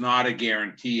 it's not a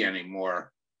guarantee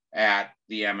anymore at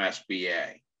the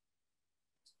MSBA.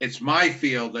 It's my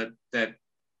feel that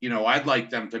you know, I'd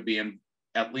like them to be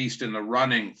at least in the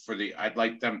running for I'd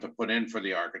like them to put in for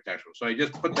the architectural. So I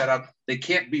just put that up. They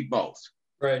can't be both.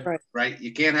 Right.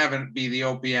 You can't have it be the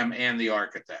OPM and the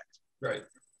architect. Right.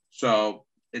 So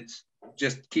it's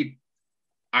just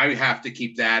I have to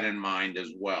keep that in mind as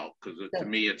well, because to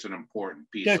me, it's an important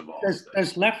piece of all of this.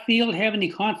 Does left field have any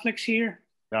conflicts here?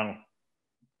 No.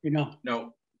 You know?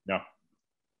 No. No.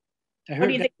 What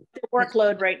do you think of the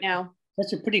workload right now?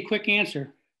 That's a pretty quick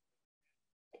answer.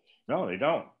 No, they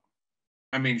don't.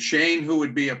 I mean, Shane, who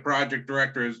would be a project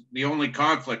director, is the only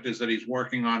conflict is that he's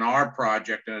working on our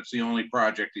project and it's the only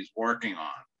project he's working on.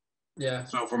 Yeah.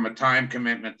 So from a time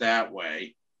commitment that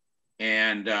way.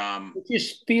 And it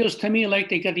just feels to me like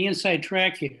they got the inside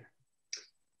track here.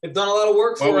 They've done a lot of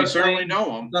work for us. Well, we certainly know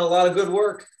them. Done a lot of good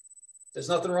work. There's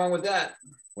nothing wrong with that.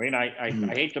 Wayne, I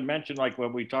hate to mention like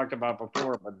what we talked about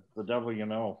before, but the devil you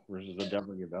know versus the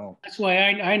devil you don't. That's why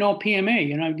I know PMA.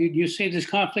 You know, you say there's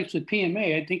conflicts with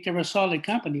PMA. I think they're a solid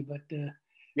company, but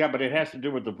yeah, but it has to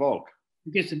do with the Volk.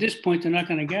 I guess at this point they're not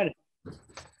going to get it.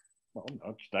 Well,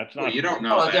 that's not. Well, you don't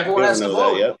know. Everyone has to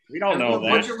vote. We don't know that.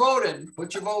 Put your vote in.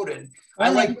 Put your vote in. I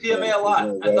like PMA a lot.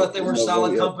 I thought they were a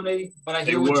solid company, but I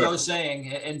hear what Joe's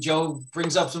saying, and Joe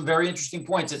brings up some very interesting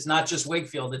points. It's not just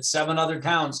Wakefield; it's 7 other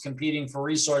towns competing for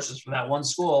resources for that one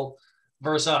school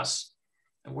versus us,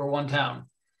 and we're one town.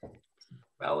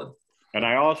 Valid. And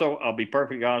I'll be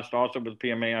perfectly honest. Also with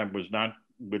PMA, I was not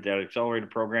with that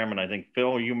accelerated program, and I think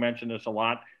Phil, you mentioned this a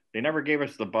lot. They never gave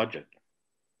us the budget.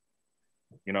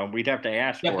 You know, we'd have to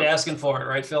ask for it. You have to asking for it,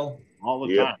 right, Phil? All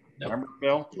the time. Remember,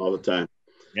 Phil? All the time.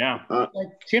 Yeah.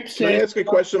 Chip Can I ask a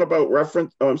question about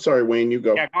reference? Oh, I'm sorry, Wayne, you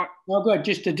go. Yeah, well, good.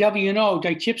 Just the devil you know,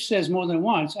 like Chip says more than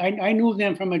once. I knew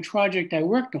them from a project I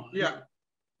worked on. Yeah.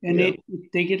 And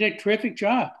they did a terrific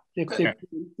job. Their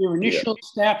initial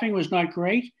staffing was not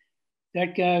great.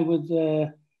 That guy with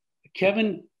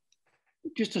Kevin,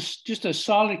 just a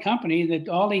solid company that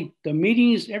all the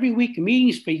meetings every week,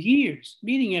 meetings for years,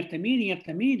 meeting after meeting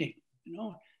after meeting. You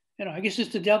know, I guess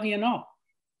it's the devil you know.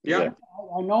 Yeah.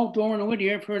 I know Doran and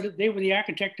Whittier. I've heard that they were the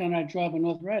architect on that job in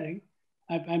North Reading.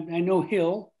 I know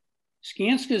Hill.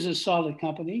 Skanska's a solid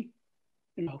company.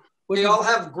 You know, they all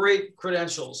have great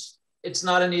credentials. It's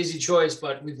not an easy choice,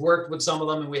 but we've worked with some of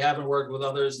them and we haven't worked with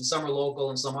others, and some are local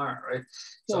and some aren't, right?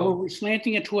 So we're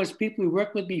slanting it towards people we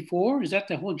worked with before? Is that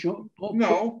the whole joke?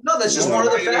 No, that's just one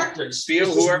of the factors.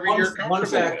 Feel whoever you're comfortable one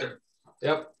factor. With.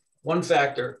 Yep, one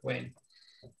factor, Wayne.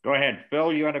 Go ahead.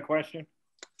 Phil, you had a question?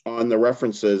 On the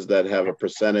references that have a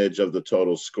percentage of the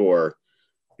total score.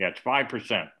 Yeah, it's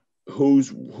 5%.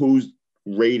 Who's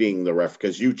rating the ref?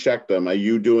 Because you checked them. Are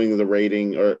you doing the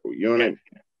rating, or you know what I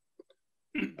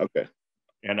mean? Okay.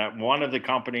 And one of the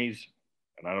companies,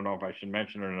 and I don't know if I should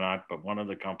mention it or not, but one of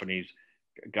the companies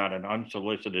got an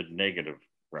unsolicited negative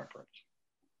reference.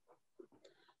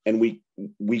 and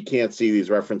we can't see these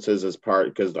references as part,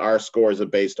 because our scores are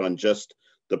based on just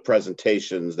the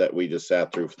presentations that we just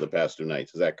sat through for the past 2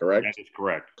 nights. Is that correct? That is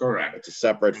correct. Correct. It's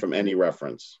separate from any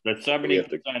reference. That 70%,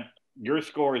 your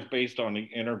score is based on the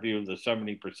interview, the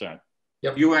 70%.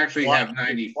 Yep. You actually have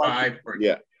 95.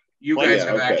 Yeah. You guys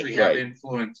have actually have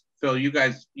influence. Phil, you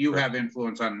have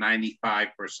influence on 95%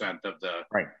 of the.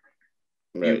 Right.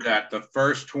 You got the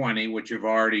first 20, which you've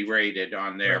already rated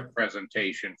on their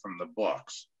presentation from the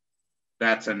books.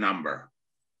 That's a number.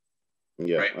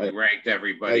 Yeah. Right. We ranked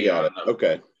everybody on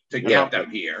the, to get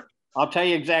them here. I'll tell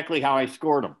you exactly how I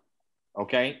scored them.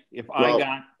 Okay.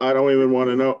 I don't even want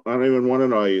to know. I don't even want to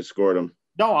know how you scored them.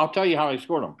 No, I'll tell you how I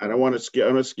scored them. I don't want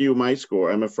to skew my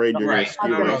score. I'm afraid you're going to skew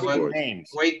my scores.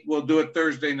 Wait, we'll do it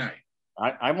Thursday night.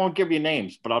 I won't give you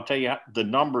names, but I'll tell you the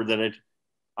number that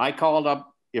I called up.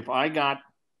 If I got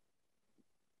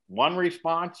 1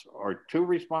 response or 2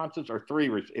 responses or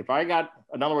 3, if I got,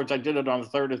 in other words, I did it on the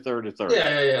third.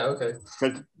 Yeah, okay.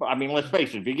 Because, I mean, let's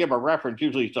face it, if you give a reference,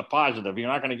 usually it's a positive. You're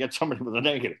not going to get somebody with a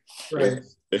negative. Right.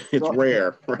 It's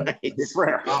rare, right? It's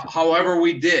rare. However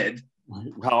we did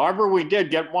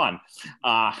get 1,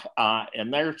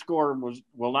 and their score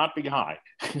will not be high.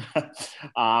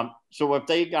 So if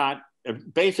they got,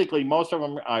 basically most of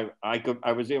them, I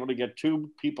was able to get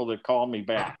 2 people that called me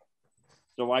back.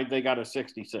 So they got a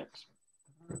 66.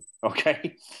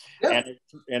 Okay. Yeah.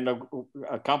 And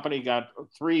a company got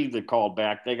 3 that called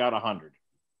back. They got 100.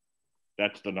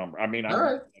 That's the number. I mean, all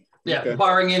right. Yeah,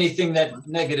 barring anything that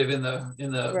negative in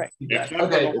the except for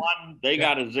the 1, they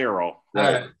got a 0.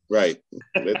 Right.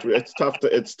 It's tough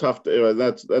to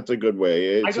that's a good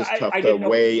way. It's just tough to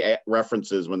weigh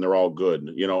references when they're all good,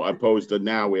 opposed to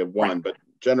now we have 1, but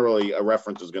generally a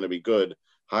reference is going to be good.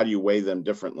 How do you weigh them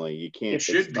differently? You can't. It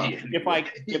should be. If I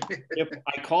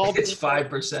called, it's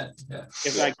 5%. Yeah.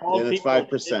 If I called, then it's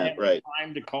 5%. Right.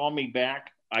 Time to call me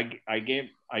back. I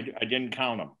didn't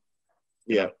count them.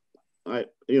 Yeah.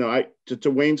 To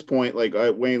Wayne's point,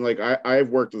 Wayne, I've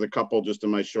worked with a couple just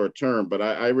in my short term, but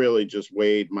I really just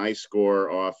weighed my score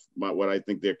off what I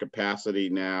think their capacity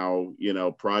now,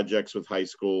 projects with high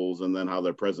schools, and then how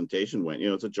their presentation went.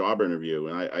 It's a job interview,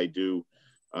 and I do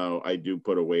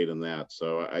put a weight in that.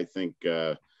 So I think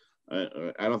I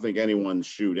don't think anyone's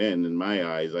shoot in my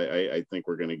eyes. I think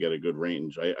we're going to get a good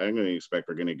range. I'm going to expect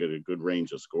we're going to get a good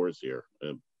range of scores here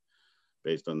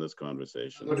based on this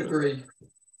conversation. I would agree.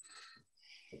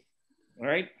 All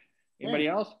right. Anybody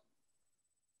else?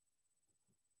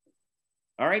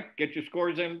 All right. Get your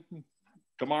scores in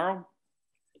tomorrow.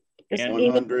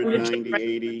 100, 90,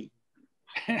 80.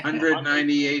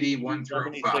 190, 80, 1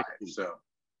 through 5. So.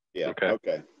 Yeah.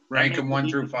 Okay. Rank them 1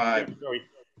 through 5.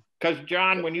 Because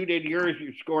John, when you did yours,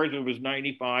 your scores, it was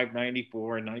 95,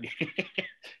 94, 90.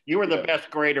 You were the best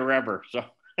grader ever. So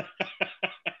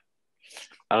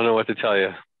I don't know what to tell you.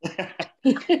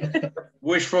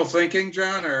 Wishful thinking,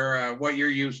 John, or what you're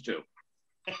used to?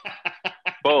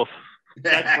 Both.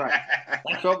 That's right.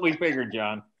 That's what we figured,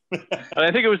 John. And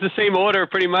I think it was the same order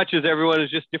pretty much as everyone, is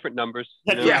just different numbers.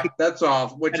 Yeah, that's all,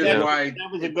 which is why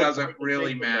it doesn't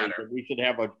really matter. We should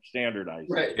have a standardized.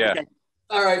 Right. Yeah. Okay.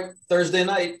 All right. Thursday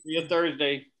night. See you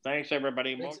Thursday. Thanks,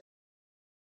 everybody.